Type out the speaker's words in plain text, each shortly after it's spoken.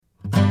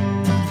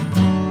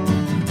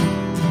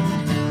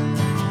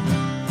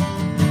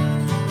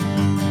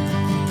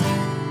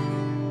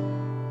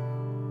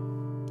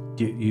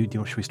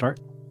Should we start?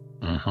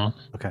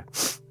 Mm-hmm. Okay.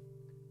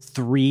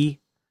 3,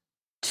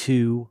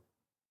 2,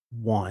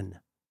 1.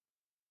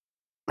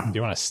 Do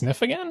you want to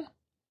sniff again?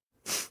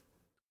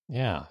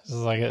 Yeah, this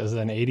is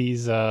an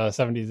 80s,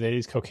 70s,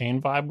 80s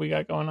cocaine vibe we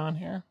got going on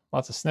here.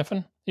 Lots of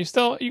sniffing. You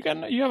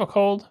have a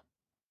cold?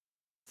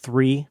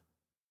 3,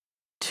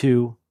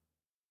 2.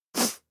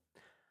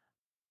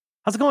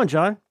 How's it going,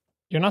 John?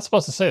 You're not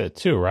supposed to say the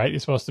 2, right? You're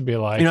supposed to be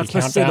like, you're not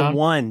supposed to say the down.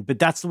 1, but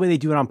that's the way they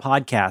do it on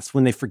podcasts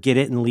when they forget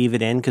it and leave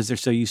it in because they're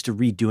so used to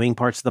redoing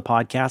parts of the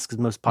podcast because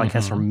most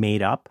podcasts are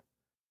made up.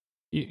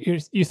 You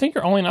think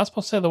you're only not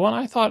supposed to say the 1?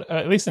 I thought,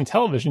 at least in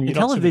television, you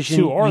don't say the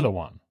 2 or the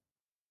 1.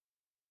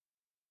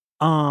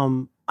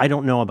 I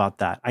don't know about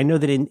that. I know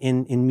that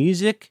in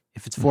music,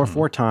 if it's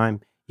 4/4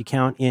 time, you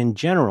count in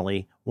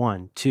generally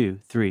 1, 2,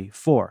 3,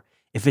 4.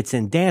 If it's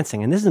in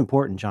dancing, and this is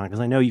important, John,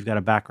 because I know you've got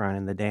a background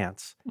in the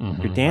dance.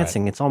 If you're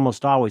dancing, It's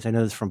almost always, I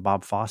know this from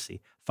Bob Fosse,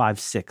 5,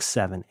 6,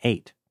 7,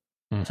 8.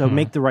 So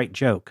make the right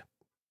joke,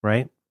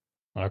 right?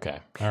 Okay.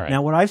 All right.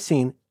 Now, what I've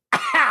seen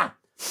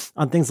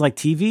on things like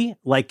TV,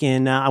 like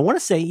in, I want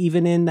to say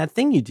even in that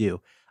thing you do,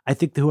 I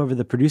think whoever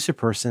the producer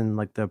person,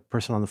 like the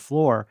person on the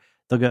floor,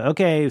 they'll go,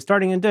 okay,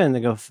 starting and done.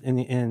 They go,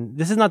 and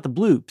this is not the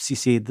bloops, you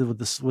see, with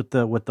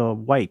the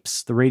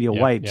wipes, the radio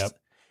wipes.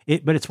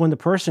 Yep. But it's when the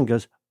person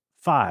goes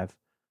 5,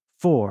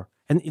 4,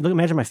 and look,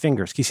 imagine my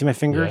fingers. Can you see my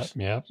fingers?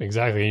 Yeah,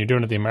 exactly. And you're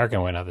doing it the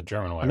American way, not the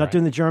German way. I'm not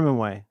doing the German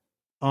way.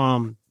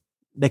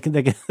 They can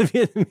the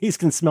Vietnamese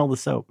can smell the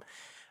soap.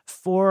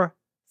 4,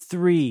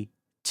 3,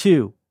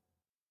 2.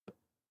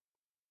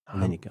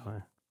 And then you go.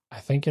 I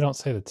think you don't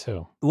say the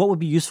 2. What would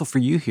be useful for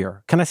you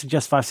here? Can I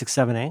suggest 5, 6,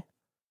 7, 8?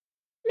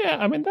 Yeah,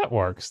 I mean that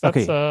works. That's,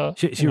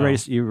 okay,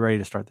 you ready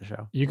to start the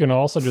show? You can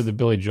also do the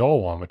Billy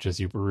Joel one, which is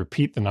you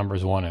repeat the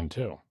numbers 1 and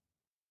 2.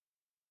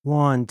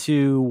 1,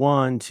 2,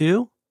 1,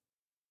 2,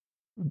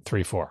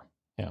 3, 4.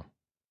 Yeah.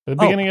 The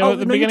beginning of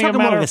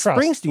Matter of Trust.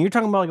 Springsteen. You're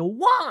talking about like a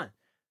 1,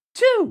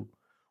 2,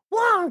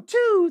 1,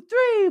 2,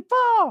 3,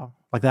 4,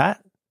 like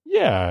that.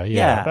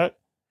 Yeah.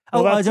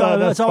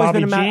 It's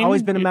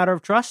always been a matter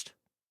of trust.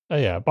 Oh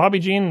yeah, Bobby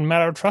Jean and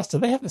Matter of Trust. Do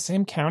they have the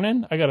same count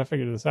in? I got to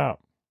figure this out.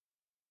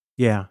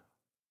 Yeah,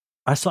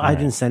 I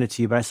didn't send it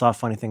to you, but I saw a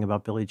funny thing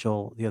about Billy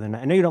Joel the other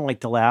night. I know you don't like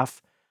to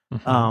laugh.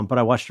 But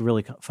I watched a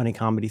really funny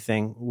comedy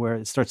thing where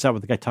it starts out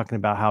with the guy talking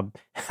about how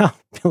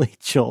Billy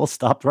Joel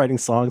stopped writing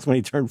songs when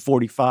he turned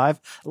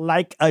 45,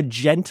 like a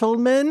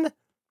gentleman.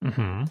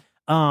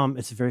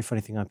 It's a very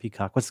funny thing on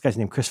Peacock. What's this guy's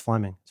name? Chris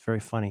Fleming. It's very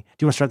funny.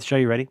 Do you want to start the show?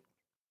 You ready?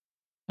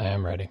 I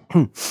am ready.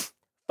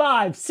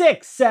 5,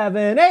 6,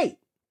 7, 8.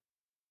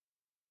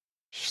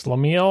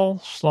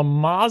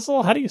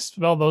 Schlemazel? How do you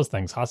spell those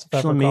things? Haas and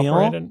Pfeffer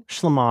Incorporated?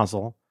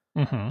 Schlemazel.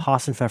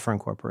 Haas and Pfeffer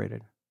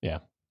Incorporated. Yeah.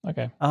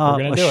 Okay. We're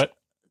going to do it.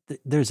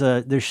 There's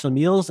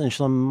schlemiels and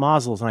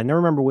schlemazels, and I never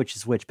remember which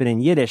is which, but in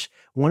Yiddish,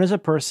 one is a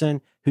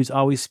person who's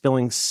always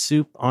spilling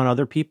soup on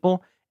other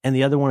people, and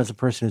the other one is a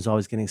person who's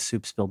always getting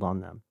soup spilled on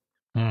them.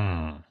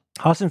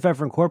 Haas and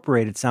Pfeffer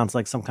Incorporated sounds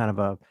like some kind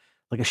of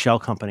a shell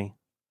company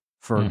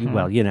for, the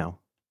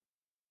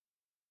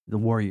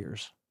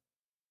Warriors.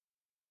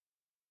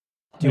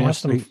 Do you want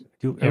to is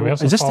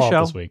this the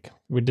show this week?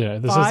 We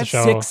did. This 5, is the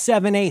show. 6,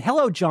 7, 8.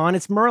 Hello, John.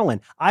 It's Merlin.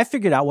 I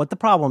figured out what the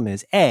problem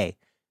is.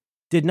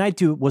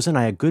 Wasn't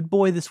I a good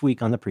boy this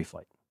week on the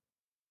pre-flight?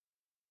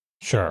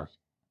 Sure.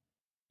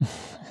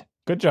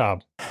 Good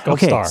job. Gold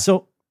star.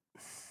 So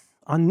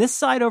on this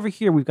side over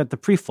here, we've got the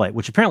pre-flight,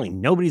 which apparently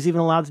nobody's even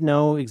allowed to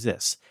know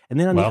exists. And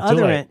then on the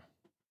other end,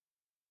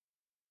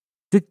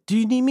 do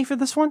you need me for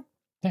this one?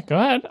 Yeah, go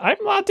ahead. I'm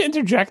allowed to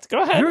interject.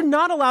 Go ahead. You're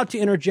not allowed to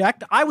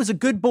interject. I was a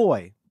good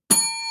boy.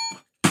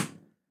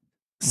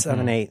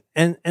 7, 8.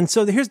 And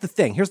so here's the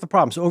thing. Here's the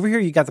problem. So over here,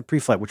 you got the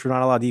pre-flight, which we're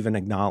not allowed to even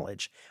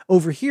acknowledge.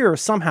 Over here,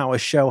 somehow a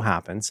show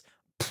happens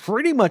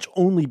pretty much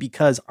only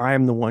because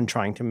I'm the one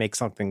trying to make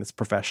something that's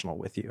professional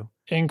with you.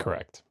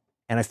 Incorrect.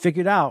 And I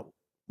figured out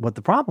what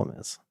the problem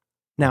is.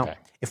 Now,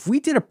 if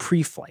we did a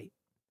pre-flight,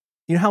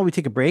 you know how we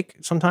take a break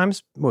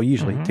sometimes? Well,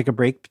 usually take a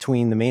break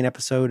between the main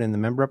episode and the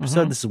member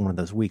episode. This is one of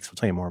those weeks. We'll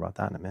tell you more about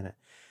that in a minute.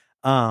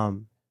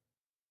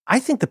 I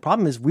think the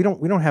problem is we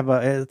don't have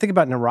think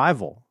about an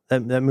Arrival.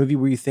 That movie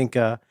where you think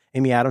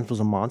Amy Adams was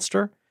a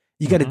monster,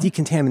 you got a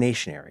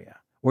decontamination area.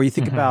 Or you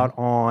think about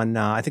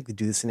I think they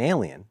do this in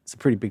Alien. It's a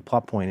pretty big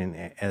plot point in the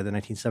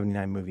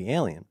 1979 movie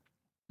Alien.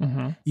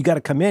 You got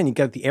to come in, you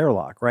got the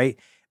airlock, right?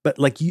 But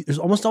there's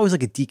almost always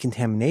like a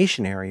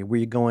decontamination area where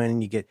you go in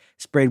and you get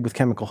sprayed with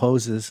chemical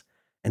hoses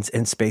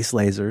and space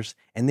lasers,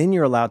 and then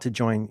you're allowed to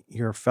join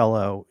your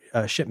fellow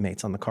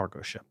shipmates on the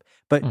cargo ship.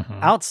 But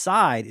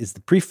outside is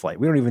the pre-flight.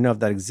 We don't even know if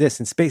that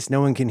exists. In space,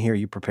 no one can hear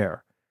you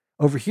prepare.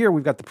 Over here,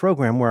 we've got the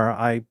program where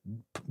I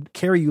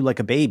carry you like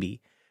a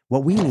baby.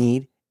 What we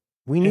need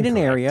an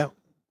area.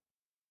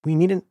 We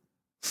need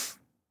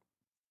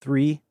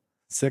 3,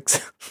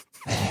 6.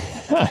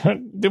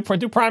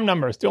 do prime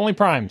numbers. Do only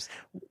primes.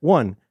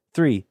 1,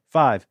 3,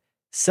 5,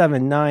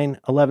 7, 9,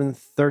 11,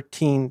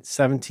 13,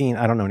 17.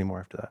 I don't know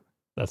anymore after that.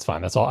 That's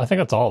fine. That's all. I think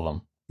that's all of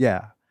them.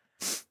 Yeah.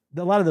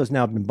 A lot of those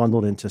now have been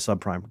bundled into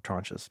subprime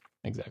tranches.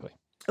 Exactly.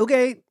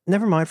 Okay,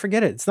 never mind.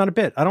 Forget it. It's not a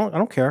bit. I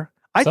don't care.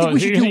 I think we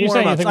should do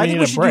warm-ups. I think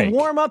we should do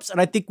warm-ups,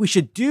 and I think we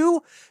should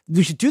do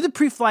the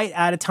pre-flight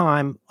at a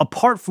time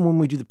apart from when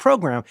we do the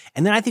program.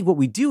 And then I think what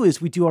we do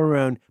is we do our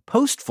own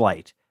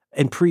post-flight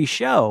and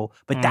pre-show,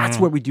 but that's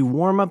where we do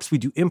warm-ups, we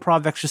do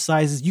improv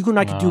exercises. You and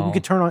I could do, we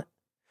could turn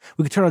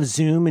on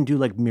Zoom and do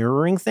like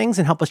mirroring things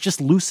and help us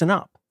just loosen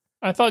up.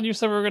 I thought you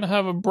said we were going to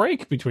have a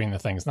break between the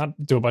things,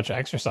 not do a bunch of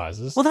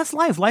exercises. Well, that's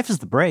life. Life is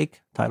the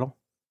break, title.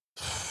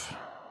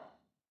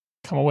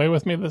 Come away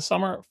with me this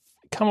summer.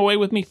 Come away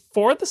with me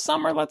for the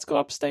summer. Let's go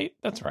upstate.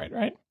 That's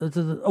right?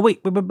 Oh,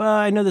 wait.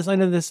 I know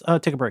this.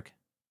 Take a break.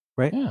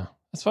 Right? Yeah.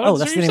 That's the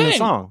name of the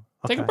song.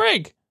 Okay. Take a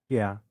break.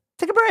 Yeah.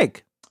 Take a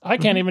break. I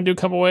can't even do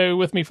Come Away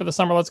With Me for the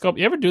Summer, Let's Go.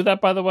 You ever do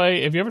that, by the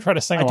way? If you ever try to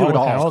sing along with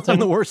Hamilton? I'm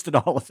the worst at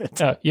all of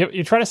it.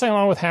 You try to sing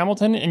along with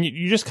Hamilton, and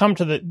you just come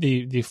to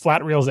the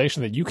flat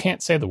realization that you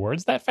can't say the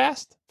words that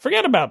fast.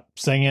 Forget about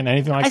singing,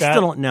 anything like that. I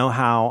still don't know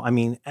how. I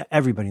mean,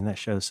 everybody in that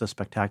show is so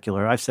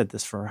spectacular. I've said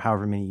this for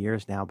however many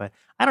years now, but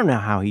I don't know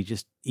how he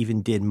just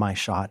even did My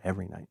Shot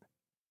every night.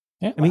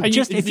 Yeah, I mean,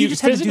 if you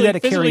just had to do that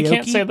at karaoke. You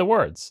can't say the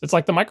words. It's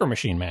like the Micro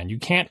Machine Man. You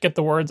can't get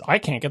the words. I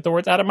can't get the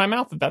words out of my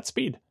mouth at that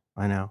speed.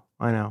 I know.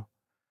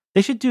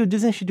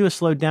 Disney should do a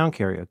slowed down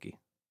karaoke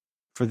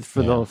for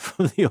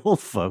the old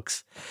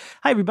folks.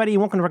 Hi, everybody,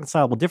 and welcome to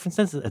Reconcilable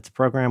Differences. It's a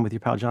program with your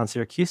pal John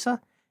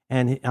Siracusa,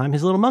 and I'm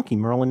his little monkey,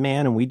 Merlin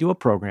Man, and we do a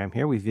program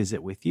here. We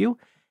visit with you,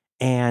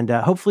 and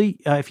hopefully,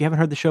 if you haven't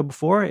heard the show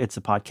before, it's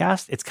a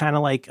podcast. It's kind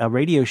of like a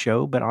radio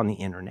show, but on the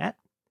internet.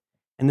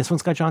 And this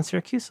one's got John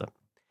Siracusa.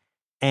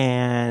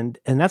 And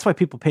that's why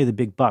people pay the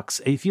big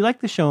bucks. If you like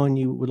the show and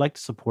you would like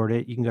to support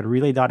it, you can go to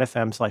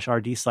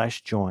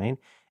relay.fm/rd/join.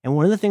 And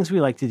one of the things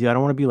we like to do, I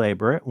don't want to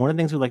belabor it. One of the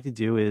things we like to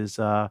do is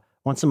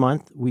once a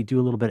month, we do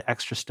a little bit of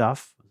extra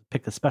stuff,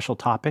 pick a special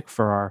topic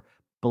for our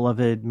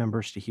beloved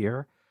members to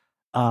hear.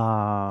 We're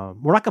not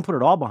going to put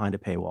it all behind a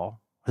paywall.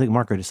 I think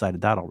Marco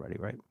decided that already,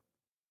 right?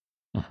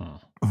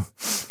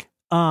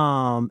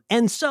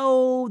 And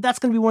so that's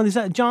going to be one of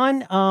these. John,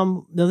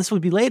 now this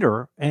would be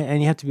later,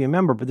 and you have to be a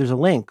member, but there's a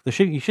link.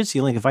 You should see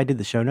a link. If I did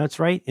the show notes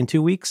right in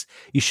 2 weeks,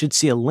 you should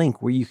see a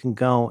link where you can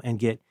go and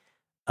get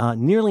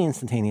nearly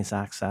instantaneous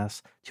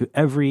access to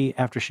every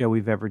after show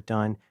we've ever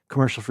done,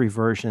 commercial-free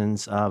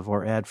versions of,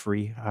 or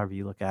ad-free, however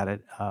you look at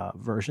it,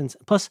 versions,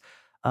 plus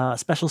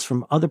specials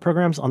from other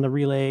programs on the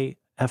Relay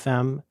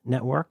FM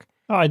network.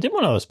 Oh, I did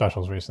one of those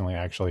specials recently,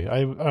 actually.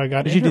 I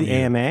got Did you do the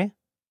AMA?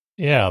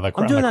 Yeah,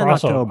 I'm doing that in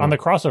October. On the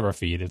crossover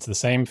feed. It's the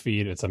same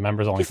feed. It's a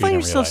members-only feed. Do you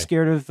find yourself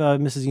scared of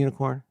Mrs.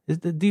 Unicorn?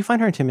 Do you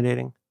find her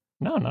intimidating?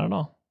 No, not at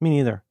all. Me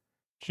neither.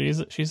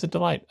 She's a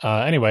delight.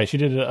 Anyway, she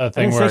did a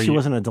thing I didn't where say she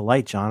wasn't a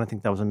delight, John. I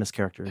think that was a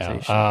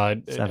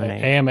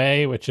mischaracterization.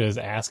 AMA, which is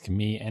Ask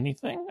Me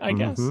Anything, I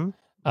guess.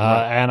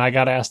 And I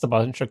got asked a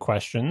bunch of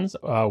questions.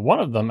 One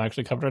of them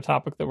actually covered a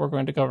topic that we're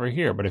going to cover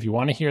here. But if you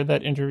want to hear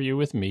that interview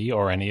with me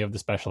or any of the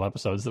special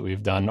episodes that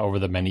we've done over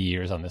the many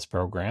years on this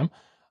program,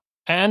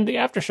 and the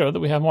after show that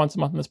we have once a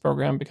month in this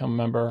program, become a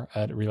member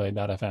at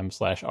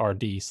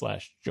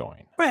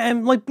relay.fm/rd/join. Right.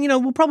 And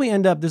we'll probably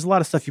end up, there's a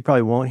lot of stuff you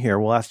probably won't hear.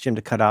 We'll ask Jim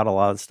to cut out a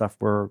lot of stuff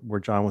where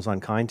John was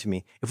unkind to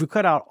me. If we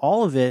cut out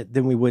all of it,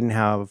 then we wouldn't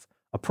have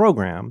a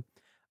program.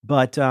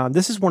 But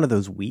this is one of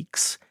those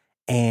weeks.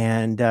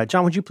 And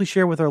John, would you please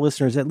share with our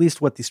listeners at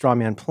least what the straw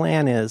man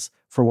plan is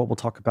for what we'll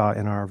talk about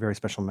in our very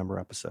special member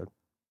episode?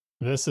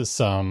 This is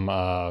some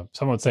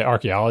would say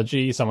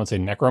archaeology, some would say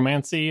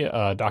necromancy,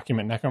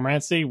 document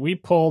necromancy. We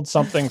pulled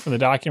something from the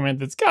document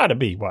that's got to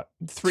be,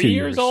 3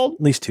 years old?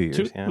 At least 2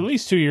 years, At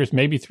least 2 years,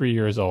 maybe 3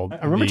 years old.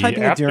 I remember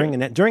typing it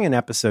during an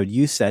episode.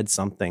 You said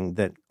something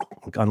that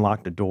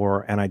unlocked a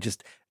door, and I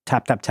just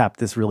tap,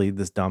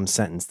 this dumb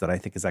sentence that I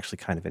think is actually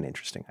kind of an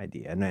interesting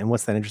idea. And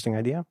what's that interesting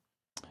idea?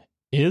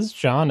 Is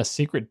John a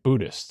secret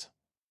Buddhist?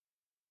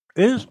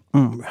 Having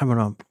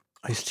a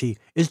iced tea.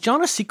 Is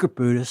John a secret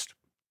Buddhist?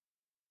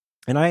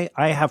 And I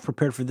have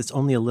prepared for this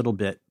only a little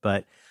bit,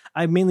 but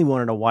I mainly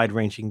wanted a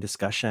wide-ranging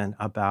discussion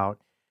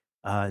about,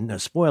 no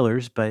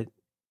spoilers, but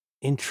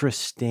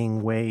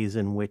interesting ways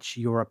in which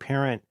your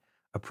apparent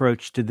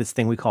approach to this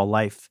thing we call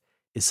life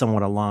is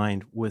somewhat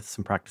aligned with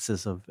some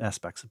practices of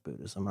aspects of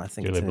Buddhism. I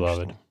think Dearly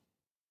beloved,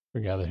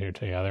 we're gathered here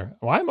together.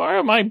 Why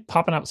am I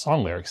popping out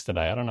song lyrics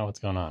today? I don't know what's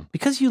going on.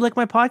 Because you like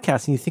my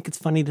podcast and you think it's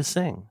funny to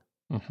sing.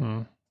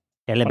 Mm-hmm.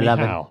 Dearly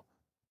beloved. How?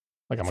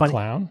 Like I'm a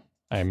clown?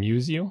 I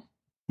amuse you?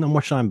 No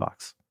more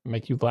Shinebox.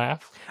 Make you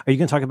laugh? Are you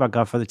going to talk about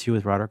Godfather 2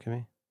 with Roderick and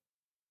me?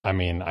 I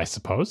mean, I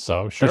suppose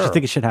so. Sure. Don't you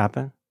think it should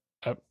happen?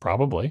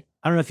 Probably.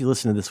 I don't know if you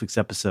listened to this week's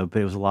episode,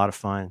 but it was a lot of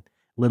fun.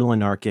 Little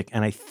anarchic,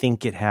 and I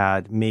think it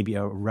had maybe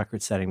a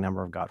record-setting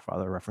number of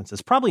Godfather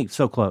references. Probably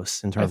so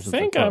close in terms of.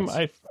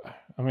 Let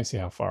me see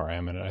how far I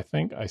am in it. I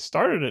think I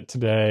started it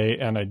today,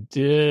 and I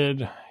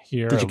did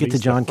hear. Did you get to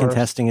John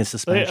contesting his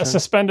suspension?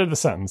 Suspended the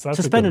sentence. That's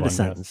suspended a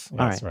sentence. Yes. All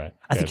right. That's right.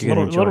 I think you're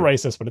a little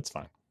racist, but it's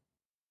fine.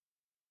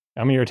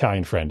 I'm your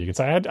Italian friend. You could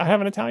say I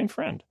have an Italian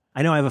friend.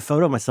 I know. I have a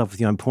photo of myself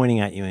with you. I'm pointing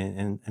at you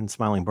and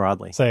smiling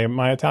broadly. Say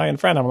my Italian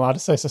friend. I'm allowed to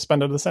say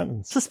suspended the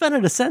sentence.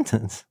 Suspended a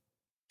sentence.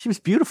 She was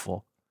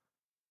beautiful.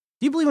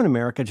 Do you believe in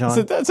America,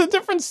 John? That's a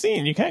different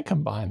scene. You can't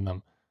combine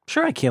them.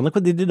 Sure I can. Look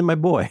what they did to my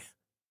boy.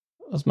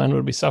 Those men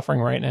would be suffering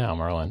right now,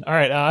 Merlin. All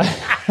right.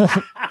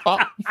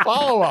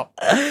 Follow up.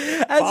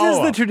 As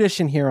is the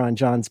tradition here on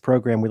John's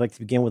program, we like to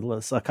begin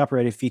with a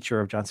copyrighted feature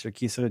of John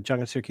Syracuse.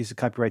 John Syracuse,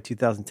 copyright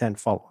 2010,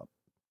 follow-up.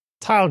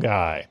 Tile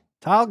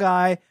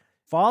Guy.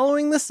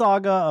 Following the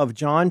saga of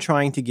John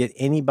trying to get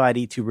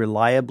anybody to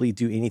reliably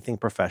do anything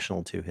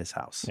professional to his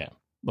house. Yeah.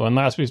 When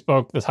last we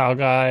spoke, the Tile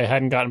Guy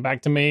hadn't gotten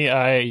back to me.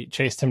 I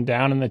chased him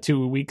down in the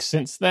 2 weeks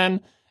since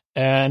then.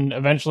 And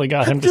eventually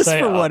got him to Just say,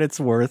 for what it's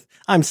worth,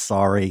 I'm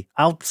sorry.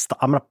 I'm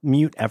going to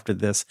mute after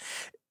this.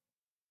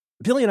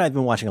 Billy and I have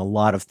been watching a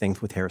lot of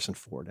things with Harrison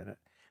Ford in it.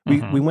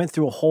 We went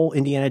through a whole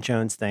Indiana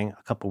Jones thing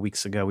a couple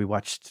weeks ago. We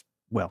watched,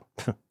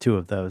 2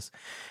 of those.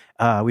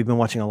 We've been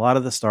watching a lot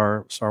of the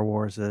Star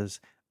Warses.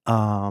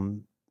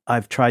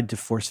 I've tried to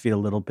force feed a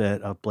little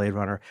bit of Blade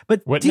Runner.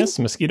 But Witness,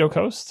 Mosquito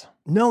Coast?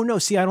 No.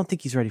 See, I don't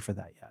think he's ready for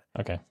that yet.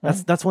 Okay.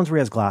 That's ones where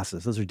he has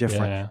glasses. Those are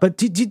different. Yeah. But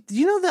do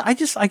you know that I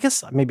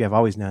guess maybe I've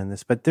always known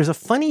this, but there's a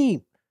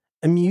funny,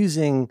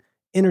 amusing,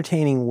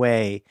 entertaining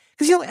way.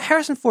 Because,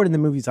 Harrison Ford in the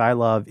movies I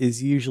love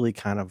is usually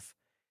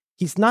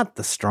he's not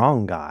the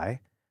strong guy.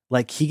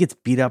 Like, he gets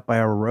beat up by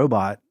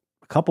a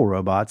couple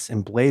robots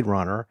in Blade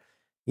Runner.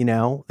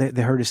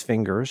 They hurt his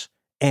fingers.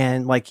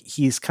 And like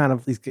he's kind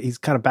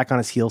of back on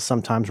his heels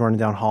sometimes, running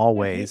down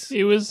hallways.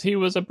 He was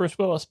a Bruce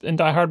Willis in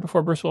Die Hard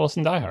before Bruce Willis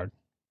in Die Hard.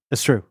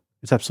 That's true.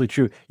 It's absolutely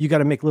true. You got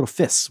to make little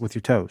fists with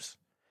your toes.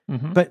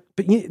 Mm-hmm. But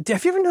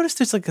have you ever noticed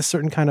there's like a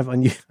certain kind of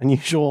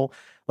unusual,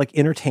 like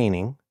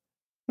entertaining?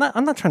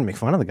 I'm not trying to make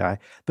fun of the guy,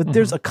 but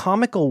there's a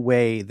comical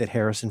way that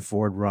Harrison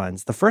Ford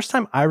runs. The first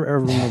time I ever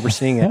remember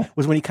seeing it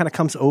was when he kind of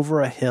comes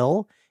over a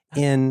hill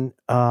in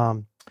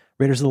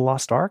Raiders of the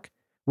Lost Ark,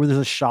 where there's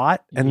a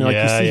shot and you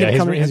see him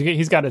coming.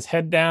 He's got his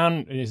head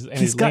down. He's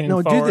leaning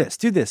forward.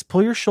 Do this.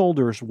 Pull your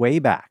shoulders way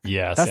back.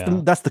 Yes,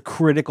 that's the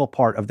critical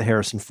part of the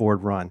Harrison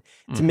Ford run.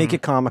 To make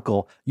it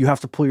comical, you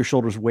have to pull your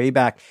shoulders way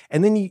back,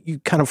 and then you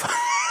kind of.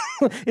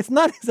 It's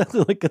not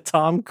exactly like a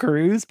Tom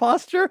Cruise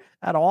posture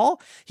at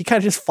all. He kind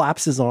of just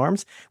flaps his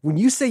arms. When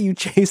you say you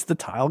chase the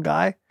Tile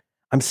Guy,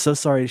 I'm so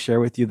sorry to share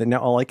with you that now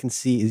all I can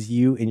see is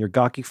you in your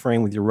gawky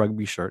frame with your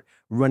rugby shirt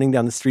running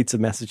down the streets of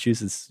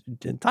Massachusetts.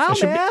 Tile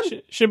Man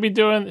should be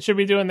doing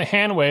the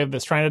hand wave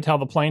that's trying to tell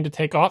the plane to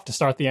take off to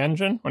start the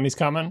engine when he's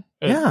coming.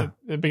 At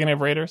the beginning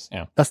of Raiders.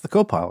 Yeah, that's the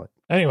co-pilot.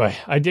 Anyway,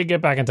 I did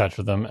get back in touch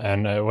with him,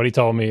 and what he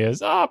told me is,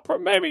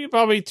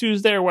 probably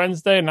Tuesday or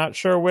Wednesday, not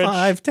sure which.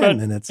 10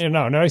 minutes.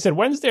 No, he said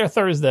Wednesday or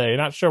Thursday,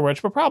 not sure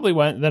which, but probably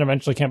when. Then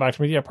eventually came back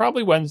to me,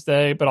 probably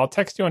Wednesday, but I'll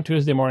text you on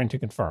Tuesday morning to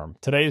confirm.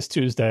 Today is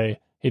Tuesday.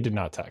 He did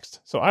not text.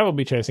 So I will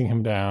be chasing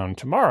him down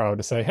tomorrow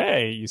to say,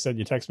 hey, you said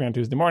you text me on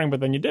Tuesday morning, but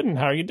then you didn't.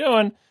 How are you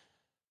doing?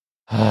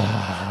 Can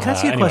I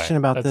ask you a question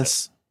about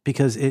this?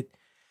 Because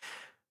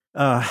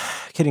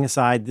kidding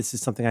aside, this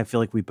is something I feel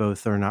like we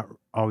both are not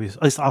always,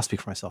 at least I'll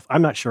speak for myself.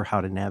 I'm not sure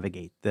how to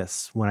navigate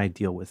this when I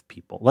deal with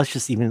people. Let's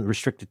just even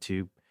restrict it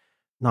to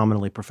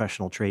nominally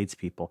professional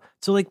tradespeople.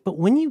 So but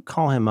when you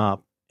call him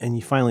up and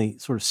you finally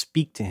sort of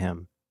speak to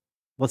him,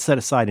 let's set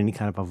aside any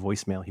kind of a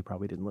voicemail he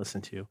probably didn't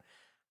listen to.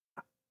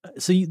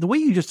 So the way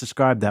you just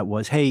described that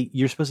was, hey,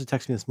 you're supposed to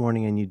text me this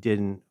morning and you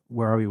didn't.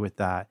 Where are we with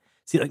that?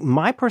 See,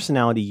 my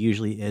personality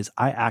usually is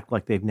I act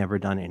like they've never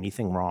done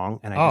anything wrong,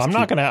 and I'm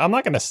not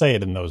gonna say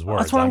it in those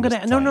words. That's what I'm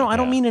gonna. No, I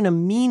don't mean in a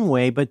mean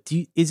way, but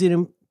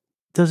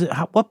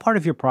what part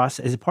of your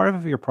process is it part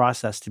of your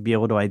process to be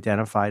able to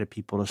identify to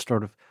people to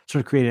sort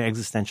of create an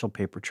existential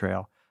paper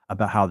trail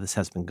about how this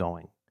has been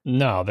going?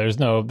 No,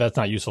 that's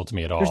not useful to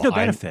me at all. There's no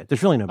benefit.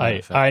 There's really no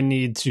benefit. I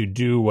need to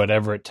do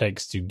whatever it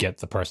takes to get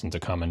the person to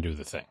come and do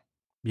the thing.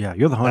 Yeah,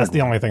 you're the hunter. That's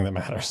the only thing that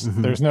matters.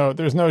 Mm-hmm.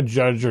 There's no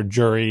judge or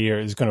jury or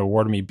is going to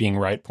award me being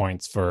right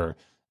points for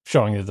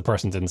showing that the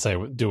person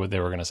didn't do what they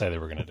were going to say they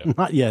were going to do.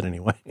 Not yet,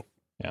 anyway.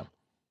 Yeah.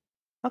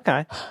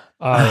 Okay.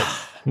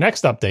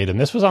 Next update, and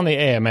this was on the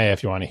AMA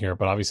if you want to hear,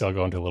 but obviously I'll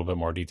go into a little bit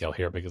more detail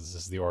here because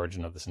this is the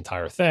origin of this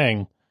entire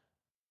thing.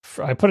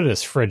 I put it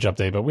as fridge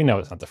update, but we know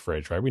it's not the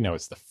fridge, right? We know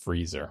it's the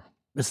freezer.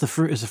 It's the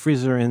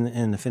freezer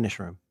in the finish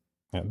room.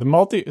 Yeah,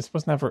 it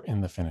was never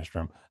in the finished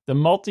room. The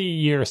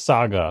multi-year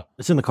saga.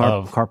 It's in the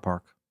car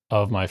park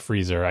of my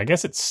freezer. I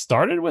guess it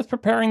started with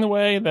Preparing the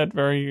Way, that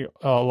very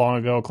long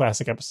ago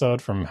classic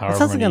episode from however many years ago. It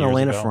sounds like an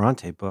Elena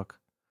Ferrante book.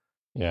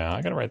 Yeah,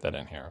 I got to write that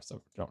in here,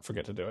 so don't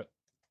forget to do it.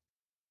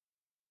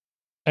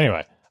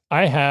 Anyway,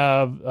 I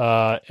have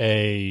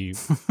an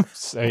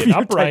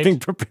upright typing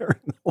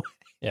Preparing the Way.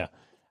 Yeah,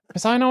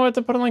 because I know what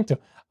to put a link to.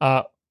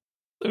 I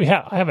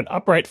have an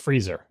upright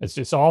freezer. It's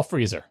just all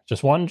freezer.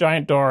 Just one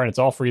giant door, and it's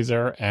all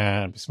freezer.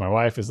 And because my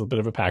wife is a bit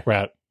of a pack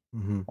rat,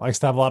 likes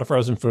to have a lot of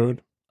frozen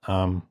food.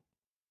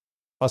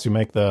 Plus, we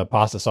make the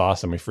pasta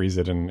sauce, and we freeze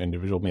it in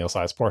individual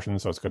meal-sized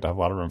portions, so it's good to have a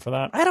lot of room for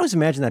that. I'd always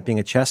imagined that being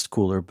a chest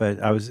cooler, but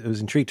it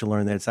was intrigued to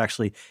learn that it's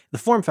actually the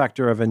form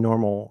factor of a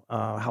normal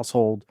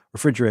household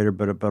refrigerator,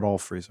 but all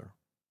freezer.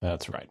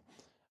 That's right.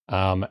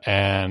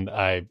 And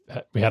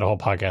we had a whole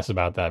podcast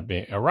about that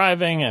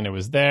arriving, and it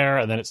was there,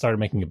 and then it started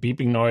making a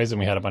beeping noise, and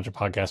we had a bunch of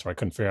podcasts where I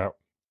couldn't figure out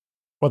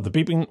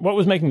what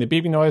was making the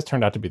beeping noise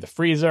turned out to be the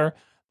freezer.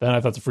 Then I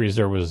thought the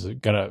freezer was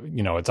gonna,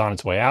 it's on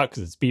its way out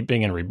because it's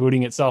beeping and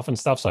rebooting itself and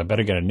stuff. So I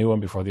better get a new one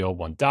before the old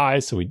one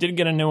dies. So we did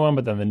get a new one,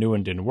 but then the new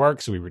one didn't work.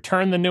 So we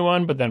returned the new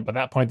one. But then by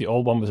that point, the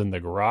old one was in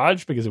the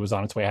garage because it was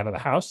on its way out of the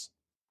house.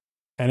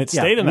 And it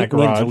stayed in that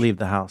garage. Needed to leave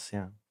the house,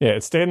 yeah. Yeah,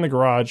 it stayed in the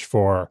garage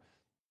for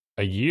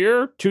a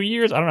year, 2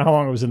 years. I don't know how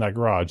long it was in that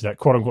garage, that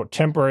quote unquote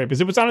temporary,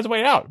 because it was on its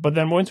way out. But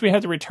then once we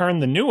had to return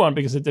the new one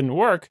because it didn't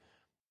work,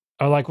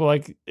 I was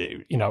like,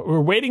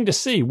 we're waiting to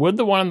see, would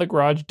the one in the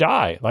garage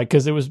die? Like,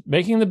 because it was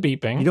making the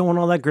beeping. You don't want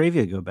all that gravy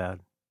to go bad.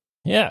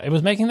 Yeah, it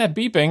was making that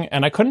beeping,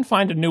 and I couldn't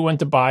find a new one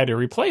to buy to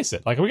replace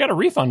it. Like, we got a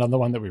refund on the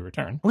one that we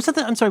returned. Was it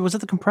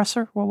the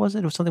compressor? What was it?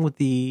 It was something with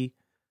it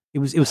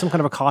was some kind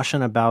of a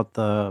caution about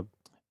the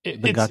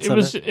guts of it. It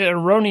was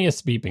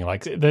erroneous beeping.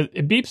 Like,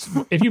 it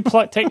beeps if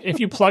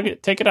you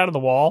take it out of the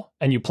wall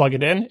and you plug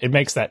it in, it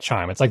makes that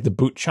chime. It's like the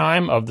boot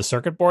chime of the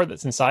circuit board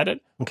that's inside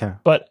it. Okay.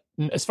 But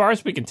as far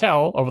as we can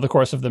tell, over the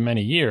course of the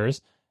many years,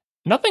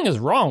 nothing is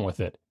wrong with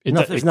it.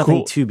 There's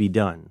nothing to be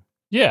done.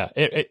 Yeah.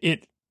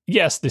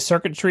 Yes, the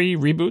circuitry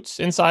reboots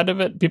inside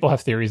of it. People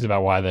have theories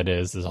about why that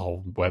is. There's a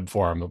whole web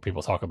forum where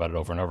people talk about it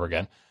over and over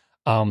again.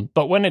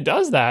 But when it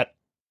does that,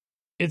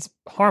 it's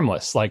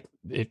harmless. Like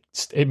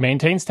it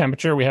maintains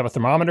temperature. We have a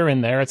thermometer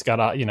in there. It's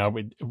got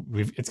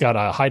it's got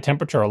a high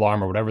temperature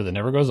alarm or whatever that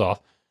never goes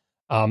off.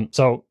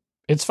 So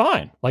it's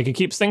fine. Like, it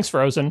keeps things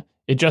frozen.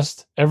 It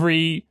just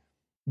every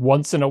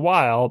once in a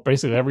while,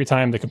 basically every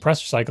time the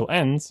compressor cycle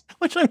ends,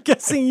 which I'm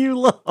guessing you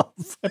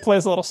love, it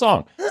plays a little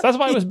song. So that's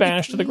why it was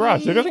banished to the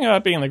garage. The good thing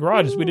about being in the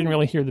garage is we didn't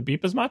really hear the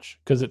beep as much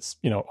because it's,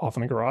 off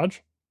in the garage.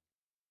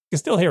 You can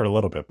still hear it a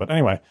little bit, but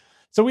anyway.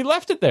 So we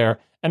left it there,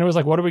 and it was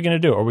like, what are we going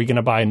to do? Are we going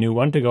to buy a new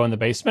one to go in the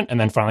basement and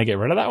then finally get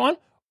rid of that one?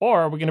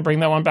 Or are we going to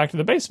bring that one back to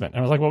the basement? And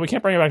I was like, well, we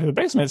can't bring it back to the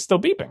basement. It's still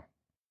beeping.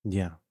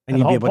 Yeah. And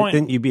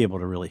you'd be able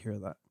to really hear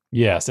that.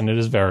 Yes, and it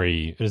is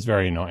very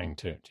annoying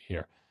to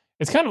hear.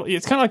 It's kind of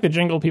like the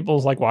jingle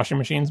people's like washing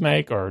machines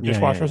make or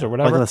dishwashers or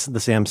whatever. Like the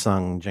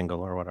Samsung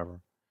jingle or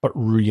whatever. But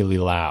really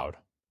loud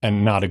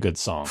and not a good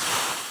song.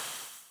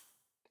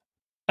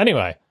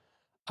 Anyway,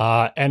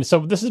 and so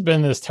this has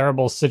been this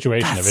terrible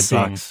situation of it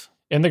being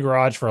in the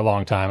garage for a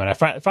long time. And I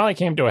finally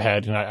came to a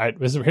head, and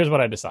here's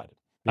what I decided.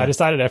 Yeah. I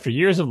decided after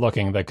years of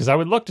looking because I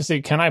would look to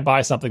see, can I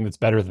buy something that's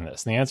better than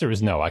this? And the answer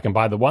is no. I can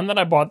buy the one that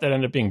I bought that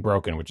ended up being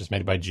broken, which is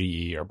made by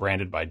GE or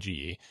branded by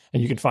GE.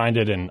 And you can find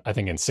it in, I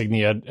think,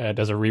 Insignia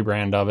does a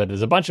rebrand of it.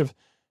 There's a bunch of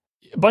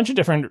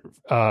different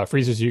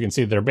freezers you can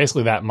see that are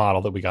basically that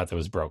model that we got that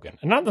was broken.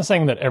 And not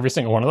saying that every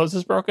single one of those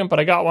is broken, but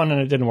I got one and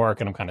it didn't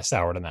work, and I'm kind of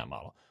soured on that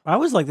model. I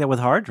was like that with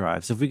hard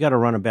drives. If we got to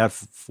run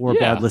four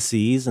bad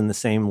Lacies in the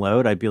same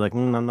load, I'd be like,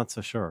 I'm not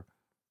so sure.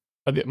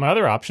 My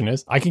other option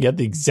is I can get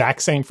the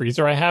exact same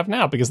freezer I have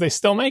now because they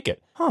still make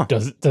it. Huh.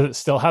 Does it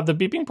still have the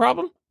beeping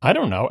problem? I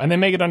don't know. And they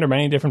make it under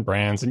many different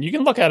brands. And you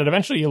can look at it.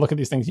 Eventually you look at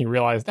these things and you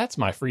realize that's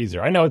my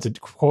freezer. I know it's a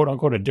quote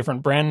unquote a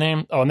different brand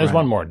name. Oh, and there's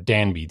one more,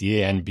 Danby,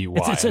 D-A-N-B-Y.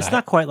 It's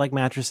not quite like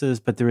mattresses,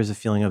 but there is a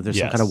feeling of there's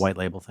some kind of white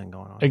label thing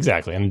going on.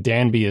 Exactly. And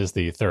Danby is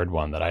the third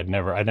one that I'd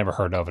never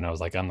heard of. And I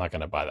was like, I'm not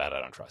going to buy that.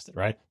 I don't trust it.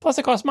 Right. Plus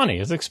it costs money.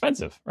 It's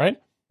expensive. Right.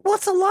 Well,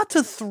 it's a lot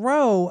to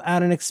throw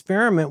at an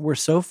experiment where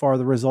so far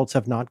the results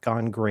have not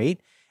gone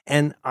great.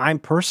 And I'm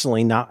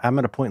personally I'm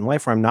at a point in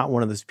life where I'm not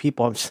one of those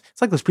people. It's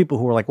like those people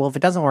who are like, well, if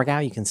it doesn't work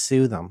out, you can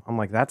sue them. I'm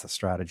like, that's a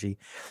strategy.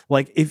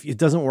 Like, if it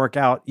doesn't work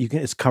out,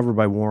 it's covered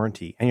by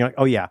warranty. And you're like,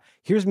 oh yeah,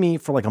 here's me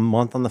for like a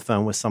month on the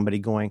phone with somebody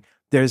going,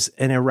 there's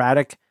an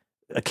erratic,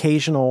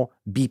 occasional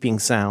beeping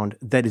sound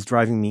that is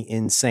driving me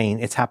insane.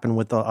 It's happened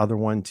with the other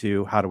one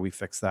too. How do we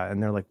fix that?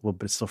 And they're like, well,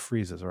 but it still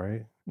freezes,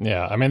 right?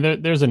 Yeah, I mean,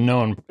 it's a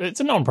known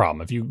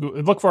problem. If you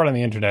look for it on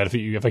the internet,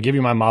 if I give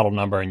you my model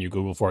number and you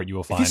Google for it, you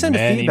will find. If you send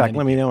feedback,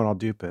 let me know and I'll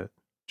dupe it.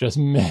 Just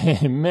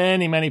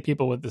many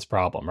people with this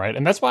problem, right?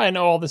 And that's why I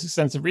know all this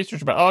extensive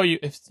research about.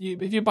 If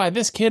you buy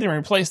this kit and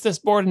replace this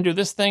board and do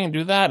this thing and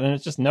do that, and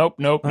it's just nope.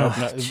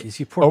 Geez,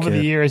 you poor Over kid.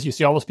 the years, you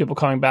see all those people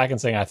coming back and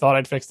saying, "I thought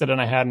I'd fixed it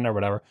and I hadn't," or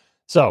whatever.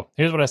 So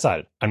here's what I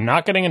decided: I'm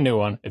not getting a new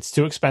one. It's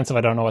too expensive.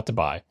 I don't know what to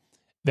buy.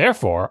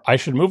 Therefore, I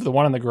should move the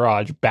one in the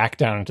garage back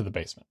down into the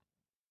basement.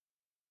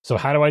 So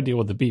how do I deal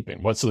with the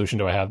beeping? What solution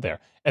do I have there?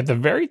 At the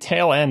very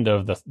tail end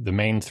of the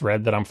main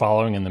thread that I'm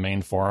following in the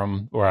main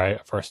forum where I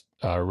first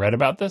read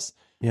about this,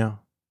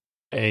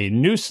 a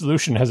new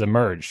solution has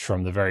emerged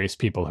from the various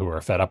people who are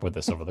fed up with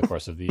this over the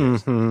course of the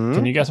years. Mm-hmm.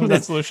 Can you guess what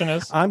that solution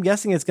is? I'm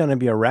guessing it's going to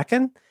be a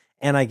reckon.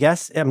 And I'm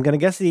going to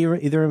guess it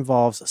either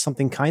involves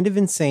something kind of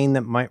insane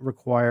that might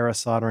require a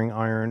soldering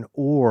iron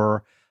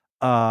or,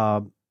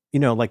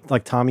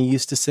 like Tommy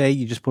used to say,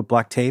 you just put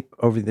black tape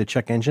over the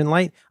check engine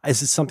light.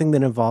 Is it something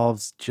that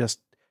involves just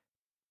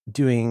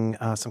doing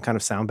some kind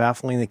of sound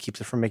baffling that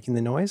keeps it from making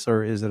the noise,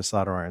 or is it a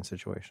solder iron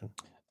situation?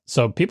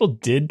 So people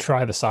did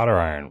try the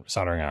soldering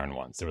iron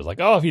once. There was like,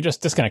 oh, if you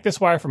just disconnect this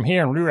wire from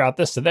here and reroute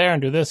this to there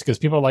and do this, because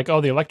people are like, oh,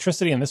 the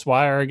electricity in this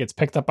wire gets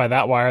picked up by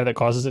that wire that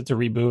causes it to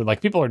reboot.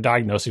 Like, people are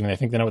diagnosing, they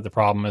think they know what the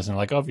problem is, and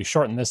like, oh, if you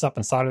shorten this up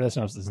and solder this,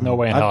 and there's no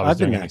way in hell I was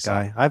doing that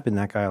guy. I've been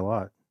that guy a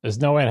lot. There's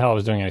no way in hell I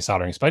was doing any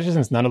soldering, especially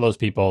since none of those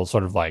people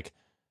sort of like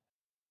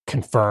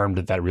confirmed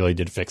that really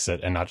did fix it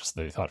and not just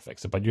that they thought it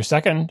fixed it. But your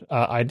second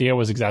idea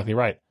was exactly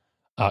right.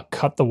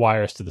 Cut the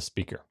wires to the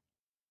speaker.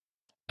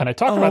 And I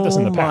talked about this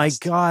in the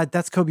past. Oh my God,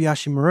 that's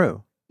Kobayashi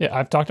Maru. Yeah,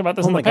 I've talked about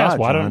this in the past.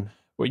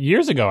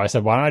 Years ago, I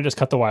said, why don't I just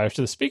cut the wires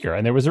to the speaker?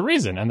 And there was a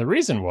reason. And the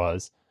reason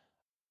was,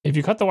 if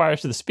you cut the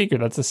wires to the speaker,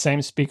 that's the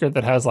same speaker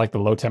that has like the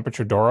low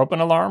temperature door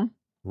open alarm.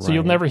 Right. So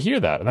you'll never hear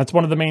that. And that's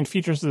one of the main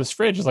features of this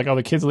fridge is like, oh,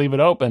 the kids leave it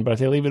open. But if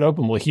they leave it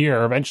open, we'll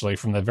hear eventually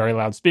from the very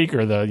loud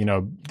speaker, the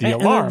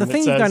alarm. And the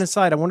thing you've got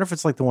inside, I wonder if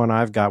it's like the one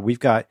I've got.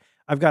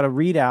 I've got a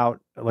readout,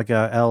 like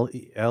a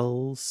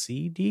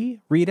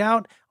LCD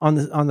readout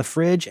on the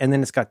fridge. And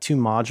then it's got two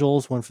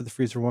modules, one for the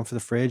freezer, one for the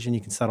fridge. And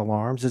you can set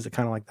alarms. Is it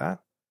kind of like that?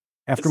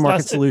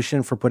 Aftermarket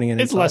solution for putting it in.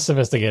 It's less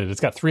sophisticated. It's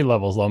got 3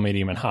 levels, low,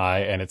 medium, and high.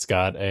 And it's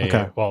got and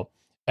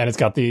it's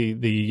got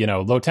the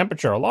low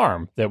temperature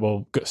alarm that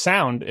will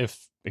sound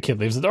if the kid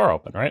leaves the door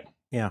open, right?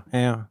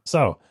 Yeah.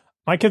 So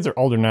my kids are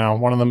older now.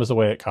 One of them is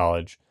away at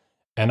college.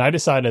 And I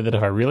decided that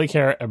if I really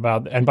care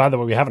about, and by the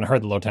way, we haven't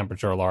heard the low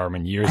temperature alarm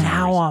in years.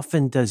 How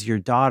often is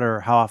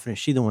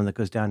she the one that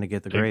goes down to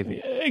get the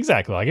gravy?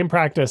 Exactly. Like in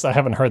practice, I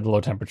haven't heard the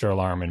low temperature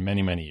alarm in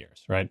many, many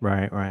years, right?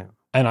 Right.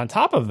 And on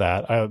top of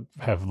that, I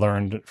have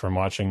learned from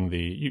watching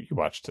you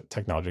watched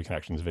Technology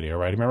Connections video,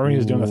 right? Remember when he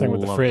was doing the thing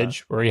with the fridge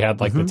where he had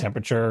like the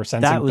temperature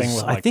sensing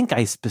thing? I think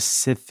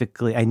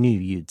I knew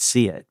you'd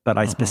see it, but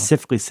I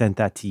specifically sent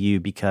that to you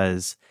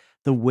because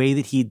the way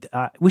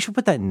that we should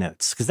put that in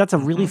notes because that's a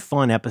really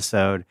fun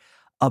episode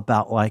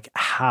about like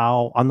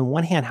how, on the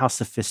one hand, how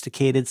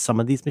sophisticated some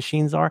of these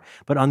machines are,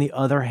 but on the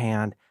other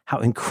hand, how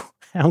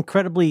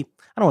incredibly,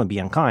 I don't want to be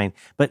unkind,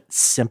 but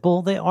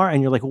simple they are.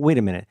 And you're like, well, wait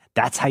a minute,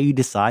 that's how you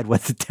decide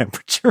what the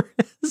temperature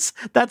is?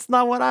 That's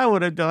not what I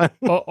would have done.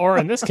 Well, or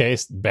in this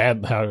case,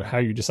 how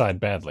you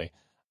decide badly.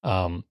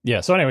 So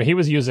anyway, he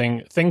was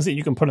using things that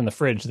you can put in the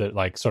fridge that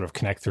like sort of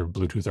connect through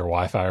Bluetooth or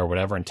Wi-Fi or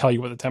whatever and tell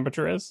you what the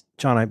temperature is.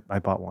 John, I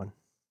bought one.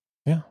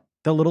 Yeah.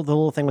 The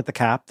little thing with the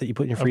cap that you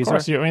put in your freezer.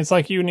 Of course, it's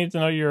like you need to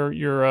know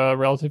your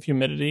relative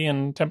humidity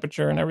and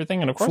temperature and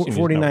everything. And of course,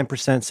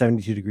 49%,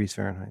 72 degrees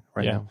Fahrenheit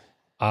now.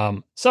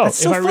 So that's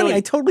so funny. I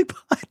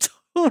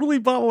totally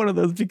bought one of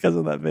those because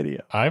of that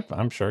video.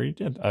 I'm sure you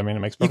did. I mean, it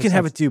makes perfect sense. You can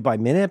have it do by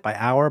minute, by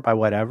hour, by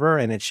whatever,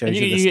 and it shows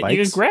you the spikes.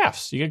 You get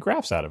graphs. You get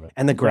graphs out of it.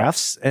 And the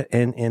graphs,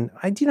 and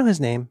do you know his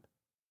name?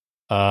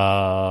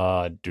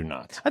 Do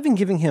not. I've been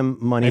giving him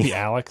money. Maybe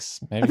Alex.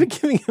 Maybe. I've been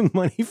giving him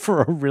money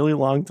for a really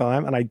long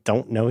time, and I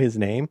don't know his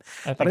name.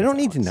 But I don't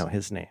need to know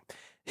his name.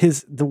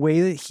 The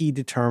way that he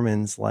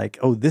determines, like,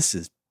 oh, this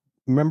is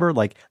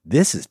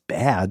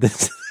bad.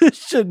 This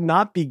should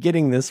not be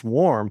getting this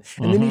warm.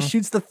 And then he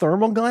shoots the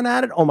thermal gun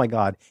at it. Oh my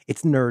God.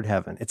 It's nerd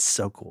heaven. It's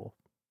so cool.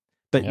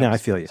 But now I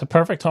feel you. It's a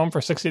perfect home for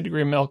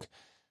 60-degree milk.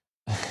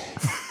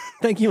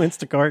 Thank you,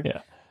 Instacart.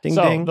 Yeah. Ding,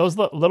 ding. Those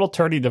little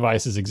turdy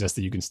devices exist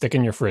that you can stick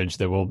in your fridge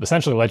that will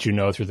essentially let you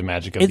know through the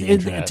magic of the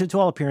internet. To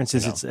all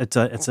appearances, it's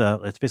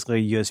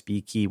basically a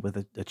USB key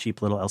with a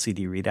cheap little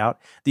LCD readout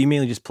that you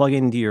mainly just plug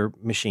into your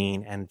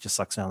machine and it just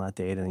sucks down that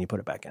data and then you put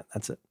it back in.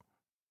 That's it.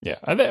 Yeah,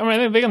 I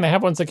think they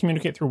have ones that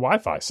communicate through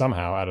Wi-Fi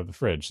somehow out of the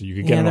fridge, so you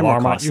can get an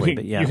alarm on.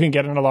 You can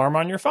get an alarm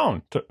on your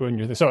phone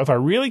so if I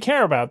really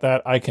care about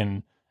that, I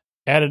can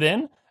add it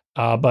in.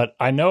 But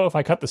I know if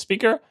I cut the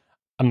speaker,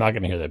 I'm not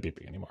going to hear that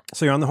beeping anymore.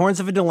 So you're on the horns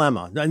of a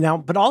dilemma now.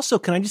 But also,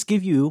 can I just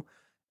give you,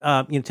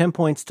 10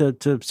 points to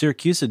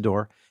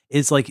Syracusador?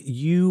 Is like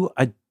you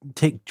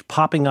take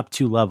popping up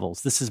 2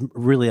 levels. This is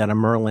really at a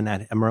Merlin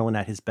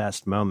at his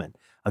best moment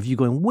of you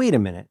going, wait a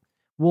minute.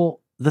 Well,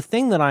 the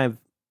thing that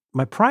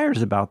my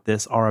priors about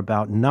this are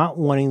about not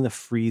wanting the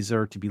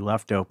freezer to be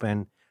left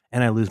open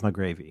and I lose my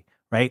gravy,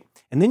 right?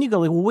 And then you go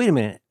like, well, wait a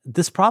minute.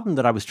 This problem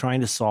that I was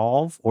trying to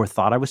solve or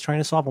thought I was trying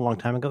to solve a long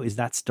time ago, is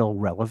that still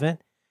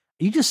relevant?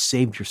 You just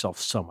saved yourself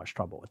so much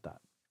trouble with that.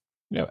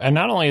 Yeah, and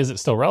not only is it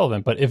still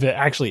relevant, but if it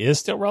actually is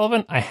still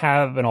relevant, I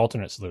have an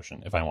alternate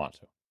solution if I want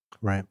to.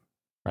 Right.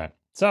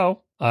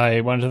 So I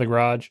went to the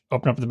garage,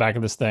 opened up the back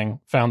of this thing,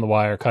 found the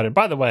wire, cut it.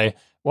 By the way,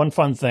 one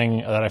fun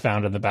thing that I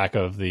found in the back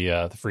of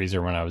the freezer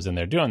when I was in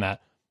there doing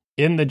that,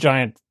 in the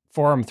giant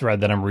forum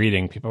thread that I'm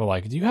reading, people were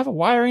like, do you have a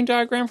wiring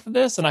diagram for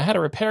this? And I had a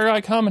repair guy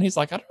come and he's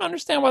like, I don't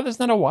understand why there's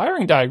not a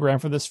wiring diagram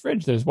for this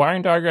fridge. There's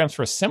wiring diagrams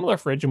for a similar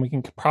fridge and we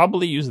can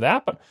probably use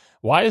that, but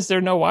why is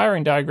there no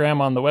wiring diagram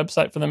on the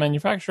website for the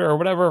manufacturer or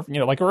whatever?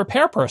 Like a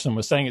repair person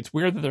was saying, it's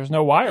weird that there's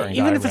no wiring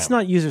diagram. Even if it's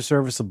not user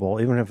serviceable,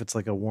 even if it's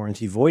like a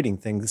warranty voiding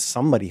thing,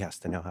 somebody has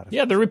to know how to.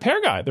 Yeah, the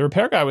repair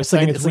guy was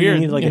saying it's weird.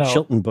 You need like a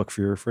Chilton book for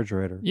your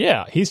refrigerator.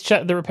 Yeah,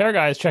 the repair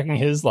guy is checking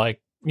his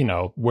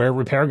where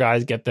repair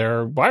guys get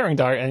their wiring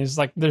diagram, and he's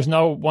like, there's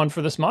no one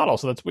for this model,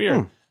 so that's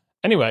weird.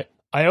 Anyway,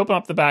 I open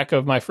up the back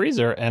of my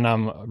freezer and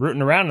I'm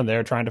rooting around in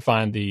there trying to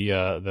find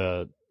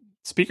the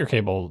speaker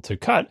cable to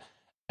cut.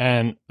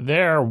 And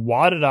there,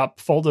 wadded up,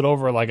 folded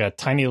over like a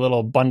tiny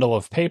little bundle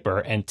of paper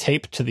and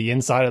taped to the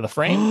inside of the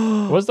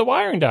frame was the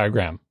wiring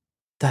diagram.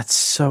 That's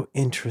so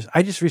interesting.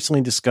 I just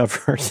recently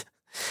discovered,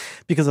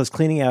 because I was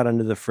cleaning out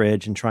under the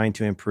fridge and trying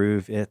to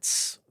improve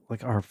its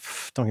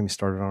don't get me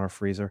started on our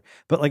freezer,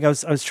 but like I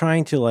was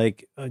trying to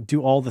like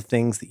do all the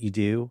things that you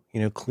do,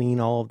 clean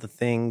all of the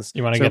things.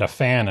 You want to get a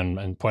fan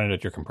and point it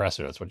at your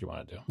compressor. That's what you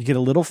want to do. You get a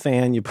little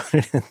fan, you put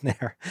it in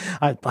there.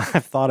 I've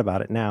thought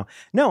about it now.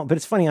 No, but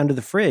it's funny, under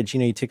the fridge,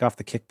 you take off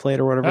the kick plate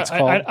or whatever it's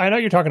called. I know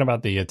you're talking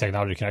about the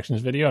Technology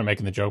Connections video and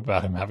making the joke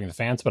about him having the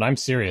fans, but I'm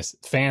serious.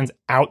 Fans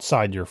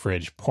outside your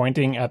fridge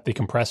pointing at the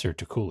compressor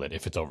to cool it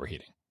if it's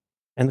overheating.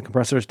 And the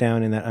compressor is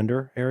down in that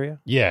under area?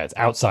 Yeah, it's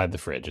outside the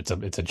fridge. It's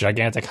a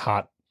gigantic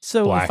hot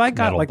So if I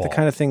got like ball. the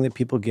kind of thing that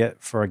people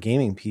get for a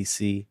gaming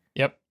PC.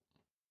 Yep.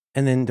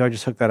 And then do I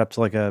just hook that up to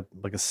like a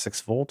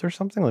 6 volt or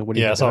something? Like what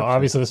do you? Yeah, so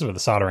obviously this is where the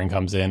soldering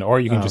comes in, or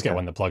you can just get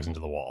one that plugs into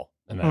the wall.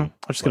 And then I'll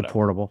just get a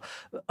portable.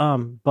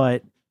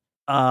 But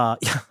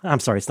I'm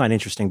sorry, it's not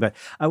interesting. But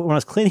when I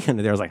was cleaning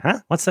under there, I was like, huh?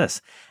 What's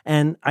this?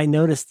 And I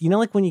noticed,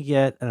 like when you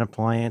get an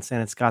appliance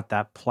and it's got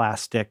that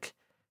plastic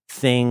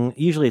thing,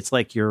 usually it's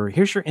like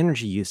here's your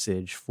energy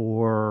usage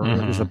for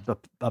there's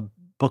a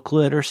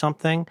booklet or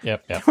something.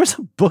 Yep. There was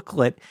a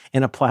booklet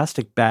in a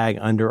plastic bag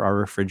under our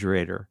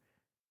refrigerator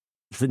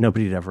that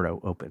nobody had ever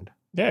opened.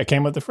 Yeah, it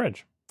came with the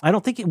fridge. I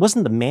don't think it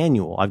wasn't the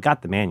manual. I've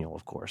got the manual,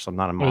 of course. I'm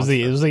not a monster.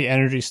 It was the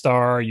Energy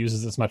Star,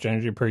 uses this much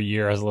energy per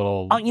year as a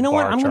little you know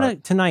what? I'm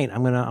chart.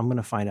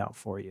 gonna find out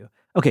for you.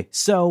 Okay,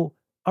 so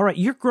all right,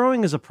 you're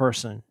growing as a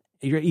person.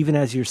 Even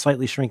as you're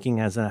slightly shrinking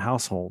as a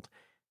household.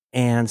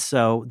 And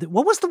so,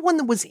 what was the one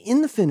that was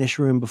in the finish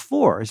room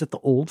before? Is it the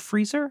old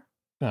freezer?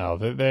 No,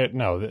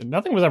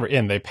 nothing was ever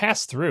in. They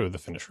passed through the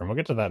finish room. We'll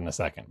get to that in a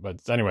second.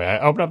 But anyway, I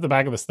opened up the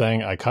back of this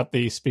thing. I cut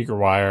the speaker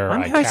wire.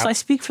 I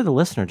speak for the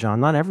listener, John.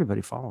 Not everybody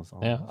follows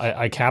all. Yeah,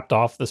 I capped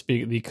off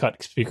the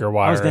cut speaker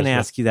wire. I was going to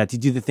ask you that.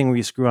 Did you do the thing where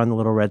you screw on the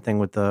little red thing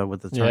with the turning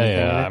thing?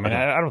 Yeah. I mean,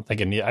 I don't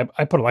think it need.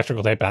 I put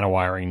electrical tape and a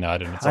wiring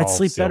nut, and I'd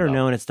sleep better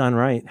knowing it's done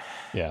right.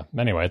 Yeah.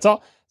 Anyway, it's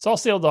all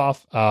sealed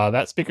off.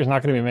 That speaker's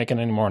not going to be making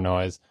any more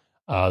noise.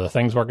 The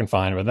thing's working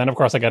fine, but then of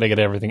course I got to get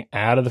everything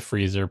out of the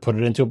freezer, put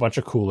it into a bunch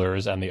of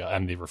coolers and the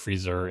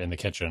refreezer in the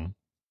kitchen.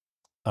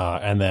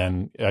 And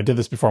then I did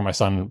this before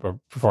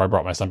I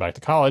brought my son back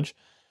to college.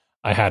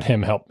 I had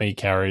him help me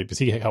carry, because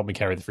he helped me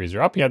carry the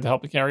freezer up. He had to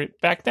help me carry it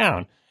back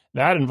down.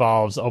 That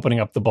involves opening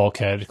up the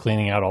bulkhead,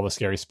 cleaning out all the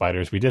scary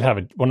spiders. We did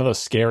have one of those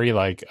scary,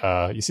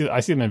 I see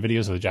them in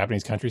videos of the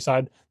Japanese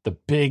countryside, the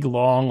big,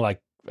 long,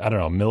 I don't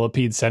know,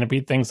 millipede,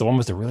 centipede things. The one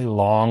with the really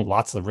long,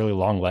 lots of really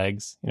long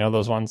legs. You know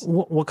those ones?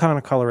 What kind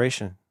of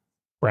coloration?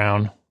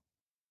 Brown.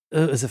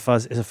 Is it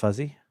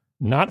fuzzy?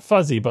 Not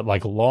fuzzy, but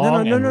like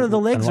long. No. The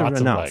legs are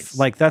enough.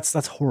 Like that's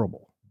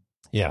horrible.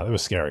 Yeah, it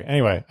was scary.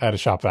 Anyway, I had a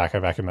shop vac. I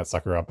vacuumed that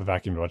sucker up. I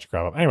vacuumed a bunch of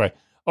crap up. Anyway,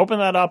 open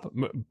that up,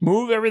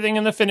 move everything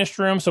in the finished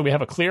room so we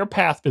have a clear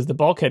path because the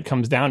bulkhead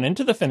comes down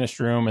into the finished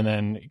room and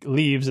then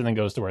leaves and then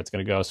goes to where it's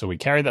going to go. So we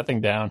carried that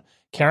thing down.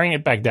 Carrying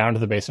it back down to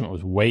the basement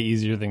was way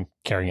easier than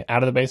carrying it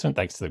out of the basement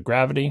thanks to the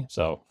gravity.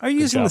 So are you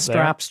using the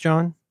straps,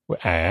 John?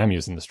 I am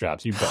using the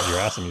straps. You bet your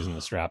ass I'm using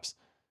the straps.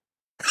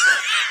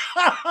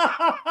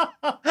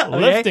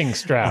 Lifting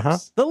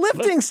straps. The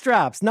lifting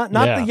straps, not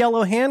the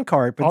yellow hand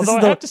cart. But although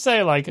I have to say,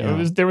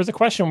 there was a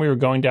question we were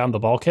going down the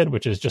bulkhead,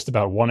 which is just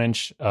about 1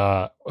 inch.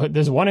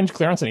 There's 1 inch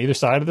clearance on either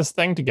side of this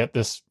thing to get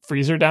this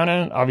freezer down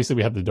in. Obviously,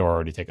 we have the door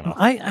already taken off.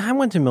 I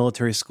went to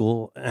military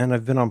school and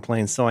I've been on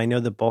planes, so I know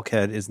the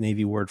bulkhead is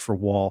Navy word for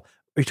wall.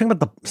 Are you talking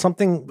about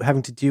something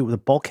having to do with the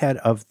bulkhead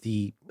of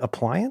the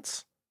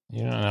appliance?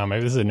 You don't know.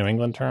 Maybe this is a New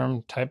England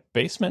term type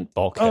basement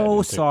bulkhead.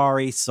 Oh,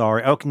 sorry.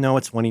 Okay, no,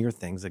 it's one of your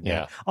things again.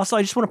 Yeah. Also,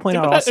 I just want to point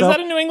out. Is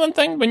that a New England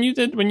thing? When you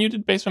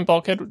did basement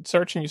bulkhead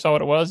search and you saw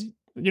what it was,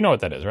 you know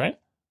what that is, right?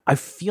 I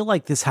feel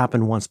like this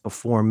happened once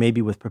before,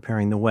 maybe with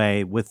preparing the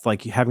way, with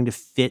like you having to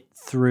fit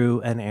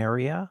through an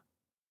area.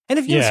 And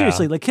if you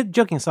seriously, like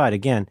joking aside,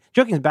 again,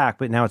 joking's back,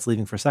 but now it's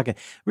leaving for a second.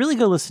 Really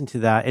go listen to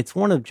that. It's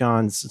one of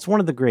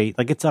the great.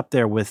 Like it's up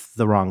there with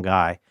The Wrong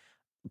Guy.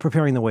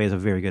 Preparing the Way is a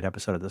very good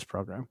episode of this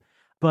program.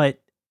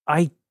 But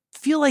I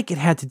feel like it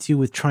had to do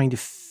with trying to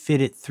fit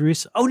it through.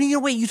 Oh, no,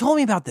 wait, you told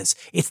me about this.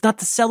 It's not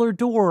the cellar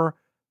door,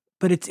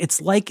 but it's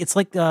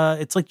like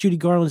Judy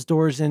Garland's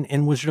doors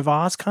in Wizard of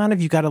Oz, kind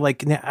of. You got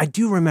to I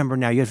do remember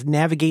now. You have to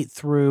navigate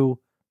through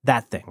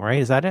that thing, right?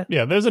 Is that it?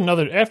 Yeah, there's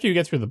another. After you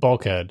get through the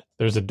bulkhead,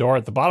 there's a door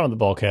at the bottom of the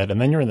bulkhead, and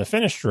then you're in the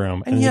finished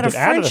room. And you had a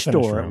French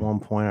door at one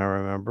point. I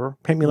remember.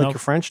 Paint me like your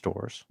French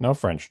doors. No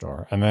French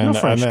door, and then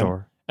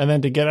door. And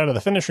then to get out of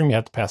the finish room, you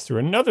have to pass through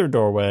another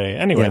doorway.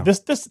 Anyway,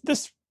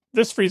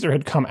 this freezer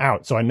had come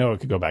out, so I know it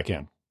could go back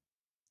in.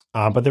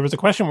 But there was a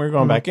question when we were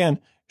going back in.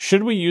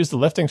 Should we use the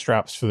lifting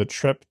straps for the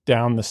trip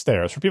down the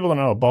stairs? For people that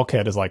know, a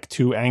bulkhead is like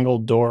two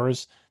angled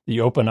doors that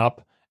you open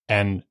up,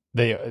 and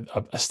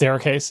a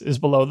staircase is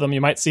below them.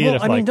 You might see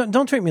it.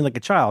 Don't treat me like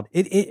a child.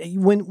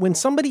 When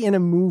somebody in a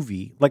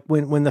movie, like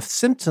when the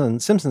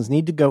Simpsons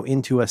need to go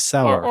into a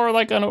cellar, or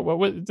like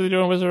what do they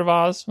do in Wizard of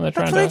Oz? When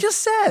that's what I just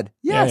said.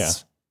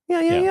 Yes.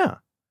 Yeah.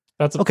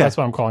 That's what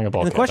I'm calling a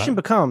bulkhead. And the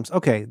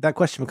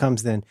question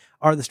becomes then,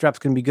 are the straps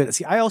going to be good?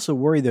 See, I also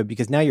worry though,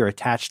 because now you're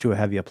attached to a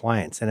heavy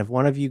appliance. And if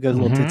one of you goes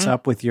a little tits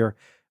up with your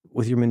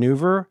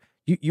maneuver,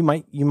 you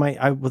might,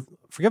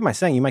 forgive my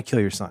saying, you might kill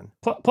your son.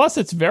 Plus,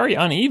 it's very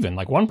uneven.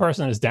 Like one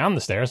person is down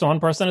the stairs and one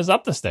person is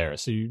up the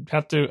stairs. So you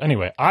have to,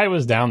 anyway, I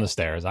was down the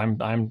stairs.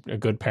 I'm a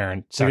good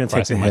parent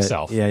sacrificing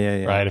myself.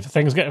 Yeah. Right. If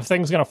things going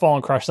to fall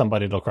and crush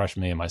somebody, it'll crush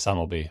me and my son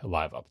will be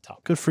alive up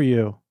top. Good for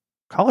you.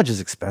 College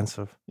is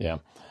expensive. Yeah.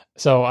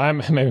 So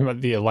maybe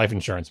the life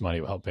insurance money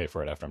will help pay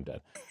for it after I'm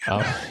dead.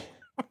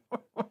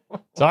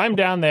 So I'm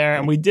down there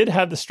and we did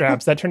have the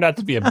straps. That turned out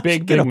to be a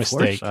big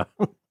mistake.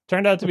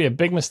 Turned out to be a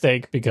big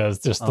mistake because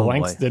just the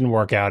lengths didn't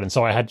work out. And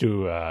so I had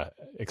to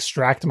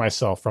extract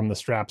myself from the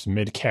straps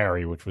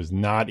mid-carry, which was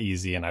not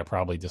easy. And I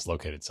probably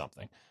dislocated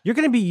something. You're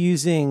going to be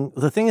using,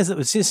 the thing is,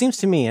 it seems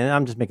to me, and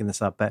I'm just making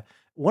this up, but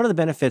one of the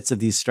benefits of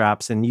these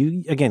straps, and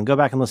you, again, go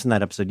back and listen to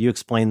that episode. You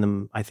explained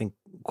them, I think,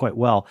 quite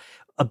well.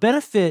 A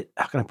benefit,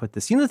 how can I put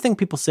this? You know the thing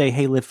people say,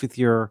 hey, lift with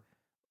your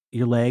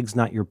legs,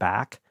 not your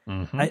back?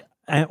 Mm-hmm.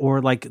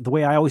 Or like the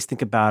way I always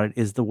think about it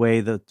is the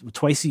way that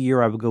twice a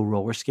year I would go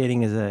roller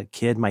skating as a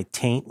kid. My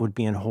taint would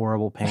be in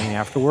horrible pain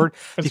afterward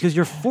because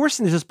you're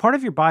forcing, there's this part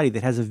of your body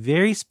that has a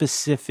very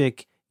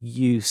specific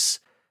use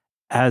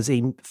as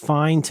a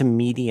fine to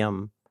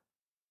medium.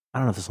 I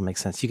don't know if this will make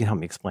sense. You can help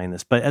me explain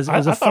this. But I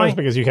thought it was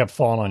because you kept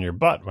falling on your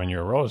butt when you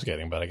were roller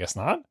skating, but I guess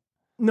not.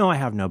 No, I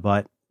have no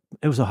butt.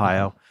 It was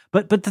Ohio.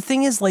 But the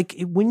thing is, like,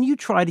 when you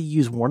try to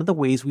use, one of the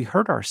ways we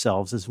hurt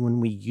ourselves is when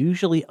we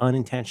usually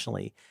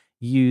unintentionally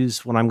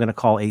use what I'm going to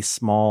call a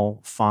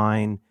small,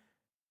 fine,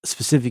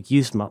 specific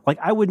use. Like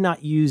I would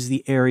not use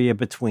the area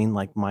between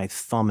like my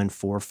thumb and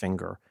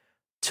forefinger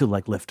to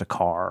like lift a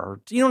car.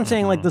 Or, you know what I'm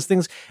saying? Like those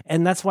things.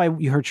 And that's why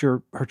you hurt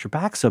your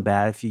back so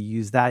bad if you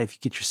use that, if you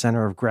get your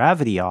center of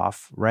gravity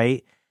off,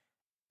 right?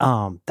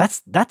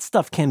 That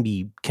stuff can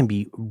be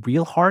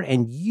real hard.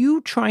 And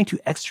you trying to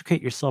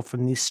extricate yourself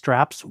from these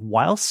straps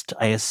whilst,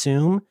 I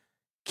assume,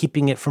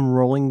 keeping it from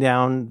rolling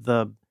down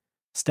the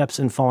steps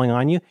and falling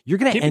on you, you're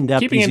going to end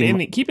up keeping it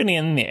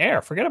in the air.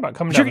 Forget about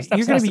coming down the steps.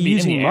 You're going to be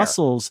using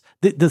muscles.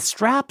 The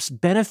straps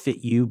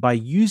benefit you by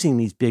using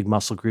these big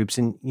muscle groups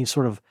and you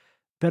sort of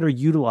better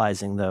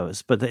utilizing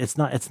those. But it's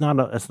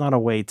not a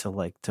way to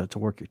like to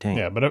work your tank.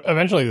 Yeah, but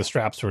eventually the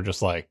straps were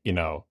just like,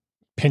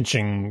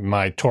 pinching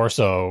my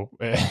torso,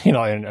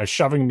 and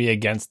shoving me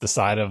against the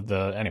side of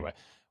the. Anyway,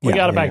 we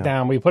got it back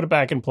down. We put it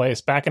back in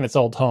place, back in its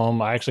old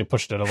home. I actually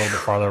pushed it a little bit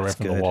farther away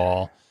from the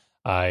wall.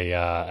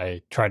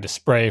 I tried to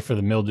spray for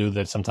the mildew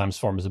that sometimes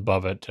forms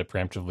above it to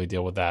preemptively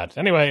deal with that.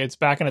 Anyway, it's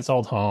back in its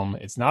old home.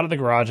 It's not in the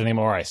garage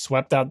anymore. I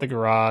swept out the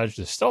garage.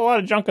 There's still a lot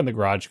of junk in the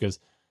garage because,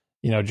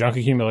 junk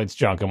accumulates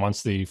junk. And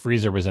once the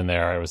freezer was in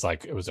there, it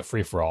was a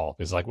free-for-all.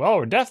 It's like, well,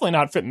 we're definitely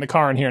not fitting the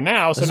car in here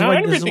now. So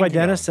this is why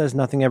Dennis says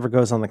nothing ever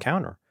goes on the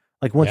counter.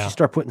 Like once you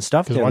start putting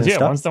stuff there, once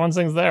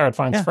thing's there, it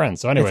finds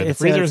friends. So anyway, the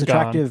freezer's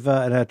gone.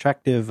 An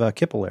attractive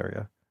kipple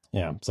area.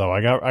 Yeah, so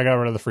I got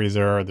rid of the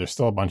freezer. There's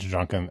still a bunch of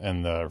junk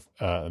in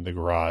the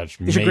garage.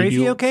 Is your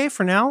gravy okay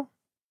for now?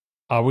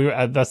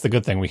 That's the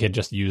good thing. We had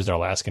just used our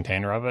last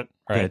container of it.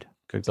 Right?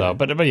 Good. So,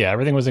 but yeah,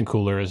 everything was in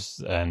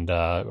coolers and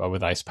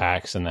with ice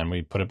packs, and then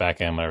we put it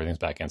back in when everything's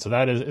back in. So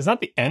that is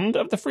not the end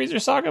of the freezer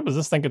saga, because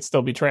this thing could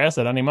still betray us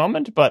at any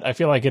moment. But I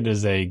feel like it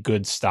is a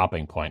good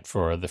stopping point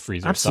for the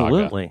freezer saga.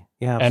 Absolutely.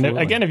 Yeah. Absolutely. And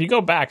again, if you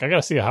go back, I got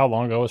to see how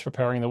long ago I was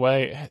preparing the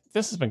way.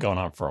 This has been going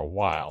on for a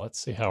while. Let's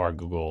see how's our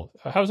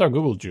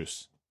Google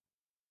juice.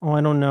 Oh, I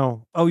don't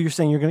know. Oh, you're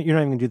saying you're not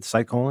even gonna do the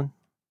site colon?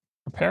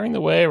 Preparing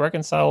the way,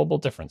 reconcilable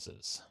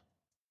differences.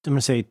 I'm gonna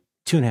say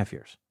 2.5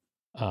 years.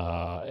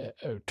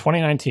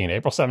 2019,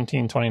 April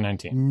 17,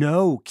 2019.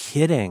 No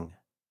kidding.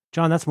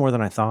 John, that's more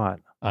than I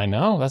thought. I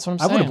know. That's what I'm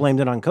saying. I would have blamed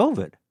it on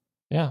COVID.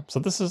 Yeah. So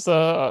this is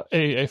a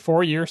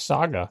 4-year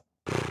saga.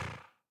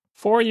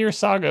 4-year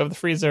saga of the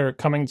freezer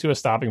coming to a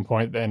stopping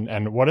point.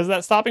 And what is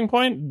that stopping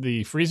point?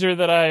 The freezer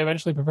that I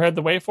eventually prepared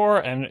the way for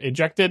and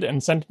ejected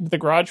and sent into the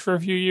garage for a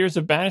few years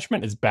of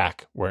banishment is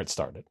back where it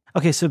started.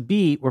 Okay, so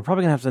B, we're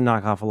probably going to have to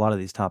knock off a lot of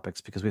these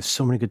topics because we have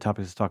so many good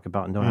topics to talk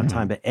about and don't have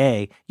time. But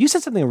A, you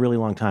said something a really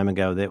long time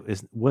ago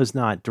that was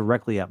not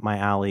directly up my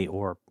alley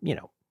or,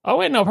 Oh,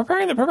 wait, no.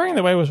 Preparing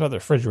the way was about the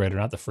refrigerator,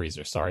 not the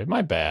freezer. Sorry,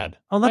 my bad.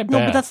 Oh, no,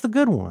 but that's the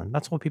good one.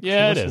 That's what people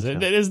should listen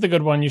to. It is the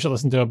good one. You should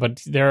listen to it.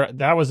 But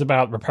that was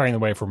about preparing the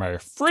way for my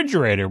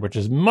refrigerator, which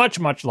is much,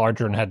 much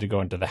larger and had to go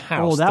into the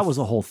house. Oh, that was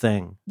a whole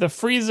thing. The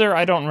freezer,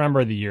 I don't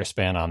remember the year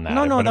span on that.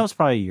 No, that was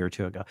probably a year or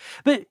two ago.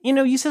 But,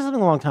 you said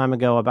something a long time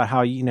ago about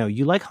how,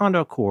 you like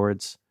Honda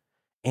Accords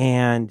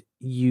and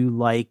you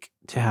like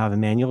to have a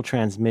manual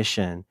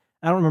transmission.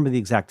 I don't remember the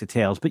exact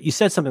details, but you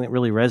said something that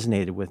really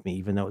resonated with me,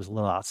 even though it was a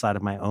little outside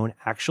of my own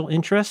actual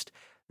interest,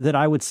 that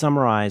I would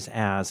summarize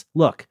as,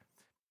 look,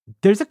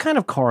 there's a kind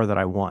of car that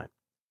I want,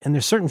 and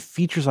there's certain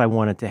features I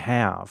want it to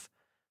have,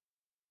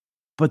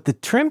 but the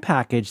trim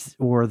package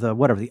or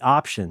the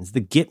options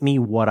that get me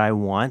what I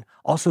want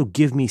also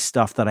give me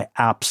stuff that I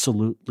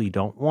absolutely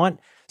don't want.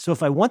 So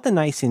if I want the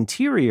nice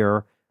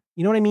interior,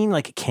 you know what I mean?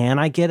 Like, can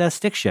I get a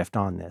stick shift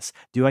on this?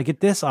 Do I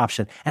get this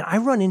option? And I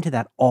run into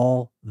that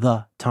all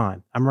the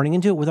time. I'm running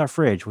into it with our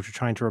fridge, which we're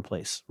trying to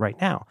replace right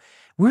now.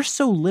 we're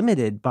so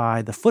limited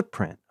by the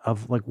footprint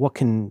of like what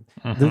can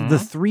the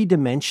 3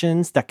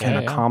 dimensions that can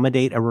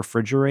accommodate a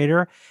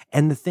refrigerator.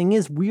 And the thing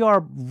is, we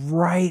are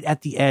right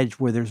at the edge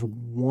where there's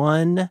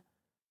one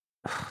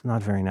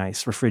not very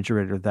nice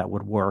refrigerator that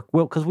would work.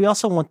 Well, because we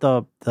also want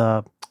the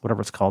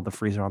whatever it's called, the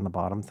freezer on the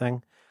bottom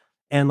thing.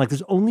 And like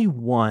there's only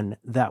one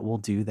that will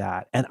do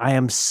that. And I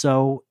am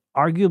so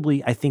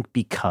arguably, I think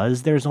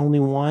because there's only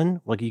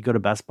one, like you go to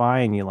Best Buy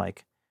and you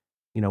like,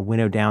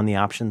 winnow down the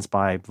options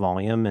by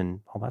volume and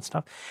all that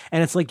stuff.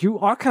 And it's like you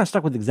are kind of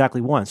stuck with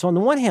exactly one. So on the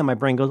one hand, my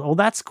brain goes, oh,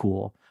 that's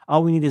cool.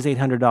 All we need is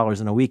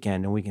 $800 in a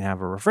weekend and we can have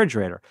a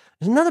refrigerator.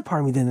 There's another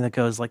part of me then that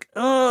goes like,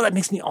 oh, that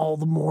makes me all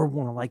the more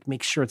want to like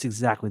make sure it's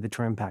exactly the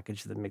trim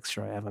package that makes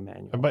sure I have a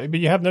manual. But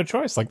you have no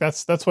choice. Like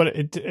that's what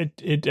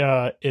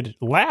it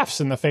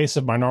laughs in the face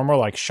of my normal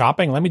like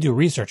shopping. Let me do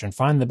research and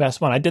find the best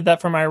one. I did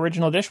that for my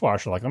original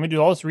dishwasher. Like let me do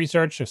all this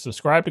research,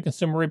 subscribe to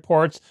Consumer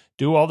Reports,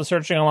 do all the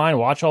searching online,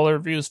 watch all the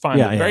reviews, find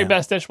the very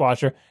best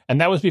dishwasher. And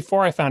that was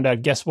before I found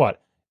out, guess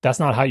what? That's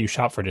not how you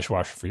shop for a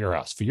dishwasher for your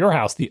house. For your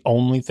house, the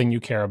only thing you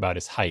care about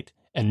is height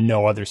and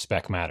no other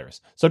spec matters.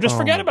 So just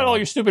forget about all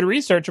your stupid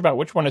research about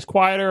which one is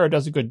quieter or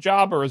does a good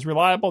job or is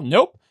reliable.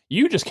 Nope.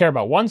 You just care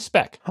about one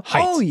spec,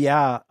 height. Oh,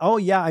 yeah.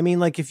 I mean,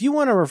 like if you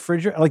want a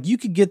refrigerator, like you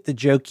could get the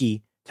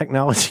Jokey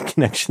Technology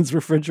Connections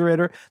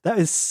refrigerator. That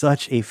is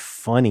such a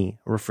funny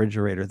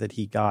refrigerator that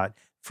he got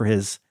for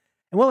his...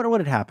 And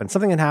what had happened?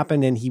 Something had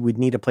happened and he would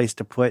need a place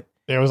to put...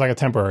 It was like a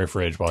temporary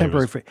fridge.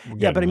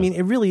 Yeah, but I mean,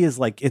 it really is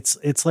like,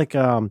 it's like,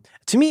 to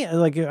me,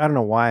 like, I don't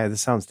know why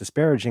this sounds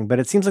disparaging, but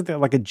it seems like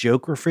like a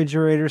joke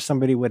refrigerator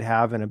somebody would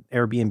have in an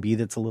Airbnb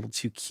that's a little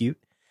too cute.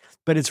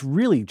 But it's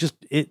really just,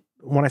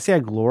 when I say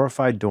a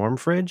glorified dorm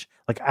fridge,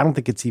 like, I don't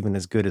think it's even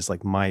as good as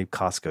like my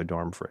Costco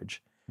dorm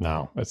fridge.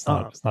 No, it's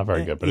not. It's not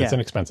very good, but it's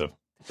inexpensive.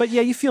 But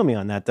yeah, you feel me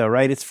on that though,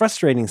 right? It's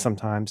frustrating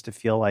sometimes to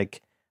feel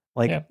like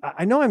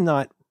I know I'm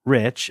not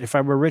rich. If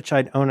I were rich,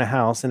 I'd own a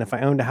house. And if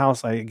I owned a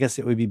house, I guess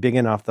it would be big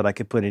enough that I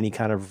could put any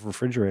kind of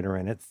refrigerator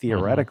in it,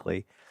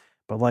 theoretically.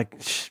 But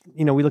like,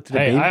 we looked at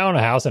I own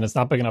a house and it's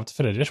not big enough to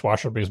fit a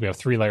dishwasher because we have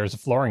 3 layers of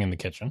flooring in the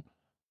kitchen.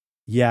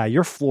 Yeah,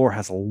 your floor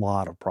has a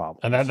lot of problems.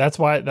 And that's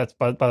why, by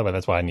the way,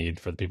 that's why I need,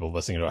 for the people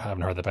listening who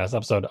haven't heard the past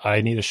episode,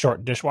 I need a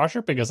short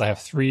dishwasher because I have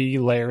 3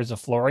 layers of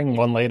flooring,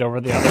 one laid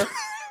over the other.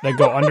 That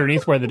go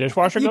underneath where the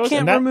dishwasher goes. You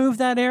can't remove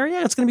that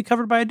area. It's going to be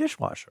covered by a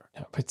dishwasher.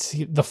 But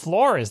see, the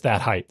floor is that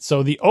height.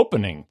 So the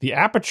opening, the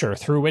aperture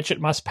through which it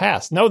must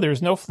pass. No,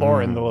 there's no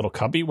floor in the little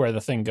cubby where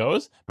the thing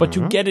goes. But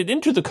to get it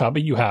into the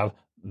cubby, you have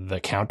the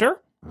counter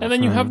and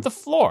then you have the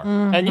floor.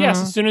 And yes,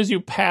 as soon as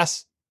you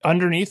pass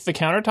underneath the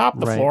countertop,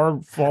 the floor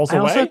falls away.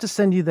 I also have to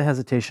send you the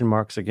hesitation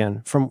marks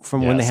again from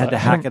when they had to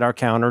hack at our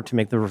counter to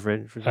make the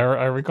refrigerator.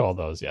 I recall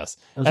those, yes.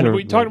 And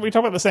we talked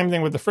about the same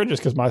thing with the fridges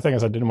because my thing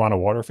is I didn't want a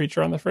water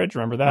feature on the fridge.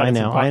 Remember that? I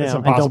know.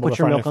 And don't put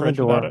your milk on the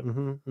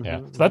door.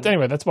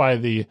 So that's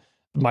why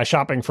my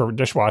shopping for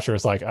dishwasher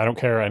is like, I don't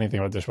care anything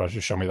about dishwasher,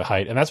 just show me the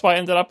height. And that's why I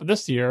ended up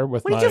this year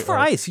with What do you do for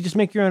ice? You just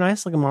make your own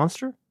ice like a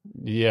monster?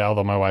 Yeah,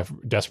 although my wife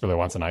desperately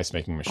wants an ice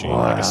making machine,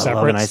 like a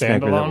separate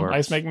standalone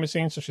ice making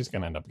machine. So she's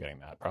going to end up getting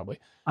that probably.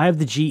 I have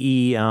the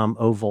GE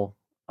Oval.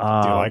 Do you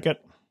like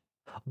it?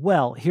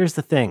 Well, here's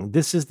the thing.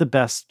 This is the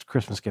best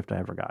Christmas gift I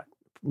ever got.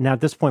 Now, at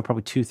this point,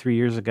 probably 2-3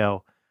 years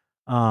ago,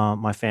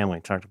 my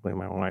family, practically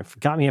my wife,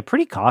 got me a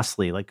pretty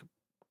costly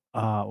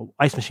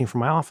ice machine for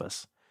my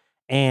office.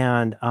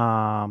 And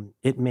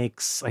it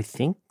makes, I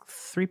think,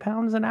 3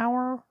 pounds an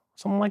hour,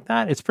 something like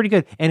that. It's pretty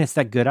good. And it's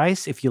that good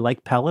ice. If you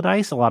like pellet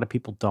ice, a lot of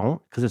people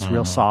don't because it's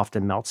real soft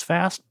and melts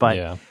fast.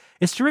 But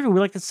it's terrific. We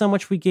liked it so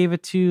much we gave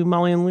it to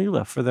Molly and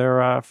Leela for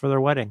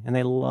their wedding, and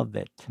they love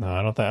it. No,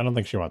 I don't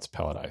think she wants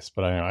pellet ice,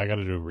 but I got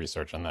to do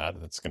research on that.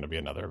 That's going to be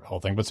another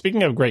whole thing. But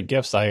speaking of great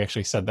gifts, I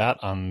actually said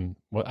that on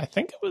what I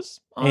think it was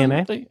on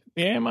AMA.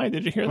 The AMI.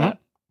 Did you hear that?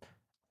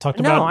 I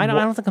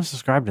don't think I'm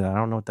subscribed to that. I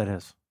don't know what that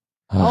is.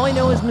 All I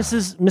know is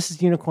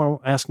Mrs. Unicorn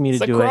asked me to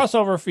do it. It's a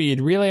crossover feed,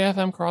 Relay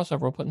FM crossover.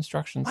 We'll put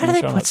instructions. Why do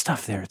they put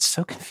stuff there? It's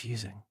so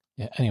confusing.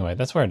 Yeah. Anyway,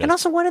 that's where it is. And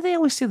also, why do they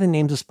always say the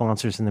names of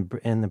sponsors in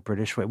the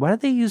British way? Why do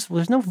they use?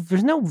 There's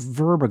no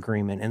verb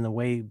agreement in the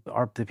way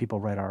the people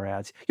write our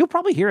ads. You'll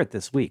probably hear it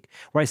this week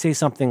where I say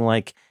something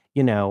like,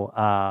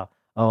 I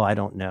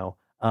don't know,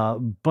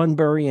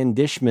 Bunbury and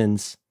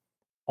Dishman's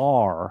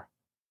are.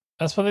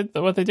 That's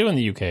what they do in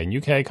the UK. In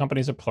UK,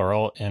 companies are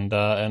plural, and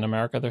in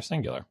America, they're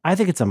singular. I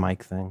think it's a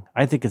Mike thing.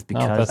 I think it's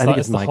because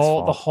it's Mike's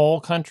fault. The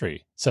whole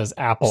country says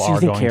Apple are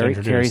going to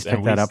introduce. Carrie's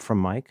picked that up from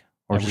Mike,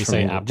 or just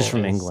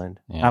from England.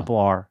 Yeah. Apple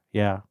are,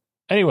 yeah.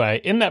 Anyway,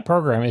 in that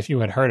program, if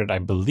you had heard it, I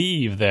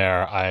believe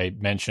I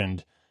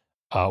mentioned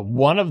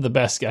one of the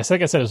best. I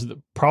think I said it was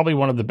probably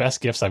one of the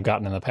best gifts I've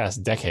gotten in the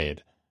past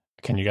decade.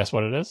 Can you guess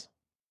what it is?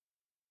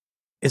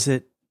 Is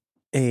it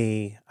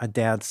a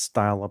dad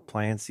style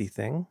appliance-y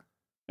thing?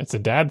 It's a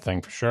dad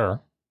thing for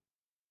sure.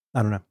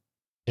 I don't know.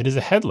 It is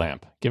a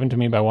headlamp given to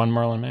me by one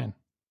Merlin man.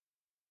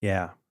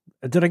 Yeah.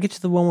 Did I get you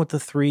the one with the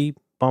 3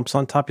 bumps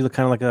on top? You look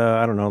kind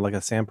of like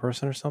a sand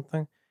person or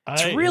something.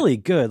 It's really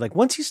good. Like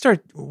once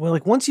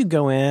you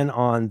go in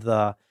on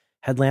the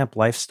headlamp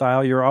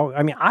lifestyle,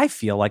 I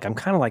feel like I'm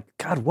kind of like,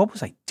 God, what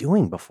was I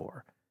doing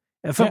before?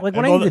 I felt like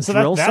when I need to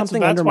drill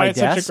something under my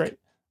desk.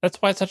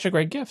 That's why it's such a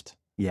great gift.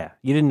 Yeah,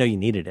 you didn't know you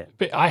needed it.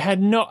 But I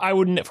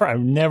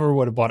never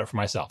would have bought it for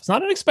myself. It's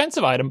not an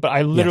expensive item, but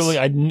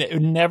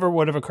it never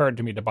would have occurred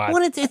to me to buy it.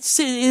 Well,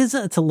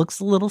 it looks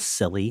a little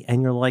silly,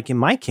 and you're like, in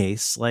my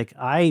case, like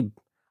I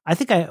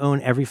think I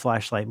own every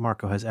flashlight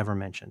Marco has ever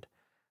mentioned.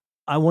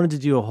 I wanted to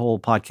do a whole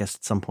podcast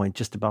at some point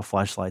just about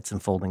flashlights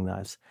and folding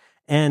knives,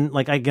 and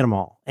like I get them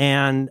all,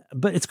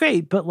 but it's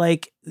great. But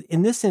like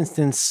in this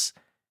instance,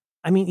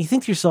 I mean, you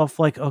think to yourself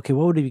like, okay,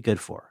 what would it be good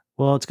for?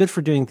 Well, it's good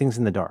for doing things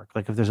in the dark,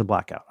 like if there's a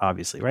blackout,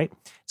 obviously, right?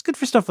 It's good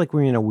for stuff like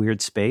when you're in a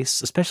weird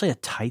space, especially a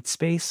tight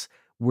space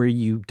where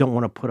you don't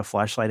want to put a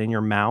flashlight in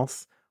your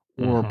mouth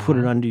or put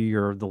it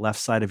under the left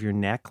side of your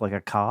neck, like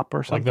a cop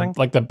or something.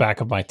 Like the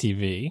back of my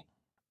TV.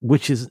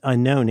 Which is a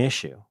known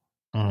issue,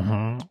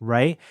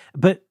 right?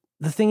 But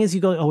the thing is, you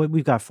go, oh,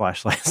 we've got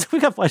flashlights.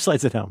 We've got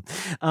flashlights at home.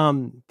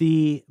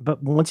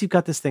 But once you've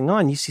got this thing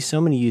on, you see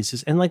so many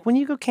uses. And like when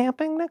you go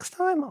camping next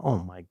time, oh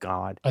my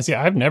God. I see.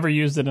 I've never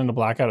used it in a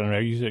blackout. I've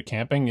never used it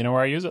camping. You know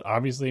where I use it?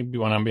 Obviously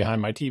when I'm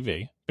behind my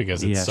TV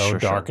because it's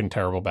dark and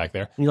terrible back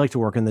there. You like to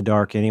work in the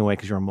dark anyway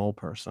because you're a mole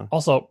person.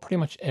 Also, pretty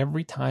much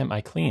every time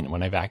I clean,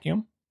 when I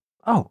vacuum.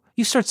 Oh,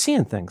 you start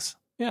seeing things.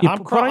 Yeah, you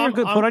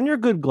put on your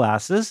good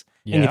glasses,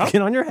 and you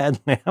get on your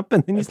headlamp,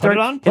 and then you start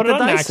put it on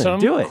Dyson. Maximum,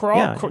 do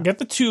it. Get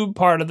the tube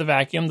part of the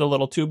vacuum, the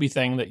little tubey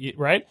thing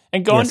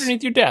and go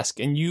underneath your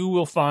desk, and you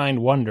will find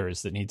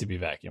wonders that need to be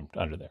vacuumed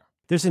under there.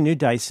 There's a new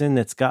Dyson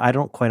that's got, I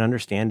don't quite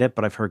understand it,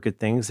 but I've heard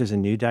good things. There's a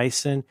new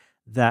Dyson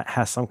that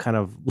has some kind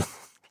of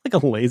like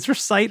a laser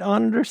sight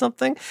on it or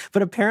something.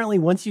 But apparently,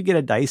 once you get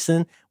a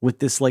Dyson with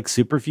this like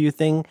super view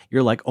thing,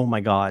 you're like, oh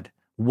my God,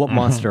 what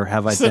monster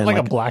have I been? Is it like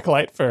a black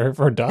light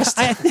for dust?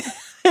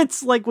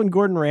 It's like when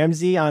Gordon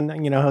Ramsay on,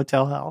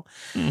 Hotel Hell.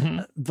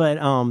 But,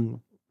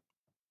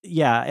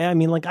 yeah, I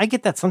mean, like I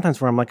get that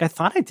sometimes where I'm like, I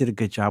thought I did a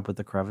good job with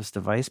the crevice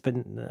device, but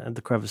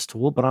the crevice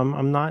tool, but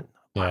I'm not.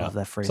 Yeah. I love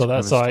that phrase.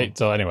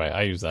 So anyway,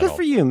 I use that. Good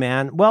for you,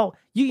 man. Well,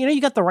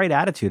 you got the right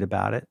attitude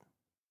about it.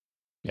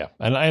 Yeah,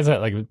 and I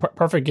said like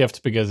perfect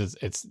gift because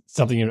it's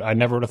something I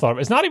never would have thought of.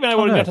 It's not even I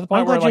would have got to the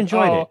point where you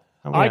enjoyed it.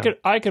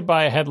 I could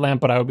buy a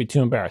headlamp, but I would be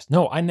too embarrassed.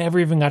 No, I never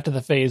even got to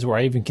the phase where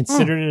I even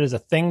considered it as a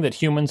thing that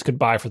humans could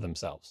buy for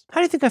themselves.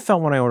 How do you think I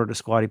felt when I ordered a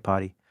squatty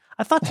potty?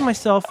 I thought to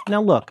myself,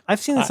 now look, I've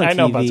seen this on TV. I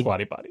know about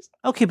squatty potties.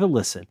 Okay, but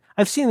listen,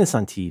 I've seen this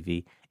on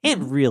TV.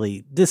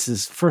 This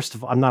is, first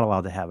of all, I'm not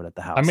allowed to have it at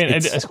the house. I mean,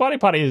 a squatty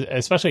potty,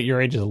 especially at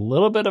your age, is a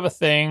little bit of a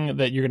thing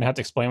that you're going to have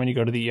to explain when you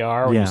go to the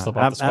ER when you slip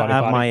off the squatty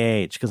potty. At my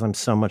age, because I'm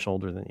so much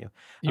older than you.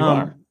 You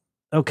are.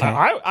 Okay.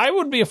 I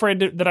would be afraid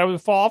that I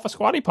would fall off a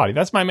squatty potty.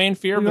 That's my main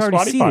fear of a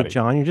squatty potty. It,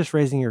 John. You're just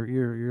raising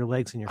your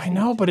legs and your feet. I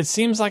know, but it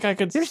seems like I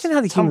could. You understand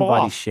how the human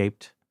body's off.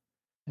 Shaped?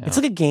 Yeah. It's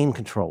like a game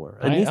controller.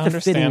 It needs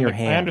to fit in your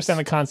hands. I understand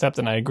the concept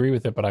and I agree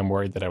with it, but I'm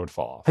worried that I would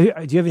fall off. Do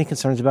you have any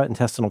concerns about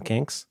intestinal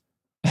kinks?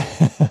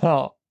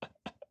 Oh.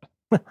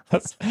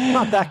 That's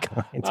not that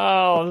kind.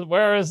 Oh,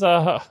 where is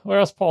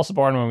Paul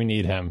Sabourin when we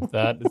need him?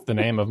 That is the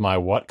name of my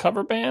what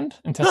cover band?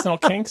 Intestinal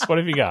Kinks? What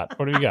have you got?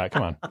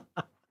 Come on.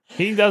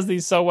 He does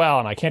these so well,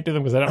 and I can't do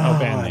them because I don't know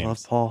band names. I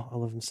love Paul. I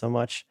love him so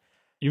much.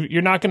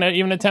 You're not going to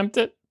even attempt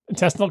it?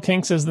 Intestinal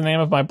Kinks is the name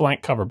of my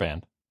blank cover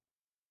band.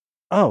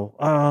 Oh,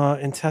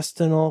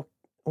 intestinal.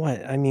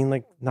 What? I mean,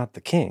 like not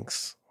the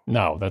Kinks.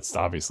 No, that's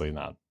obviously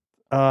not.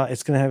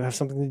 It's going to have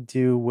something to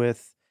do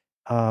with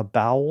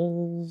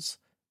bowels.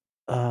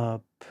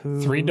 Poo.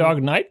 Three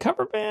Dog Night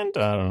cover band?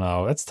 I don't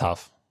know. That's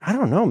tough. I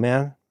don't know,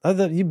 man.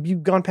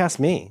 You've gone past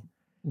me.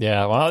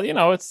 Yeah, well,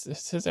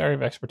 it's his area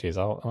of expertise.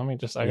 I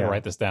can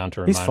write this down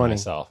to remind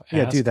myself.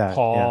 Do that.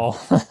 Paul.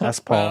 Yeah.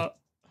 Ask Paul.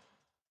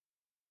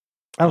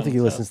 I don't think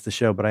he listens to the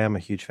show, but I am a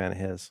huge fan of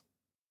his.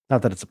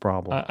 Not that it's a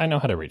problem. I know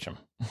how to reach him.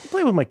 I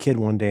played with my kid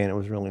one day, and it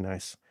was really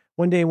nice.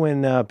 One day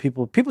when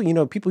people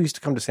used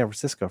to come to San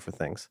Francisco for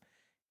things,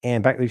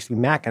 and back there used to be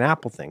Mac and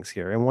Apple things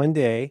here. And one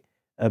day,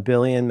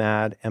 Billy and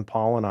Mad and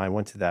Paul and I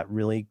went to that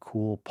really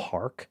cool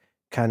park,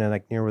 kind of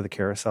like near where the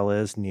carousel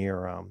is,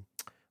 near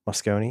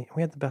Moscone. And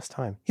we had the best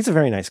time. He's a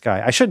very nice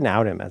guy. I shouldn't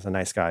out him as a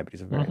nice guy, but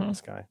he's a very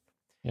nice guy.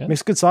 Yeah.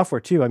 Makes good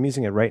software too. I'm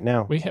using it right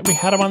now. We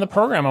had him on the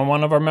program on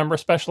one of our member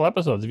special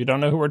episodes. If you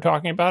don't know who we're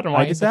talking about and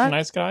why he's such a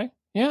nice guy.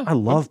 Yeah. I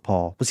love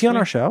Paul. Was he on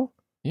our show?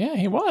 Yeah,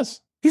 he was.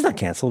 He's not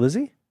canceled, is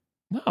he?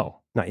 No.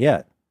 Not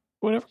yet.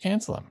 We'll never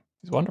cancel him.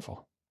 He's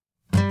wonderful.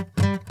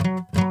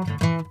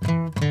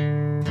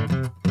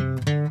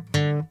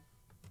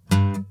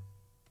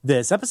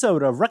 This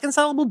episode of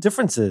Reconcilable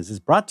Differences is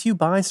brought to you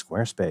by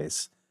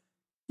Squarespace.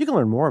 You can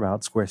learn more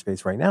about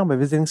Squarespace right now by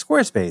visiting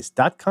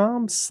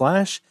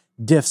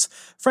squarespace.com/diffs.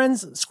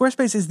 Friends,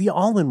 Squarespace is the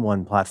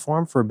all-in-one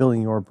platform for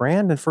building your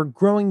brand and for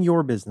growing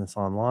your business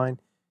online.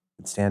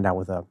 You can stand out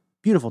with a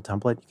beautiful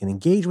template. You can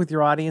engage with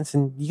your audience,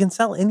 and you can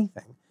sell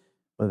anything,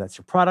 whether that's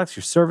your products,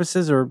 your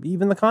services, or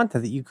even the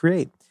content that you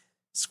create.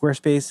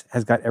 Squarespace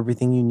has got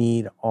everything you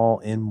need all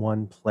in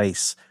one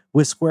place.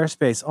 With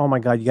Squarespace, oh my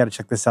God, you got to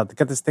check this out. They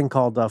got this thing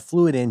called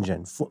Fluid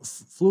Engine.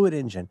 Fluid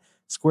Engine.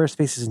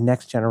 Squarespace's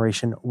next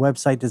generation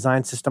website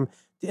design system.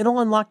 It'll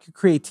unlock your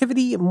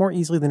creativity more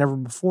easily than ever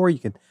before. You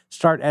can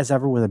start as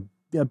ever with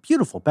a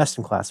beautiful,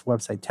 best-in-class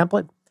website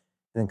template,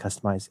 and then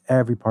customize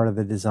every part of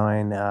the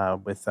design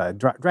with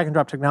drag and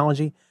drop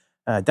technology,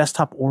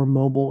 desktop or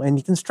mobile. And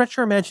you can stretch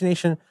your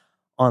imagination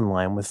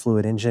online with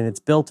Fluid Engine. It's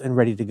built and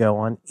ready to go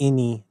on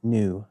any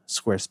new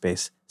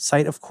Squarespace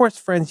site. Of course,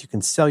 friends, you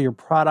can sell your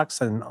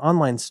products at an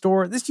online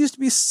store. This used to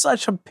be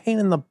such a pain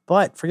in the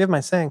butt, forgive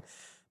my saying.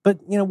 But,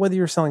 whether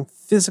you're selling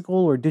physical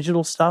or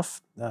digital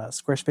stuff,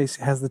 Squarespace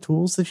has the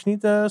tools that you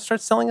need to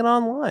start selling it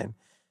online.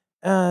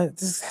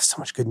 There's so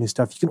much good new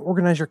stuff. You can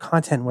organize your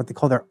content in what they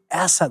call their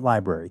asset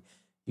library.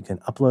 You can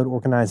upload,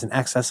 organize, and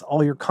access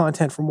all your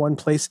content from one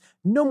place.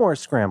 No more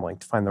scrambling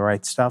to find the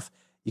right stuff.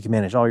 You can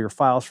manage all your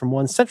files from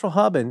one central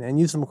hub and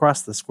use them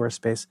across the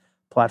Squarespace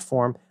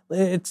platform.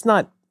 It's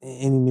not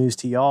any news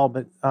to y'all,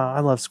 but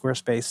I love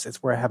Squarespace.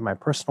 It's where I have my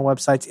personal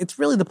websites. It's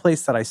really the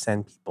place that I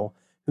send people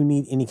who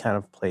need any kind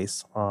of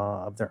place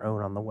of their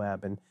own on the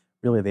web. And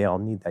really, they all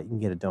need that. You can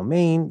get a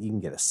domain. You can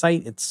get a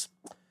site. It's,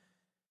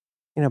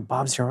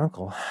 Bob's your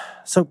uncle.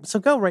 So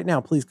go right now,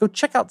 please. Go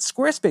check out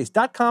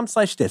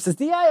squarespace.com/diffs. It's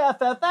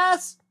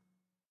DIFFS.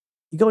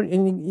 You go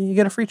and you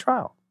get a free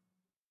trial.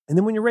 And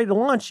then when you're ready to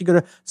launch, you go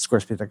to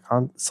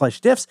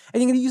squarespace.com/diffs,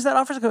 and you're going to use that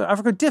offer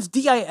code diffs,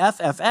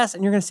 DIFFS,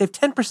 and you're going to save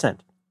 10%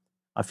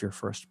 off your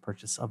first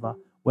purchase of a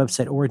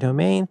website or a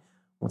domain.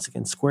 Once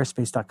again,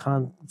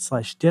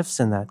 squarespace.com/diffs,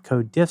 and that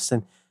code diffs,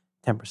 and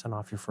 10%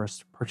 off your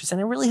first purchase. And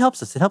it really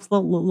helps us. It helps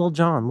little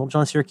John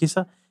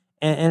Siracusa,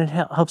 and it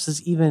helps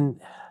us even,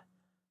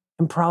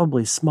 and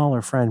probably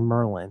smaller friend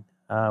Merlin.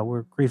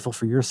 We're grateful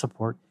for your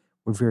support.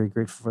 We're very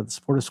grateful for the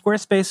support of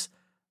Squarespace,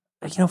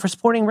 for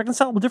supporting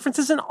reconcilable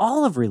differences in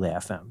all of Relay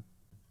FM.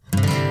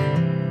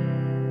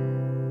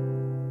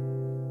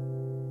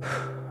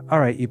 All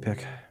right, you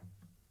pick.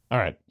 All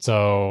right,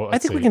 so I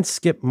think we can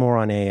skip more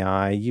on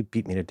AI. You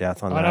beat me to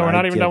death on that. No, we're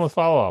not even done with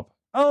follow-up.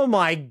 Oh,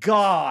 my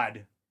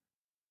God.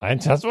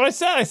 That's what I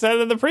said. I said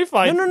it in the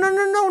pre-flight.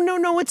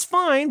 No, it's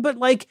fine. But,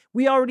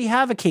 we already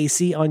have a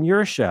Casey on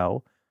your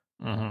show.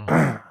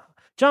 Mm-hmm.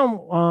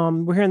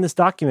 John, we're hearing this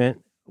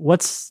document.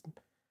 What's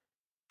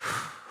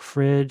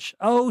fridge?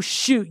 Oh,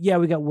 shoot. Yeah,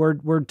 we got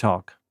word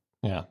talk.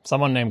 Yeah,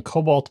 someone named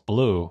Cobalt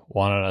Blue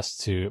pointed us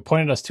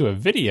to a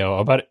video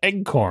about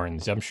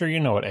eggcorns. I'm sure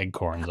you know what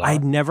eggcorns are.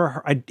 I'd never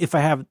heard, if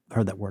I have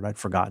heard that word, I'd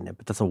forgotten it,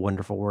 but that's a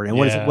wonderful word. And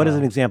what is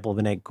an example of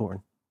an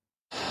eggcorn?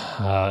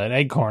 An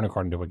eggcorn,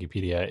 according to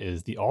Wikipedia,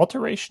 is the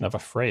alteration of a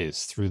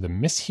phrase through the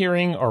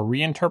mishearing or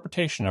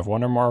reinterpretation of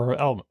one or more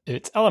of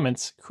its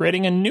elements,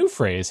 creating a new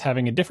phrase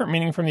having a different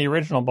meaning from the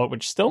original, but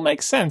which still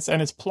makes sense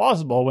and is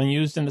plausible when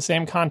used in the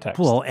same context.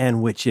 Well,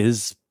 and which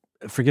is,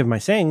 forgive my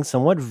saying,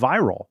 somewhat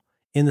viral.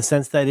 In the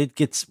sense that it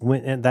gets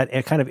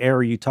that kind of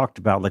error you talked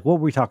about, what were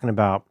we talking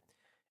about?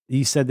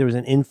 You said there was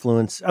an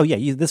influence. Oh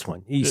yeah, this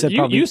one. You said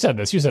you said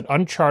this. You said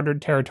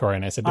uncharted territory,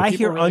 and I said I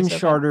hear really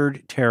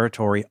uncharted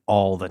territory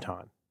all the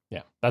time.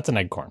 Yeah, that's an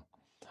eggcorn.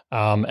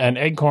 And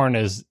eggcorn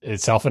is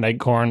itself an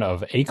eggcorn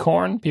of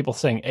acorn. People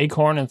saying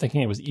acorn and thinking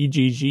it was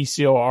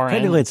EGGCORN.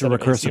 Technically, it's a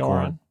recursive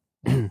corn.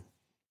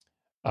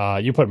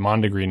 You put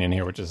mondegreen in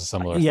here, which is a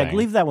similar thing. Yeah,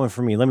 leave that one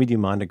for me. Let me do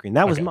mondegreen.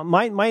 That was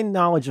my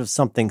knowledge of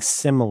something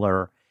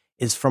similar.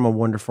 Is from a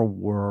wonderful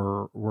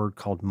word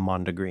called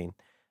mondegreen.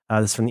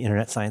 This is from the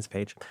Internet Science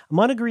page.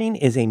 Mondegreen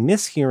is a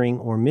mishearing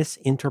or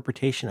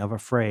misinterpretation of a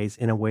phrase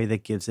in a way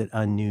that gives it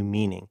a new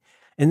meaning.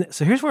 And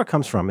so here's where it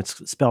comes from.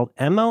 It's spelled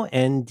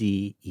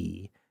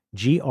MONDEGREEN.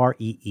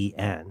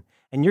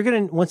 And you're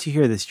going to, once you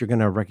hear this, you're going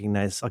to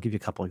recognize, I'll give you a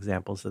couple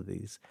examples of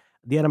these.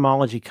 The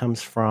etymology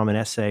comes from an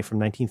essay from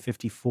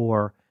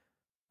 1954.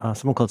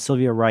 Someone called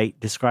Sylvia Wright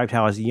described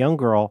how as a young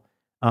girl,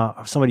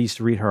 somebody used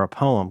to read her a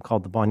poem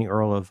called The Bonnie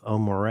Earl of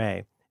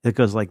O'Moray. It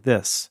goes like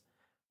this.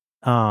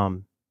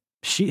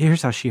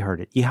 Here's how she heard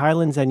it. Ye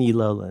highlands and ye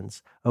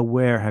lowlands, oh,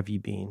 where have ye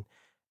been?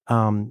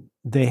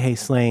 They hae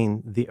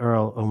slain the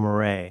Earl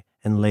O'Moray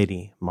and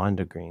Lady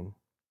Mondegreen.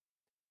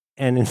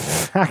 And in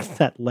fact,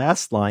 that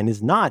last line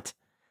is not,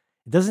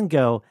 it doesn't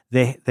go,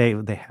 they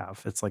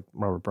have. It's like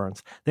Robert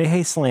Burns. They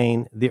hae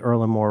slain the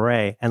Earl of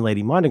Moray and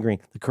Lady Mondegreen.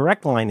 The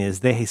correct line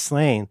is, they hae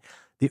slain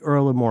the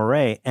Earl of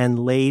Moray and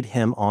laid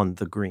him on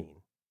the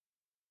green,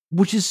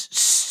 which is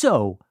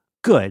so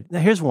good. Now,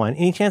 here's one.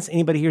 Any chance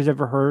anybody here's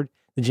ever heard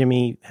the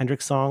Jimi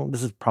Hendrix song?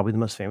 This is probably the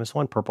most famous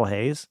one, Purple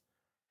Haze.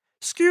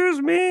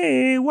 Excuse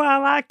me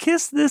while I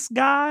kiss this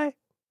guy.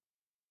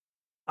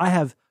 I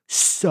have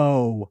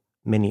so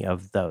many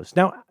of those.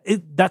 Now,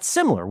 that's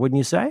similar, wouldn't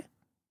you say?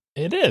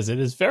 It is. It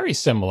is very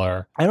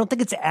similar. I don't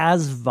think it's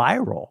as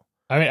viral.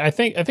 I mean, I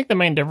think the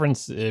main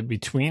difference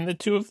between the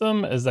two of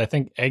them is I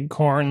think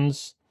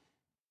eggcorns...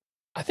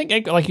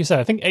 like you said,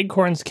 I think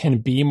eggcorns can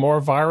be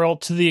more viral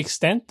to the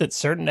extent that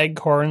certain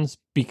eggcorns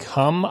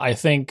become, I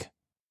think,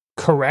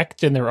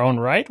 correct in their own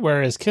right,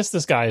 whereas Kiss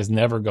This Guy is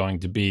never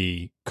going to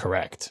be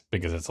correct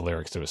because it's the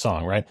lyrics to a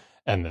song, right?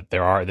 And that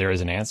there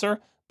is an answer.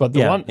 But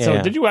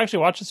did you actually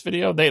watch this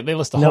video? They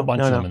list a whole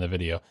bunch of them in the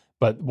video.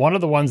 But one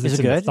of the ones that's is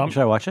it good?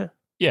 Should I watch it?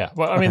 Yeah.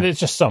 Well, I mean, there's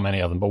just so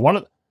many of them.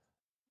 But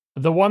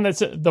The one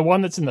that's in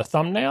the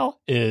thumbnail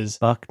is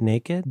buck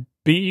naked.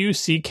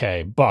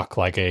 B-U-C-K, buck,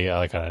 like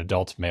an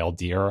adult male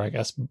deer, I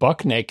guess.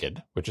 Buck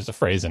naked, which is a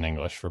phrase in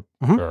English for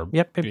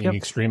being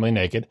extremely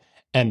naked,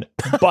 and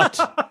butt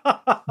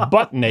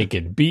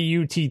naked,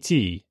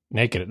 B-U-T-T,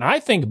 naked. And I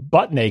think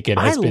butt naked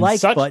has been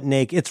butt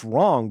naked. It's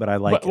wrong, but I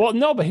like it. Well,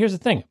 no, but here's the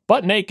thing: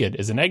 butt naked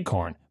is an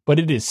eggcorn. But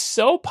it is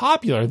so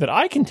popular that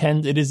I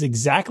contend it is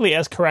exactly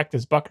as correct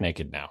as buck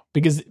naked now.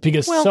 Because so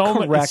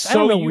correct. It's so I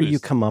don't know used. where you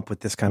come up with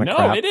this kind of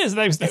crap. No, it is.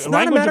 It's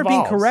not a matter of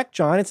being correct,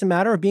 John. It's a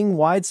matter of being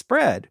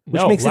widespread,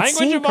 which makes it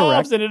seem language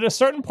evolves, correct. and at a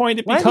certain point,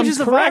 it language becomes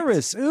is correct. A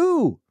virus.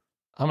 Ooh,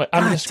 I'm a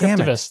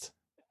descriptivist.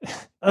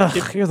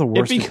 You're the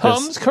worst. It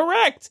becomes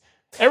correct.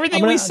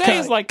 Everything we say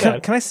is like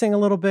that. Can I sing a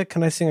little bit?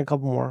 Can I sing a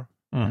couple more?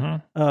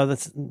 Mm-hmm.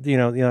 That's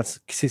that's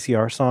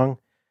CCR song.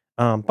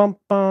 Bum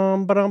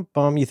bum ba-dum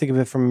bum. You think of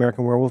it from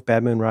American Werewolf,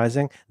 Bad Moon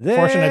Rising.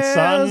 Fortunate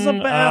Son. There's a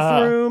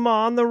bathroom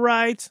on the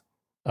right,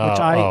 which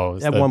I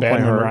at one point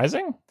heard.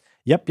 Rising.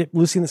 Yep.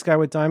 Lucy in the Sky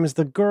with Diamonds.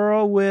 The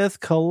girl with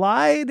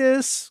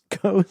colitis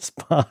goes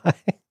by.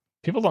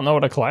 People don't know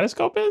what a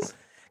kaleidoscope is.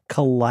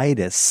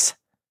 Colitis.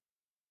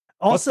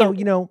 Also, like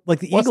the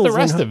what's Eagles. What's the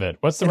rest of it?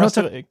 What's the rest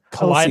of it?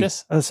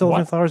 Colitis.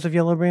 Silver flowers of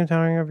yellow green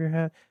towering over your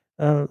head.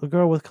 The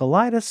girl with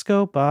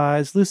kaleidoscope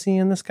eyes, Lucy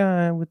in the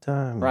Sky with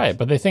diamonds. Right,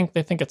 but they think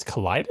it's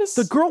colitis?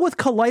 The girl with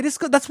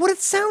kaleidoscope, that's what it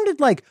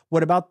sounded like.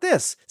 What about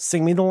this?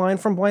 Sing me the line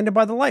from Blinded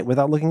by the Light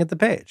without looking at the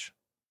page.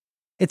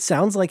 It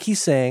sounds like he's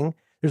saying,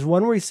 there's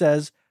one where he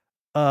says,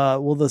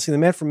 let's see, the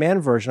Man for Man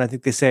version, I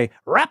think they say,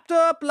 wrapped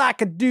up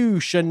like a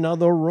douche,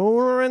 another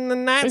roar in the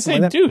night. They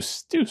say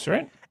deuce,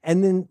 right?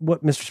 And then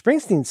what Mr.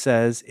 Springsteen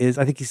says is,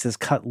 I think he says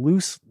cut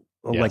loose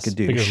like a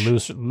douche.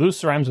 Because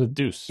loose rhymes with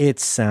deuce. It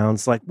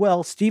sounds like,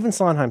 Stephen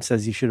Sondheim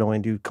says you should only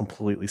do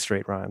completely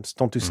straight rhymes.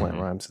 Don't do slant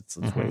rhymes. It's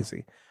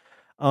lazy.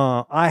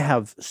 I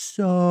have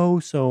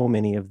so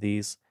many of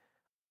these,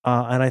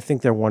 and I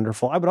think they're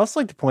wonderful. I would also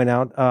like to point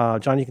out,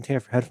 John, you can take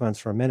off your headphones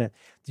for a minute.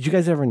 Did you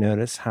guys ever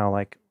notice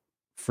how,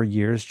 for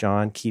years,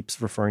 John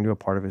keeps referring to a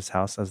part of his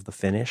house as the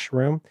Finnish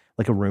room,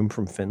 like a room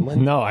from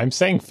Finland? No, I'm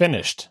saying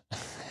finished.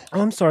 Oh,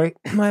 I'm sorry.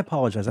 I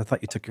apologize. I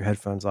thought you took your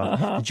headphones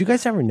off. Did you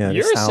guys ever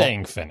notice You're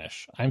saying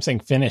finish. I'm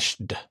saying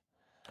finished.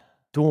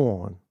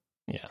 Dawn.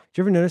 Yeah. Did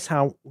you ever notice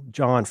how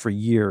John, for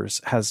years,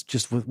 has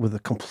just with a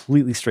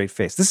completely straight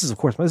face? This is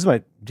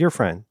my dear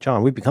friend,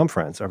 John. We've become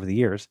friends over the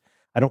years.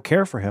 I don't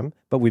care for him,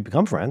 but we've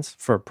become friends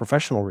for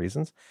professional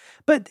reasons.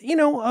 But,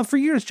 for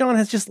years, John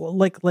has just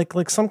like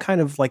some kind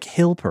of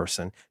hill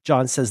person.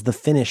 John says the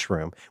Finnish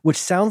room, which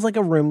sounds like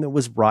a room that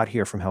was brought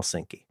here from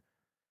Helsinki.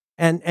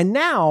 And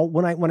now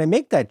when I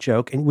make that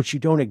joke, in which you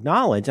don't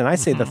acknowledge, and I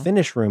say the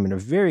Finnish room in a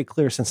very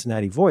clear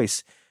Cincinnati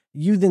voice,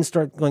 you then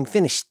start going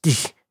Finnish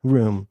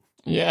room.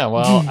 Yeah,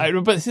 well,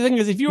 but the thing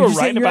is, if you were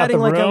right about the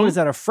room, is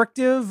that a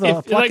frictive,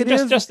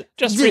 placative?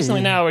 Just recently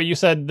now, where you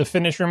said the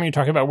Finnish room, you're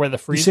talking about where the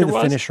freezer was.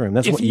 The Finnish room.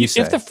 That's what you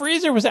say. If the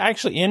freezer was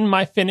actually in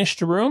my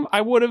finished room, I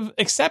would have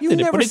accepted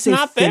it. But it's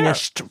not there.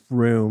 Finished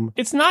room.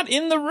 It's not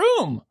in the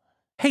room.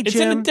 Hey, it's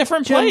in a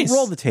different place.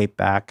 Roll the tape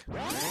back.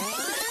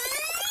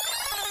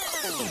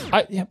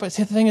 But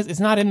see, the thing is,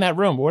 it's not in that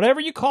room. Whatever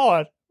you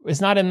call it,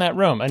 it's not in that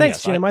room. And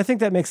thanks, Jim. I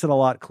think that makes it a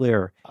lot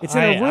clearer. It's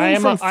in a room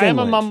from Finland. I am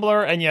a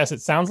mumbler, and yes,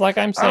 it sounds like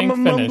I'm saying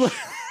finish.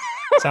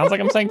 Sounds like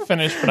I'm saying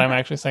finish, but I'm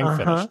actually saying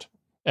finished.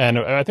 And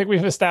I think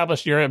we've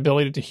established your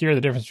ability to hear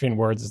the difference between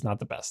words is not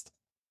the best.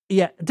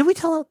 Yeah. Did we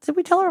tell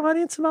our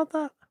audience about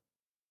that?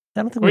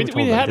 I don't think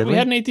we had an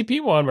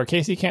ATP one where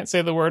Casey can't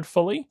say the word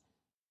fully.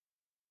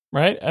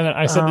 Right? And then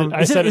I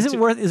said,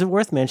 is it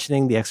worth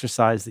mentioning the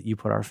exercise that you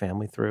put our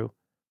family through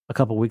a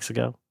couple weeks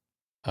ago?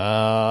 So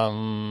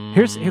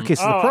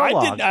the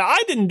prologue.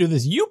 I didn't do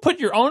this. You put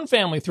your own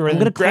family through it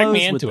and dragged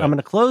me into it. I'm going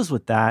to close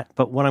with that,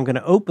 but what I'm going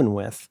to open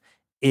with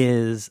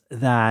is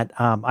that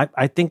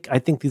I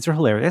think these are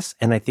hilarious,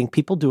 and I think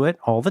people do it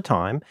all the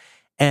time.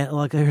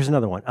 And here's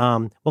another one.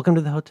 Welcome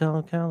to the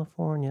Hotel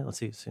California. Let's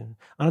see, soon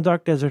on a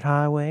dark desert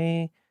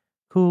highway,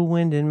 cool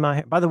wind in my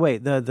hair. By the way,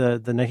 the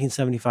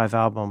 1975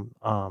 album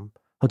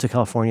Hotel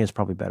California is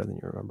probably better than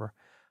you remember.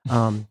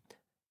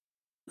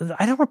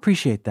 I don't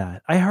appreciate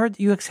that. I heard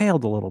you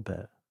exhaled a little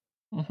bit.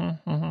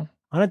 On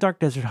a dark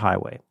desert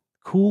highway,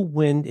 cool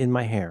wind in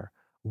my hair,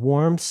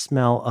 warm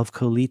smell of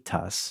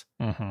colitas,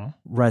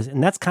 resin.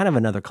 And that's kind of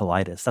another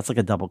colitis. That's like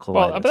a double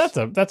colitis. Well,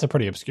 but that's a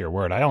pretty obscure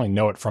word. I only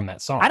know it from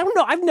that song. I don't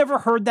know. I've never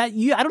heard that.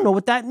 I don't know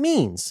what that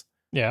means.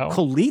 Yeah.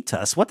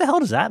 Colitas. What the hell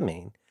does that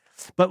mean?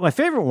 But my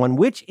favorite one,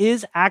 which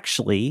is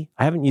actually,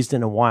 I haven't used it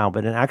in a while,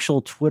 but an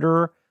actual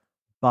Twitter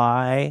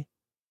bio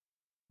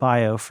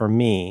for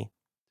me.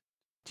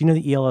 Do you know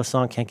the ELO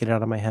song, Can't Get It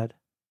Out of My Head?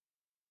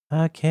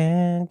 I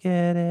can't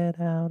get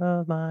it out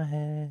of my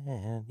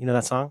head. You know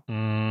that song? I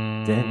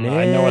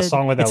know a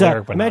song with that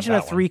lyric, but imagine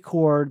not that a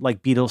 3-chord,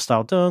 like Beatles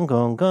style. Dun,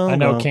 gung, gung, I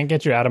know, gung. Can't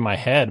Get You Out of My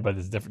Head, but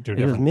it's different.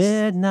 It was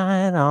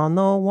midnight on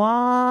the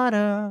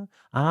water.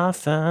 I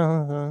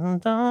found a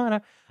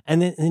daughter.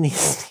 And then he,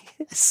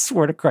 I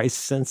swear to Christ,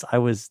 since I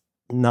was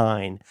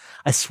 9,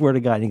 I swear to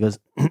God, he goes,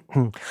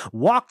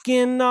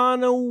 walking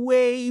on a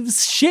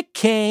wave's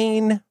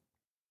chicane.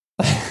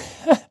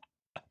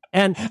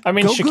 And I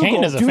mean, chicane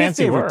Google, is a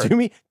fancy word.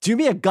 Do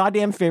me a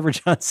goddamn favor,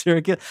 John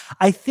Sirica.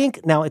 I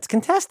think now it's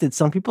contested.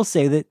 Some people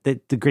say that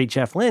the great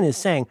Jeff Lynne is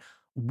saying,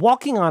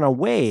 walking on a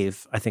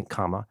wave, I think,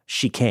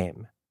 she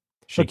came.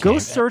 Go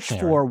search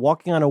for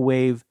walking on a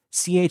wave,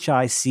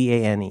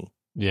 CHICANE.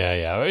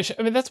 Yeah.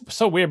 I mean, that's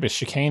so weird, but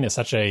chicane is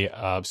such a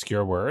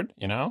obscure word,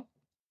 you know?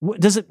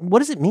 What does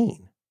it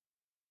mean?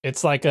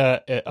 It's like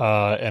in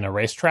a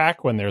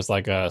racetrack when there's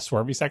like a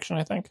swervy section,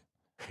 I think.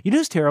 You know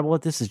who's terrible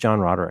at this is John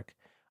Roderick.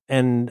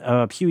 And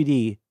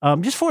QED,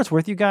 just for what it's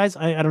worth, you guys,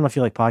 I don't know if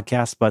you like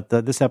podcasts, but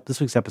this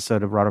week's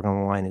episode of Roderick on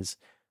the Line is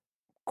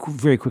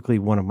very quickly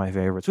one of my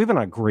favorites. We've been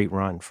on a great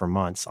run for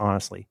months,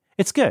 honestly.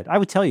 It's good. I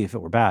would tell you if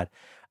it were bad.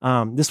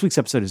 This week's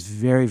episode is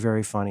very,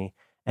 very funny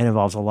and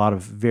involves a lot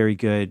of very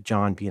good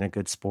John being a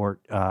good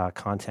sport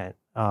content.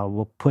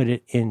 We'll put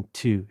it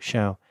into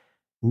show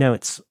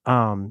notes.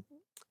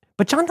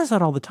 But John does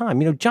that all the time.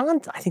 You know,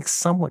 John, I think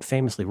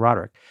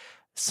Roderick,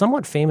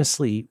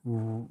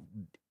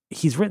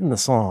 he's written the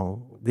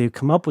song. They've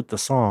come up with the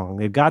song.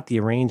 They've got the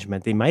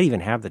arrangement. They might even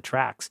have the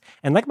tracks.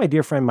 And like my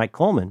dear friend Mike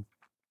Coleman,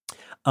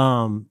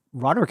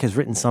 Roderick has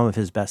written some of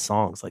his best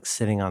songs, like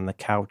sitting on the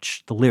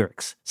couch, the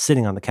lyrics,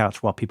 sitting on the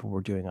couch while people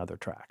were doing other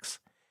tracks.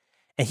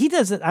 And he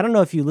does it. I don't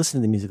know if you listen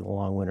to the music of the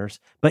Long Winters,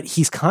 but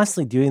he's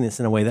constantly doing this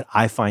in a way that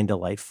I find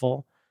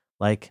delightful,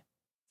 like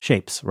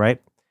Shapes,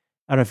 right?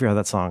 I don't know if you heard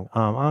that song.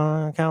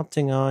 I'm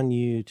counting on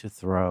you to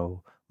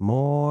throw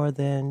more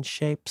than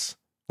shapes.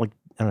 I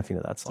don't know if you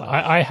know that song.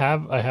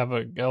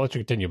 I'll let you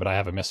continue, but I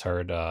have a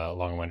misheard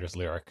Long Winters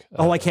lyric.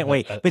 I can't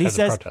wait. But he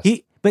says,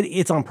 but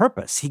it's on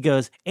purpose. He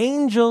goes,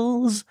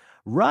 angels,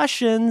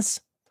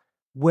 Russians,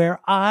 where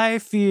I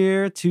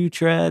fear to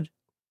tread.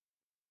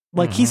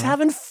 Like he's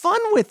having fun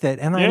with it.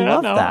 And I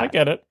love that. I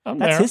get it.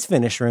 That's his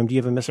finish room. Do you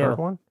have a misheard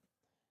one?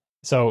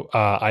 So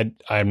I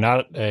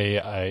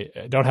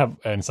don't have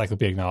an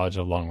encyclopedic knowledge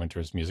of Long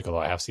Winters music, although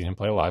I have seen him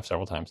play live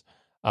several times.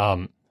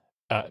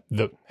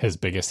 His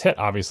biggest hit,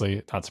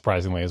 obviously, not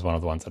surprisingly, is one of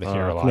the ones that I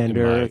hear a lot.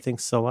 Commander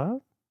Thinks So Loud?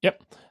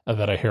 Yep,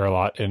 that I hear a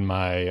lot in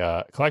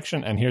my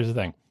collection. And here's the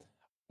thing.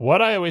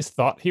 What I always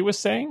thought he was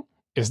saying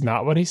is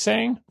not what he's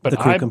saying. But the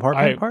crew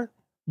compartment part?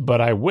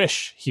 But I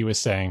wish he was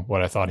saying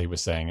what I thought he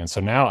was saying. And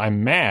so now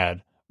I'm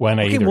mad when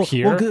I either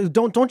hear... Well,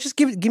 don't just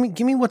give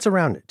me what's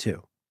around it,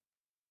 too.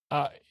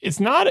 It's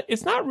not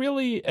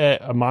really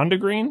a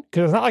mondegreen,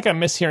 because it's not like I'm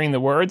mishearing the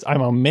words.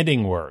 I'm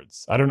omitting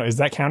words. I don't know. Does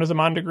that count as a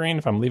mondegreen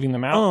if I'm leaving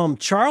them out?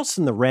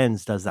 Charleston the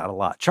Wrens does that a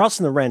lot.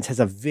 Charleston the Wrens has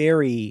a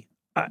very,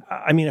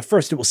 I mean, at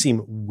first it will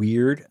seem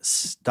weird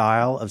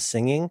style of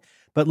singing,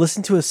 but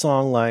listen to a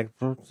song like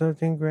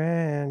 "13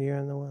 Grand, You're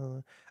in the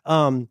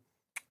Well."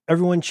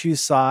 Everyone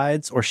Choose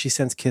Sides or She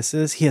Sends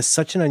Kisses. He has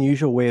such an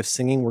unusual way of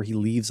singing where he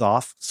leaves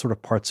off sort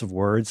of parts of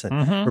words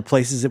and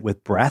replaces it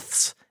with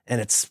breaths. And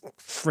it's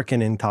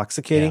freaking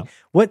intoxicating.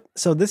 Yeah.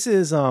 So this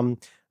is boys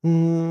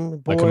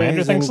and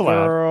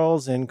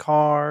girls in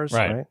cars,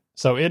 right?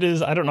 So it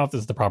is. I don't know if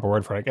this is the proper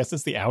word for it. I guess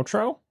it's the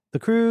outro. The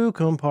crew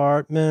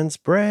compartment's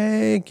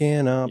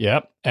breaking up.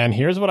 Yep. And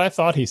here's what I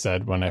thought he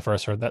said when I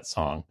first heard that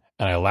song,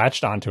 and I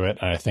latched onto it,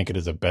 and I think it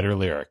is a better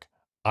lyric.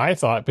 I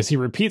thought, because he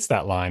repeats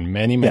that line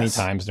many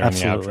times during the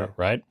outro,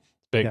 right?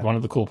 One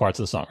of the cool parts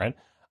of the song, right?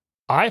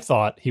 I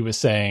thought he was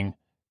saying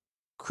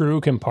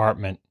crew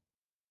compartment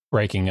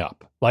breaking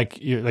up.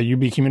 Like you'd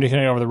be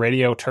communicating over the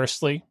radio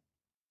tersely.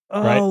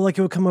 Oh, right? Like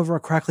it would come over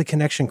a crackly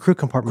connection. Crew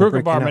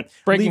compartment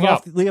breaking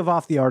up. Leave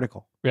off the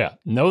article. Yeah.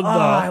 No,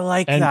 I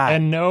like that.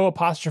 And no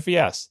apostrophe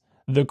S.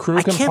 The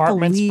crew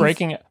compartment's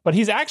breaking up. But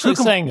he's actually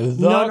saying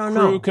the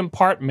crew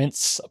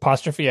compartment's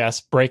apostrophe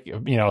S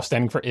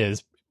standing for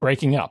is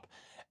breaking up.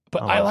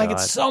 But I like it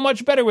so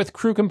much better with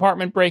crew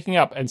compartment breaking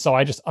up. And so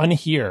I just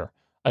unhear,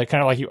 kind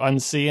of like you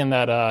unsee in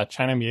that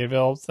China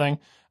Mieville thing.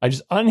 I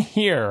just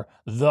unhear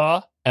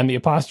the and the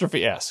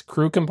apostrophe S,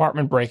 crew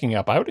compartment breaking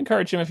up. I would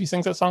encourage him, if he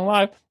sings that song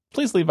live,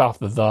 please leave off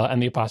the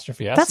and the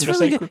apostrophe S. That's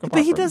really good.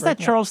 But he does that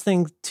Charles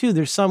thing too.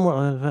 There's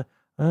someone,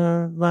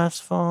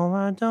 last fall,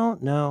 I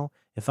don't know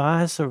if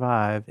I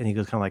survived. And he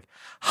goes kind of like,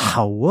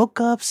 I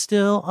woke up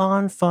still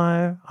on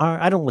fire.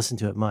 I don't listen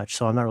to it much,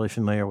 so I'm not really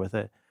familiar with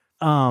it.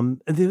 You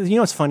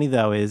know what's funny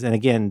though is, and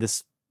again,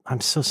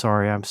 I'm so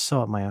sorry. I'm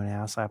so up my own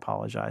ass. I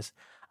apologize.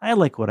 I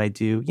like what I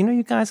do. You know,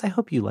 you guys, I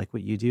hope you like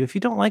what you do. If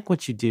you don't like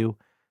what you do,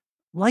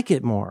 like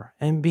it more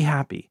and be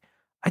happy.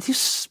 I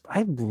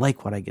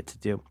like what I get to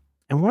do.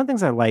 And one of the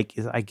things I like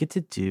is I get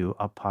to do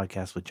a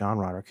podcast with John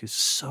Roderick, who's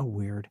so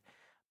weird.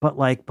 But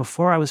like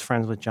before I was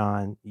friends with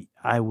John,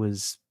 I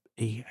was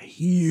a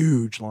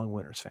huge Long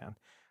Winters fan,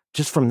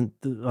 just on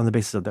the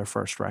basis of their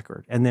first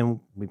record. And then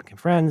we became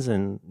friends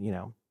and,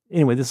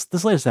 anyway,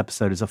 this latest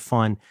episode is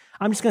I'm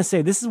just going to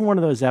say this is one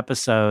of those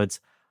episodes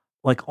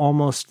like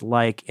almost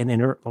like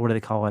what do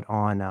they call it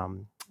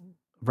on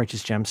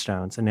Righteous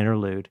Gemstones, an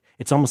interlude.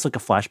 It's almost like a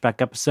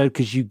flashback episode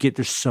because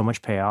there's so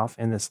much payoff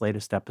in this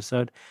latest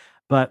episode.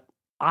 But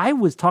I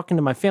was talking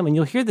to my family, and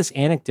you'll hear this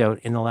anecdote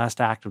in the last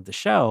act of the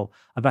show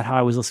about how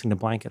I was listening to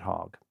Blanket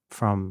Hog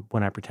from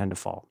When I Pretend to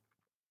Fall.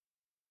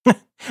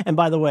 And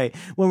by the way,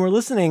 when we're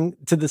listening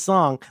to the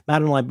song,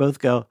 Matt and I both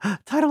go,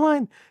 title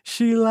line,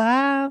 she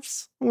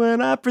laughs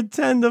when I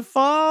pretend to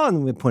fall.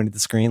 And we point at the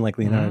screen like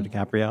Leonardo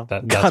DiCaprio.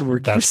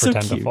 That's so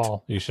pretend cute. to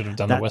fall. You should have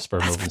done the whisper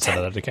move instead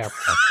of the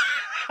DiCaprio.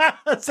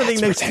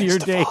 Sitting next to your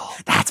date.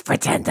 That's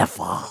pretend to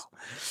fall.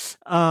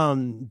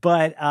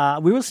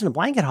 But we listened to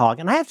Blanket Hog,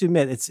 and I have to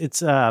admit,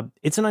 it's an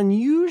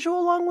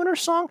unusual Long Winter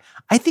song.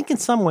 I think in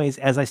some ways,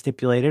 as I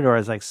stipulated, or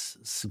as I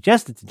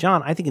suggested to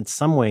John, I think in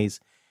some ways,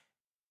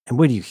 and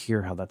where do you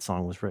hear how that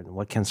song was written?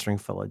 What Ken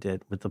Stringfellow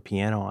did with the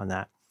piano on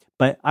that.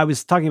 But I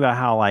was talking about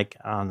how, like,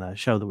 on the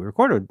show that we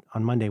recorded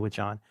on Monday with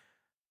John,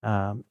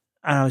 and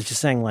I was just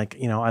saying, like,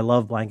 I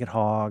love Blanket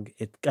Hog.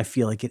 I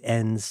feel like it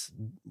ends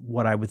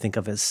what I would think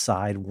of as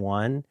side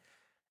one.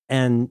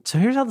 And so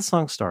here's how the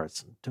song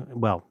starts.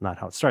 Well, not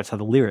how it starts, how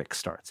the lyric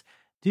starts.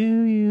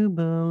 Do you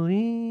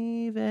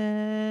believe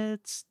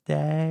it's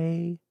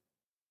day?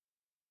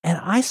 And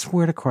I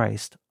swear to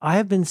Christ, I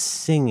have been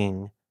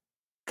singing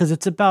because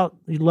it's about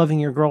loving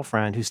your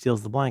girlfriend who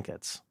steals the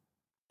blankets.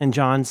 And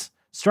John's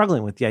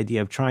struggling with the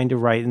idea of trying to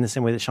write in the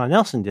same way that Sean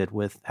Nelson did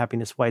with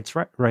Happiness Writes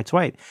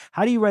Right.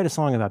 How do you write a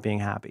song about being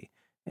happy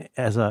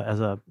as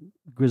a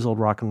grizzled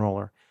rock and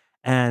roller?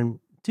 And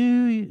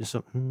do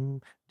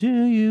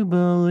you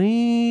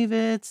believe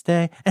it's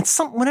day? And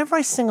whenever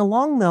I sing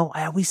along, though,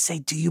 I always say,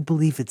 do you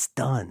believe it's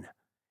done?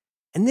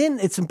 And then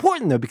it's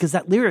important, though, because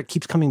that lyric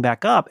keeps coming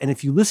back up. And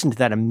if you listen to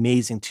that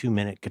amazing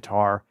 2-minute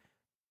guitar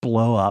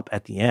blow up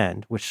at the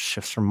end, which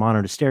shifts from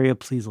mono to stereo,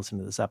 please listen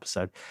to this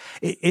episode.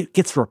 It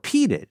gets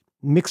repeated,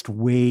 mixed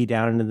way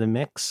down into the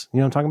mix. You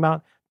know what I'm talking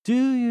about? Do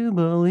you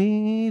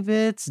believe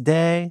it's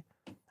day?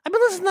 I've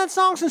been listening to that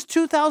song since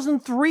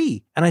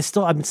 2003, and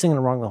I've been singing it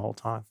wrong the whole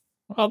time.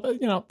 Well,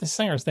 the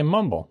singers, they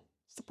mumble.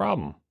 It's the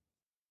problem.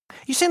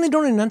 You saying they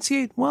don't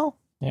enunciate well?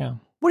 Yeah.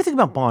 What do you think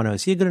about Bono?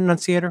 Is he a good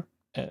enunciator?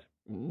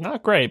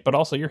 Not great, but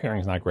also your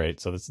hearing's not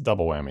great, so it's a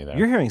double whammy there.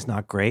 Your hearing's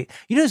not great.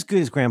 As good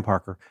as Graham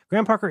Parker.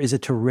 Graham Parker is a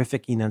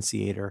terrific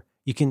enunciator.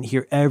 You can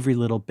hear every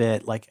little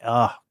bit. Like,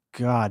 oh,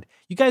 God.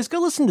 You guys go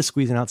listen to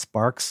Squeezing Out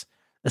Sparks,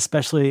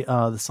 especially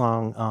the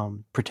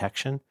song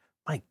Protection.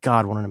 My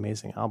God, what an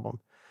amazing album.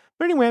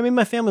 But anyway, I made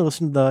my family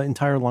listen to the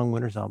entire Long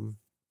Winters album.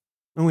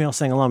 And we all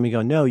sang along. We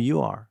go, no,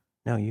 you are.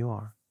 No, you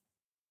are.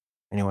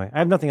 Anyway, I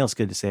have nothing else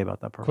good to say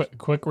about that person.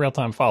 Quick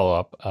real-time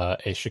follow-up.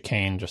 A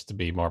chicane, just to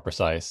be more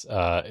precise,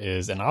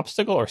 is an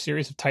obstacle or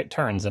series of tight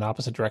turns in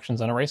opposite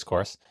directions on a race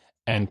course.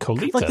 And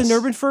colitas... Like the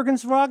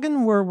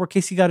Nürburgringwagen where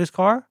Casey got his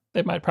car?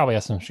 They might probably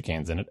have some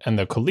chicanes in it. And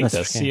the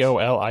colitas,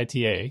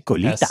 C-O-L-I-T-A,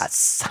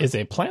 colitas, is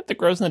a plant that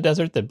grows in the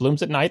desert that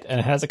blooms at night, and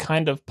it has a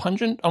kind of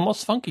pungent,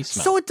 almost funky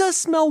smell. So it does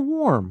smell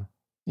warm.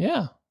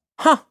 Yeah.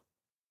 Huh.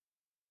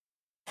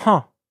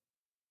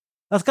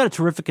 That's got a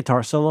terrific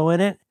guitar solo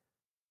in it.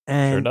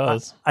 And sure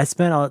does. I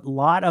spent a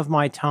lot of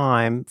my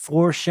time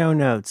for show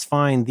notes.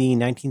 Find the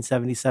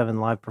 1977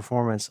 live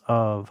performance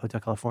of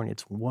Hotel California.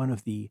 It's one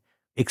of the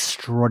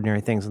extraordinary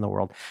things in the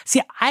world.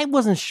 See, I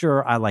wasn't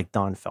sure I liked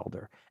Don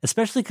Felder,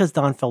 especially because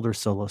Don Felder's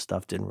solo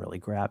stuff didn't really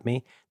grab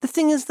me. The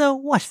thing is, though,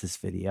 watch this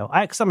video.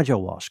 Because I'm a Joe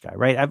Walsh guy,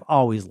 right? I've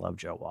always loved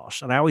Joe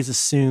Walsh. And I always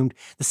assumed,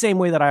 the same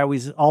way that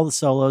all the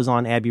solos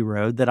on Abbey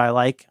Road that I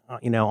like,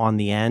 on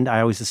the end, I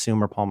always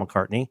assume are Paul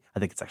McCartney. I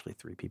think it's actually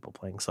 3 people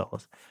playing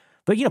solos.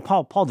 But,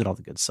 Paul did all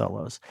the good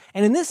solos.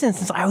 And in this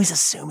instance, I always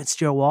assume it's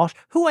Joe Walsh,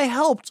 who I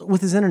helped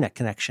with his internet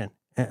connection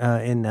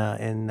in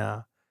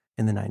the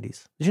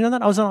 90s. Did you know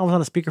that? I was on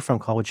a speakerphone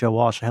call with Joe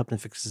Walsh. I helped him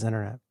fix his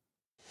internet.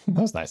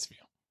 That was nice of you.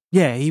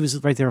 Yeah, he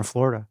was right there in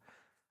Florida.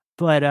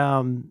 But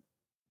then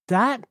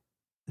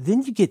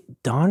you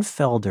get Don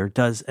Felder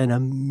does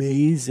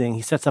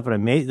he sets up does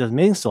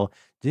amazing solo.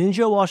 Then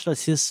Joe Walsh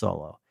does his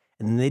solo.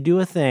 And then they do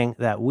a thing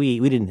that we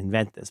didn't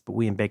invent this, but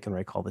we in Bacon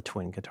Ray call the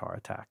twin guitar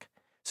attack.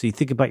 So you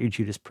think about your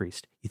Judas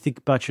Priest, you think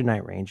about your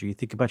Night Ranger, you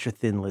think about your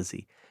Thin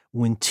Lizzy.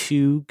 When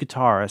 2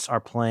 guitarists are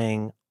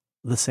playing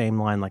the same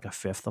line like a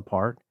fifth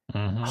apart.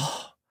 Mm-hmm.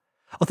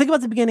 Well, think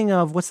about the beginning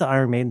of, what's the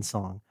Iron Maiden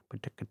song? Oh,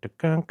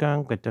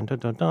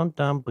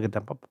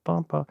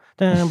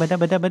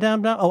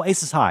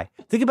 Aces High.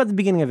 Think about the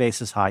beginning of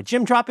Aces High.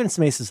 Jim, drop in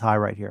some Aces High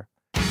right here.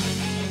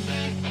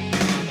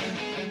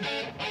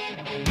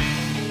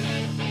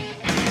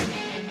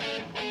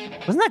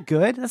 Wasn't that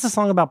good? That's a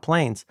song about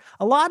planes.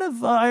 A lot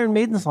of Iron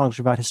Maiden songs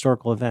are about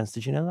historical events.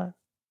 Did you know that?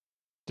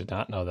 Did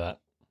not know that.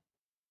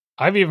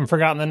 I've even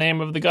forgotten the name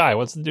of the guy.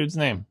 What's the dude's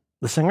name?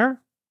 The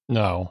singer?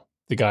 No,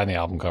 the guy in the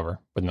album cover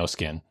with no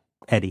skin.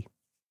 Eddie.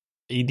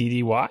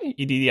 E-D-D-Y?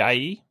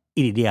 E-D-D-I-E?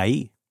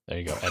 E-D-D-I-E. There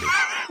you go, Eddie.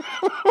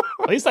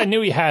 At least I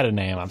knew he had a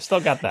name. I've still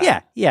got that.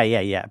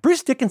 Yeah.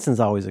 Bruce Dickinson's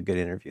always a good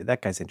interview.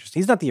 That guy's interesting.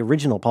 He's not the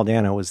original. Paul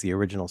Dano was the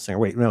original singer.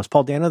 Wait, no, was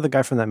Paul Dano the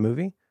guy from that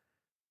movie?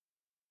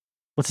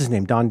 What's his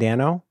name? Don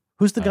Dano?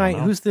 Who's the guy?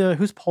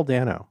 Who's Paul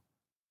Dano?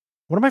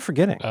 What am I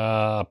forgetting?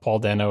 Paul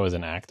Dano is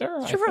an actor.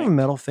 Did you ever have a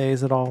metal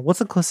phase at all? What's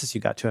the closest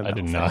you got to a metal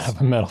phase? I did not have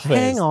a metal phase.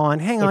 Hang on.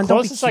 The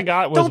closest I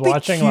got was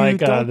watching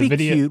the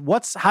video. Cute.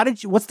 What's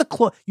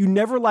the you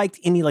never liked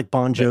any like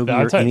Bon Jovi or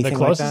anything like that? The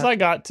closest I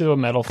got to a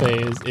metal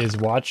phase is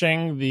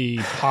watching the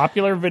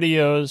popular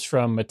videos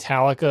from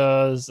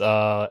Metallica's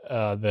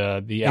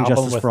the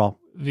album with for All.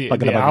 The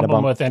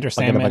album with Enter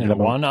Sandman and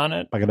One on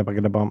it. Those videos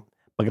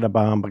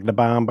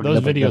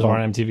were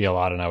on MTV a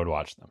lot, and I would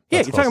watch them.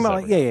 That's you're talking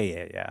about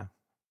yeah.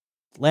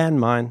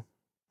 Landmine.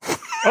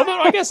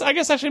 Although I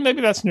guess actually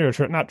maybe that's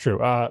not true.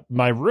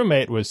 My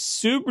roommate was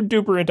super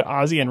duper into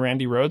Ozzy and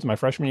Randy Rhoads. My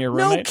freshman year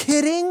roommate. No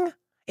kidding.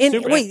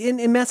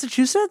 In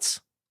Massachusetts?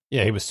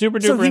 Yeah, he was super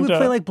duper. So he would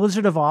play like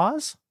Blizzard of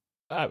Oz.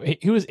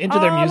 He was into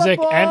their music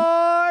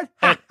and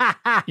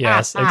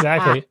yes,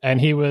 exactly.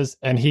 And he was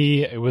a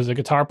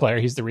guitar player.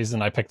 He's the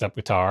reason I picked up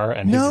guitar.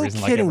 And no he's the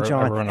reason, kidding,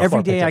 John.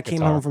 Every day I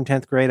came home from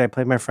 10th grade, I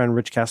played my friend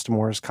Rich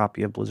Castamore's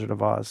copy of Blizzard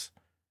of Oz.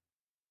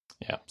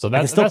 Yeah, so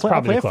that's probably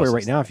I'll play the it for you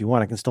right now if you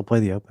want. I can still play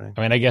the opening.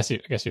 I mean, I guess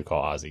you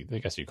call Ozzy. I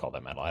guess you call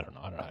that metal. I don't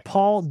know.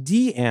 Paul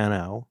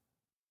Dano,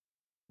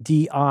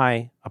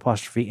 D-I''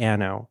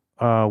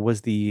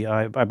 was the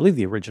I believe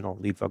the original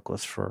lead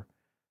vocalist for.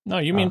 No,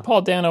 you mean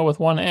Paul Dano with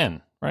one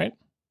N, right?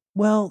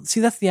 Well, see,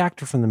 that's the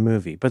actor from the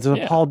movie, but there's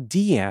a Paul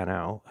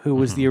Dano who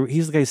was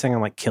he's the guy who sang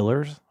on like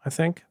Killers, I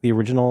think, the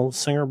original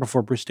singer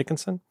before Bruce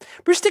Dickinson.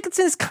 Bruce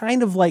Dickinson is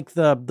kind of like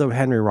the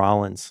Henry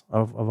Rollins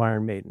of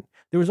Iron Maiden.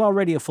 There was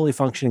already a fully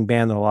functioning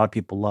band that a lot of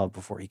people loved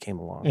before he came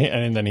along. Yeah,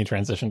 and then he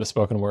transitioned to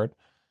spoken word.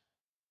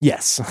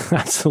 Yes,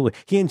 absolutely.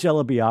 He and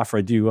Jello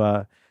Biafra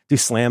do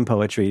slam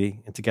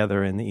poetry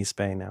together in the East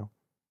Bay now.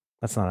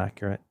 That's not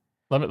accurate.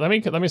 Let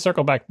me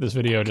circle back to this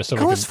video just so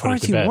we can as far put it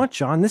as to bed. you want,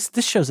 John. This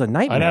show's a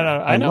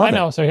nightmare. I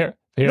know. So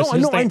here's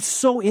I'm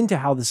so into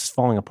how this is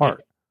falling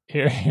apart.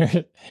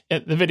 Here,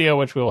 the video,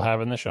 which we will have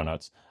in the show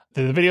notes.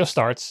 The video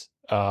starts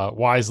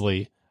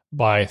wisely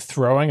by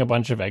throwing a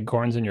bunch of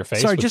acorns in your face.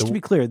 Sorry, just to be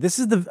clear, this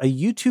is a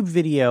YouTube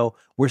video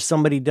where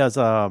somebody does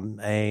a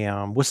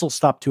whistle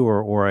stop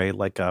tour or a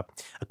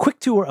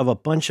quick tour of a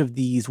bunch of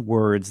these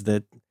words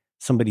that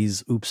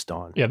somebody's oopsed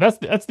on. Yeah,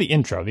 that's the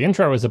intro. The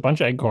intro is a bunch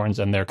of acorns,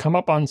 and they're come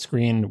up on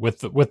screen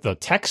with the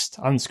text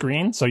on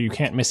screen, so you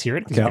can't mishear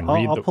it. Okay,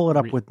 I'll pull it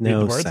up with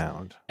no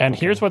sound. And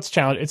here's what's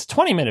challenging. It's a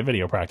 20-minute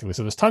video practically,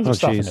 so there's tons of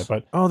stuff in it.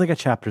 But they got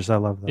chapters. I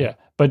love that. Yeah,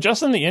 but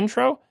just in the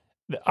intro,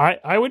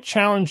 I would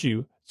challenge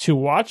you to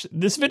watch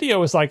this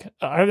video. Is like,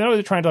 I know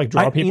they're trying to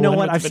draw people. You know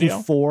what? I've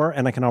seen 4,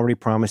 and I can already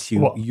promise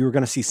you, you're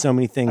going to see so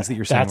many things that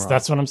you're saying wrong.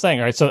 That's what I'm saying.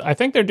 All right, so I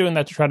think they're doing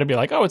that to try to be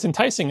like, oh, it's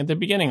enticing at the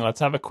beginning.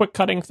 Let's have a quick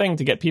cutting thing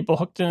to get people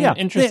hooked and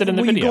interested in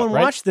the video. You go and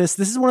watch this.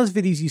 This is one of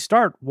those videos you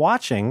start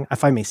watching,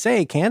 if I may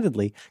say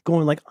candidly,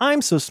 going like,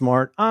 I'm so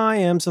smart. I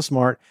am so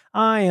smart.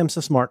 I am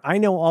so smart. I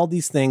know all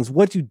these things.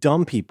 What do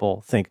dumb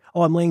people think?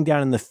 Oh, I'm laying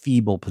down in the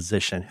feeble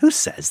position. Who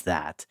says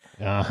that?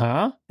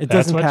 It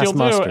doesn't pass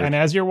muster. And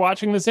as you're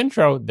watching this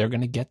intro, they're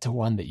going to get to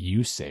one that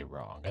you say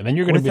wrong. And then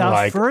you're going to be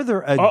like, without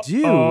further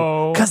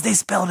ado, because they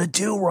spelled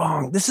ado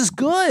wrong. This is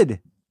good.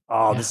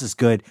 This is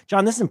good.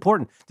 John, this is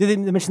important. Did they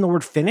mention the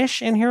word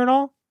finish in here at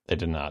all? They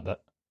did not.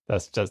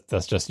 That's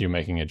just you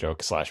making a joke /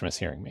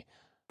 mishearing me.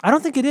 I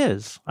don't think it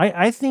is.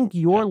 I think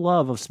your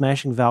love of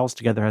smashing vowels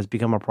together has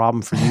become a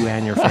problem for you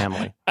and your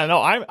family. I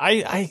know.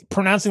 I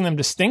pronouncing them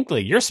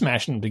distinctly. You're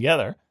smashing them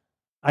together.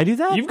 I do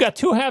that? You've got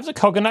 2 halves of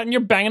coconut and you're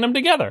banging them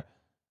together.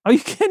 Are you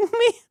kidding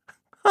me?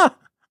 Huh.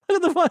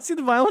 Look at see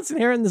the violence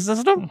inherent in the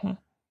system?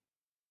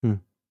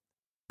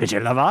 Did you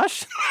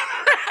lavage?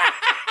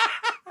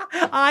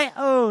 I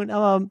own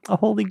a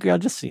holy grail,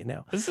 just so you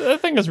know. This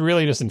thing has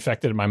really just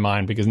infected in my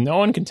mind because no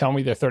one can tell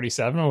me they're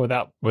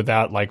 37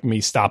 without like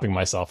me stopping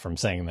myself from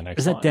saying the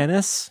next Is line. that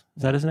Dennis?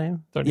 Is that his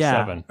name?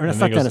 37. Yeah. Or it's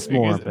not Dennis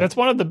Moore. That's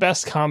one of the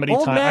best comedy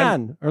old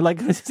man. Or like,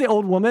 say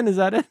old woman, is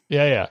that it?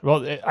 Yeah.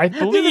 Well, I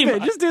believe...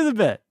 Just do the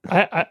bit.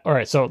 All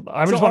right, so...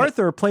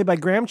 Arthur, played by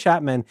Graham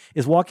Chapman,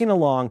 is walking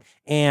along,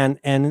 and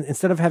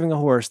instead of having a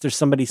horse, there's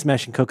somebody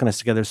smashing coconuts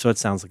together, so it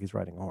sounds like he's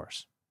riding a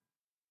horse.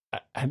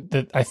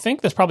 I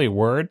think there's probably a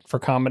word for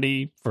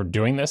comedy for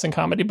doing this in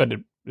comedy, but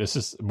this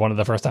is one of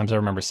the first times I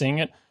remember seeing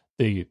it.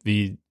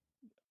 The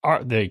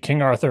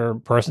King Arthur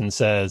person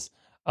says,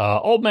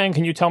 "Old man,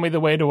 can you tell me the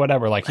way to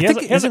whatever?" Like he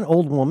has an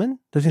old woman.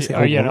 Does he say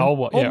old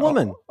woman? Old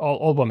woman.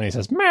 Old woman. He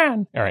says,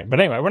 "Man." All right,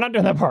 but anyway, we're not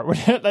doing that part.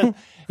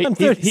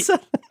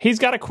 He's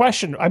got a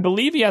question. I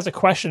believe he has a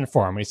question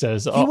for him. He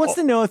says he wants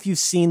to know if you've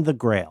seen the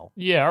Grail.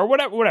 Yeah, or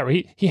whatever.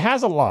 He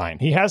has a line.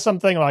 He has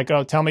something like,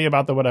 "Oh, tell me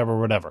about the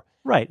whatever."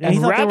 Right, and he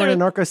thought they were a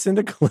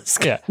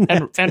narco-syndicalist. Yeah,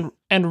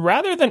 and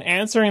rather than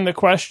answering the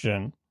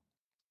question,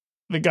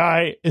 the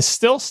guy is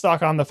still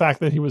stuck on the fact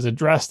that he was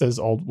addressed as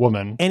old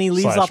woman, and he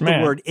leaves off the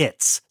word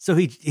 "it's." So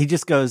he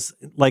just goes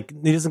like,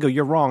 he doesn't go,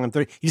 "You're wrong, I'm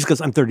 30." He just goes,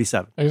 "I'm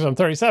 37." He goes, "I'm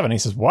 37." He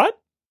says, "What?"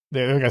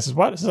 The other guy says,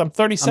 "What?" He says, "I'm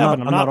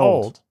 37. I'm not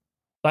old."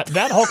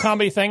 That whole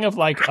comedy thing of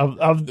like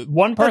of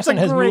one person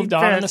has moved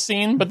on in the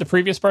scene, but the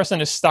previous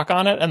person is stuck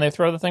on it, and they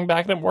throw the thing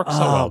back, and it works so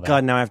well. Oh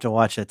God, now I have to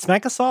watch it.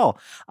 Smack us all.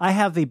 I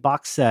have a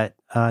box set,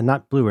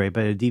 not Blu-ray,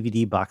 but a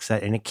DVD box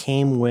set, and it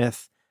came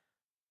with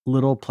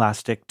little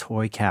plastic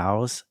toy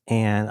cows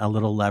and a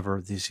little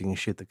lever that you can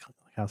shoot the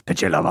cows.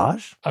 Petit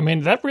lavage. I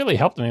mean, that really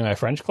helped me in my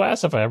French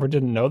class. If I ever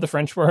didn't know the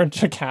French word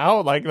to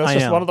cow, like that's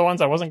just one of the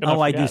ones I wasn't going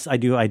to forget.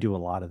 I do a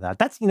lot of that.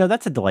 That's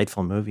a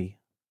delightful movie.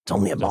 It's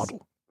only a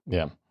bottle.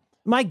 Yeah.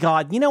 My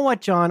God, you know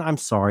what, John? I'm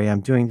sorry.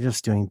 I'm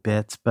just doing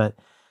bits, but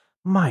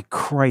my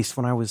Christ,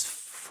 when I was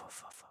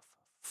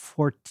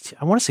 14,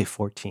 I want to say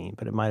 14,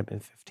 but it might have been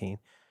 15.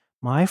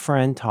 My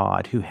friend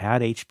Todd, who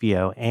had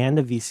HBO and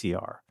a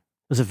VCR,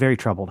 was a very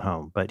troubled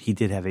home, but he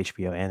did have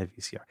HBO and a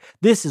VCR.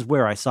 This is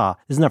where I saw,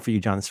 this is not for you,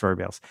 John, this is for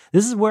everybody else.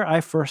 This is where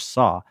I first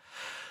saw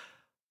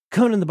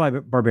Conan the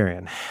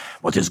Barbarian.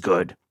 What is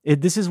good?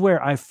 This is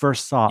where I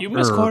first saw. You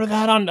misquoted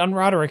that on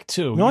Roderick,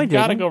 too. No, I didn't. You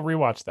got to go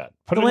rewatch that.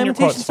 Put the it in your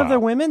Lamentations quotes of their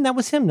file. women? That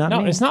was him, not me.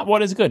 No, it's not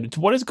what is good. It's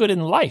what is good in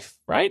life,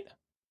 right?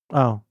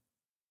 Oh.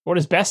 What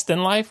is best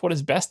in life? What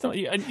is best in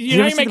life?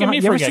 You're making me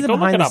forget. You ever see the Go look it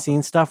behind the up.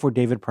 scenes stuff where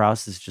David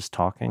Prowse is just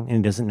talking and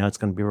he doesn't know it's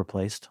going to be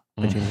replaced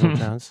by James Earl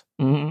Jones?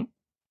 Mm-hmm.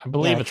 I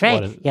believe it's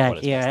what is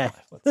best in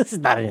life. This is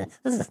not it.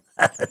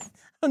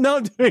 I'm now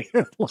doing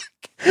it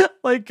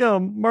like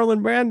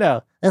Marlon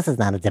Brando. This is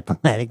not a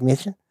diplomatic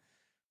mission.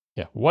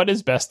 Yeah. What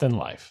is best in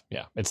life?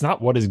 Yeah. It's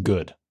not what is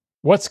good.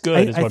 What's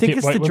good is what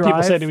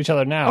people say to each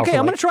other now. Okay,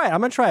 I'm going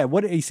to try it.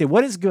 What you say?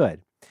 What is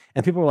good?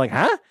 And people were like,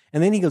 huh?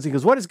 And then he goes,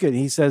 what is good? And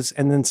he says,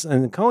 and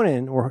then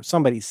Conan or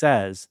somebody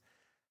says,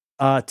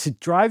 to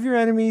drive your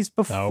enemies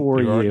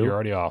before you. You're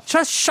already off.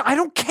 Just I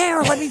don't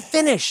care. Let me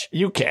finish.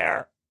 You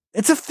care.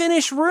 It's a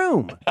finished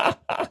room.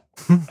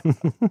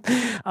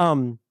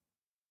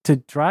 To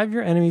drive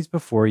your enemies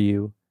before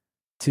you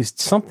to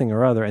something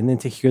or other, and then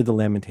to hear the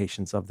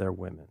lamentations of their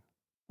women.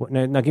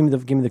 Now give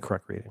me the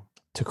correct reading.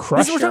 To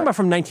crush. We're talking about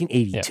from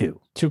 1982. Yeah.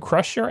 To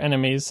crush your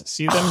enemies,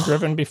 see them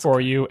driven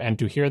before you, and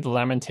to hear the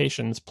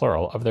lamentations,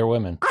 plural, of their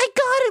women. I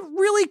got it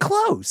really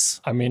close.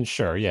 I mean,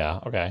 sure,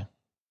 yeah, okay.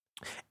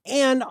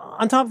 And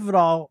on top of it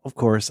all, of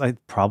course, I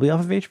probably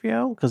off of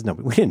HBO because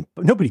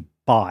nobody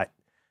bought.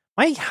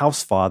 My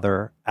house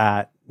father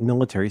at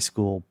military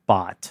school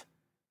bought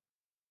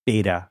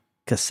beta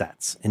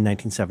cassettes in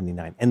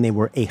 1979, and they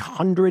were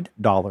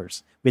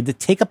 $100. We had to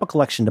take up a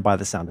collection to buy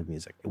The Sound of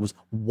Music. It was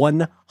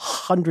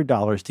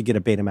 $100 to get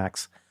a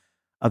Betamax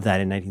of that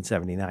in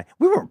 1979.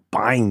 We weren't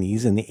buying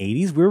these in the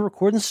 80s. We were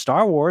recording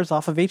Star Wars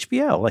off of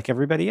HBO like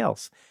everybody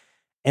else.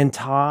 And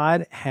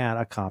Todd had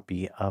a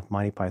copy of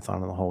Monty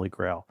Python and the Holy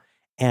Grail.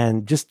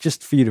 And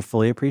just for you to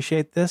fully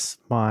appreciate this,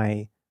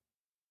 she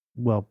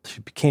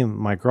became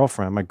my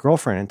girlfriend. My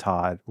girlfriend and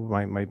Todd,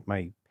 my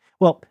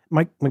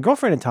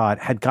girlfriend and Todd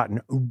had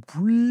gotten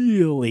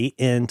really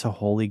into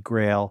Holy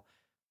Grail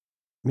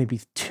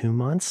maybe 2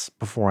 months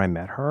before I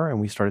met her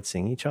and we started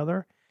seeing each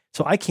other.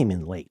 So I came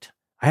in late.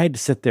 I had to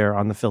sit there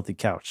on the filthy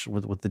couch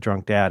with the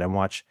drunk dad and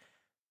watch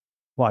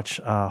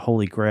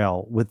Holy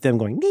Grail with them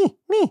going, me,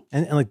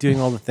 and like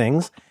doing all the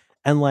things.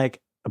 And like,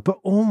 but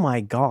oh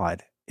my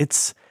God,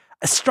 it's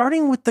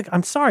starting with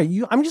I'm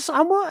you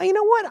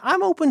know what?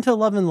 I'm open to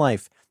love and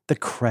life. The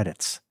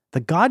credits, the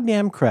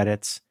goddamn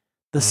credits,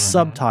 the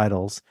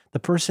subtitles, the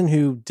person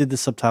who did the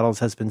subtitles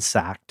has been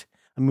sacked.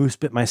 A moose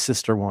bit my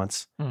sister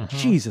once.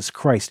 Jesus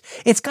Christ.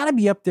 It's got to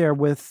be up there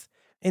with,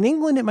 in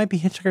England, it might be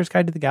Hitchhiker's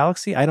Guide to the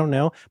Galaxy. I don't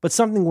know. But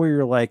something where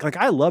you're like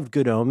I loved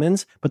Good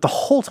Omens, but the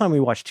whole time we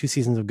watched 2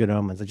 seasons of Good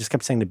Omens, I just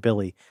kept saying to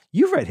Billy,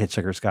 you've read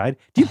Hitchhiker's Guide.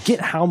 Do you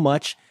get how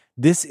much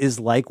this is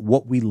like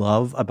what we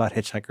love about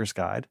Hitchhiker's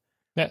Guide?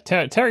 Yeah,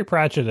 Terry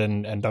Pratchett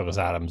and Douglas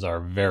Adams are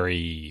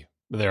they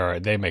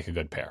make a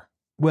good pair.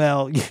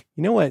 Well, you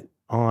know what?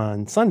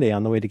 On Sunday,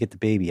 on the way to get the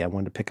baby, I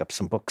wanted to pick up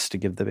some books to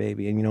give the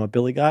baby. And you know what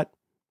Billy got?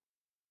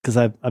 Because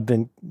I've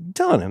been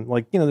telling him,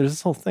 there's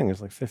this whole thing.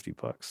 There's like 50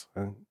 books.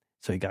 And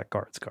so he got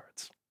guards.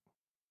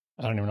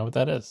 I don't even know what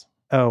that is.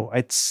 Oh,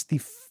 it's the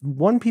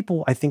one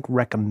people I think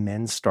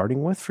recommend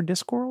starting with for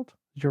Discworld.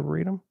 Did you ever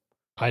read them?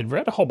 I'd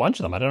read a whole bunch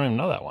of them. I don't even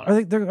know that one.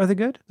 Are they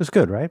good? It's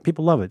good, right?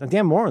 People love it.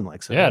 Dan Morin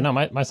likes it. Yeah, right? no,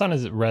 my son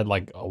has read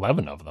like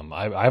 11 of them.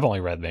 I've only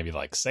read maybe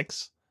like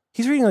 6.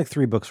 He's reading like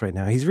 3 books right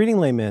now. He's reading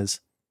Les Mis.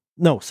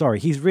 No, sorry.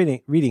 He's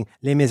reading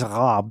Les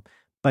Miserables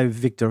by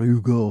Victor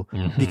Hugo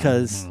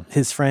because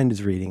his friend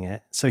is reading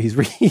it. So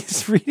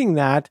he's reading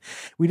that.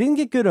 We didn't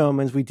get Good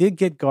Omens. We did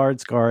get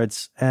Guards.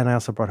 And I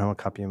also brought home a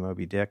copy of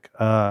Moby Dick.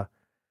 But,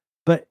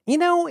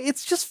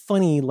 it's just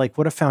funny, like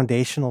what a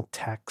foundational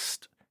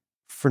text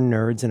for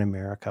nerds in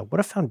America.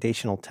 What a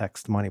foundational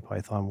text Monty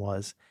Python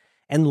was.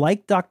 And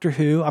like Doctor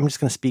Who, I'm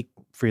just going to speak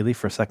freely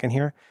for a second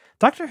here.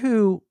 Doctor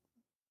Who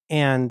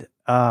and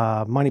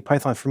Monty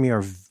Python for me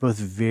are both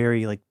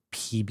very like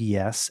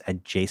PBS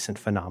adjacent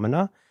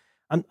phenomena.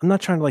 I'm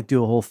not trying to like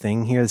do a whole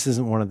thing here. This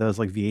isn't one of those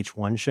like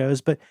VH1 shows,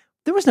 but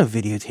there was no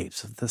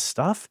videotapes of this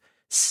stuff.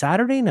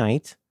 Saturday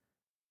night,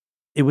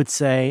 it would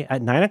say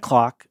at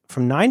 9:00,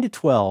 from 9 to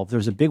 12, there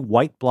was a big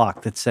white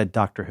block that said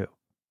Doctor Who.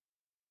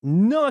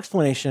 No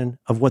explanation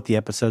of what the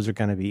episodes are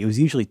going to be. It was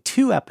usually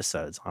 2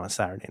 episodes on a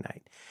Saturday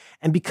night.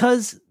 And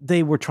because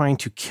they were trying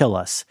to kill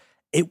us,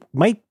 it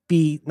might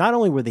be, not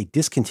only were they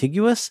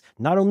discontiguous,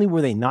 not only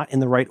were they not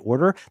in the right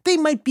order, they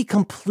might be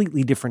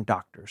completely different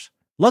doctors.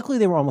 Luckily,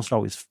 they were almost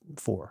always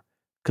 4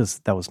 because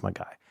that was my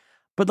guy.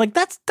 But like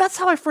that's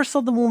how I first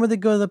saw the one where they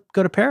go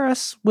to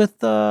Paris with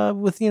John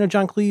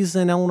Cleese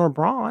and Eleanor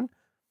Braun.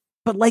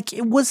 But like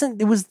it was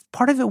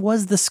part of it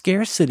was the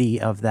scarcity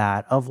of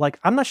that, of like,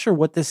 I'm not sure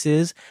what this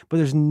is, but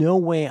there's no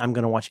way I'm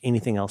going to watch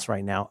anything else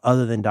right now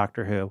other than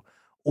Doctor Who,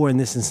 or in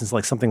this instance,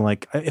 like something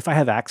like, if I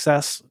have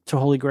access to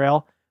Holy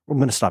Grail, I'm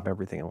going to stop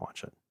everything and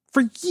watch it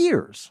for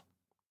years.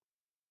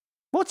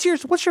 What's your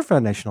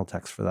foundational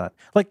text for that?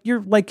 Like,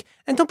 you're like,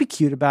 and don't be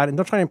cute about it, and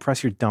don't try to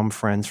impress your dumb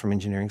friends from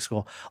engineering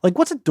school. Like,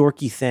 what's a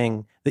dorky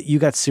thing that you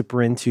got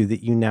super into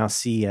that you now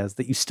see as,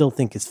 that you still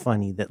think is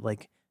funny, that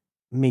like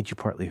made you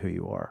partly who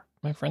you are?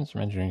 My friends from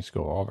engineering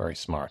school are all very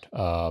smart.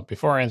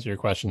 Before I answer your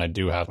question, I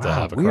do have to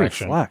have a weird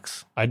correction.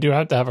 Flex. I do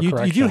have to have a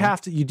correction. You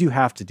do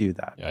have to do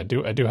that. Yeah, I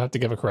do have to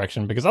give a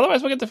correction, because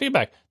otherwise we'll get the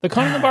feedback. The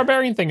Conan the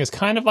Barbarian thing is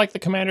kind of like the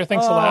Commander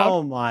Thinks Aloud.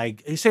 Oh my!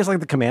 You say it's like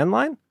the command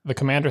line? The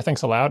Commander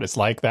Thinks Aloud. It's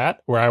like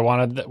that, where I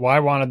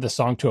wanted the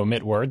song to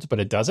omit words, but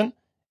it doesn't.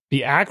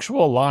 The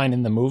actual line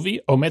in the movie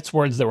omits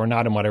words that were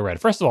not in what I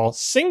read. First of all,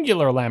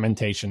 singular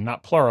lamentation,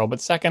 not plural.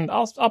 But second,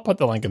 I'll put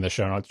the link in the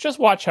show notes. Just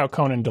watch how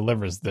Conan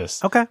delivers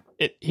this. Okay.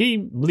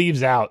 He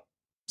leaves out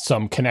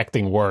some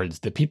connecting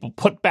words that people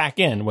put back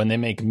in when they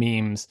make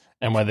memes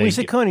and when when you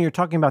say Conan, you're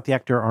talking about the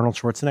actor Arnold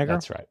Schwarzenegger?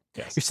 That's right.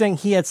 Yes. You're saying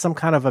he had some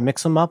kind of a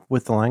mix-em-up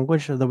with the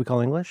language that we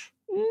call English?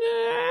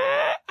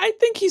 I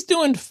think he's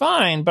doing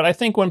fine, but I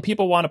think when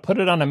people want to put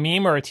it on a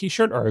meme or a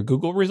T-shirt or a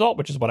Google result,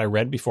 which is what I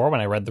read before when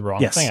I read the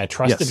wrong thing, I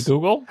trusted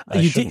Google.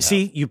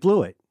 You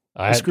blew it.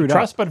 I screwed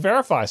trust up. But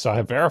verify, so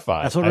I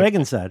verified. That's what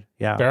Reagan said.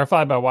 Yeah,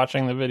 verified by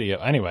watching the video.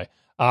 Anyway,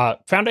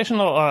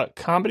 foundational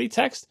comedy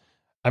text.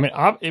 I mean,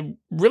 it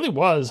really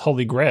was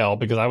Holy Grail,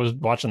 because I was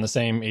watching the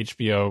same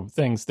HBO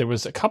things. There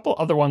was a couple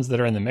other ones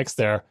that are in the mix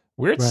there.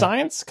 Weird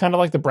Science, kind of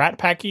like the Brat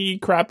Packy,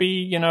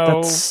 crappy,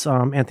 That's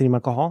Anthony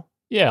Michael Hall.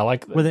 Yeah,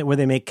 like where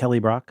they make Kelly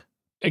Brock.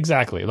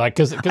 Exactly, like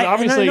because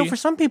obviously, I know for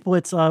some people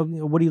it's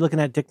what are you looking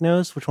at? Dick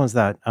Nose. Which one's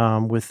that?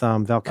 With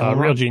Val Kilmer.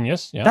 Real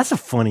Genius. Yeah, that's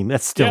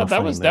still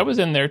that was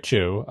in there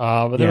too.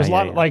 But there was a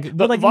lot like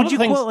would you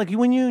quote, like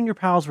when you and your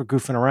pals were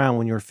goofing around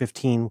when you were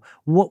 15?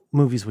 What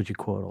movies would you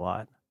quote a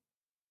lot?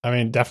 I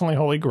mean, definitely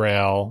Holy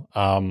Grail.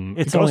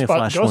 It's only a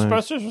flash wound.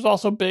 Ghostbusters was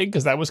also big,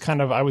 because that was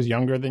kind of, I was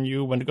younger than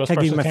you when Ghostbusters came out. Can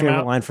I give you my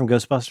favorite line from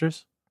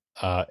Ghostbusters?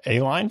 A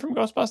line from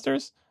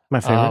Ghostbusters? My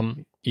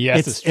favorite.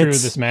 Yes, it's true.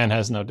 This man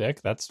has no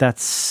dick. That's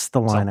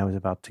the line I was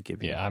about to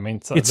give you. Yeah, I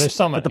mean, there's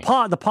so many.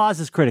 But the pause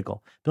is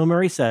critical. Bill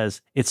Murray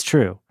says, "It's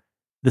true.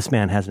 This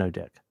man has no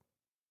dick."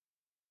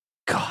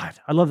 God,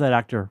 I love that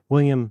actor,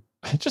 William.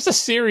 Just a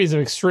series of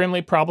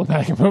extremely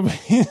problematic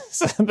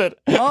movies. And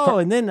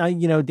then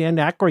Dan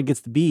Aykroyd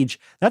gets the beach.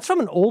 That's from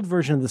an old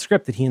version of the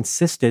script that he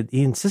insists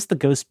the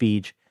ghost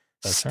beach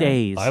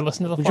stays. Right. I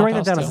listened to the. Would you write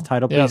that down as a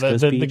title, please? Yeah,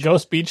 the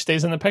ghost beach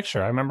stays in the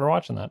picture. I remember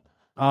watching that.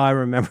 Oh, I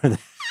remember that.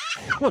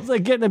 Was I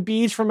getting a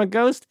beach from a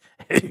ghost?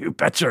 You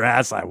bet your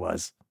ass I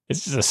was.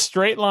 It's just a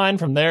straight line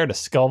from there to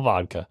Skull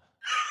Vodka.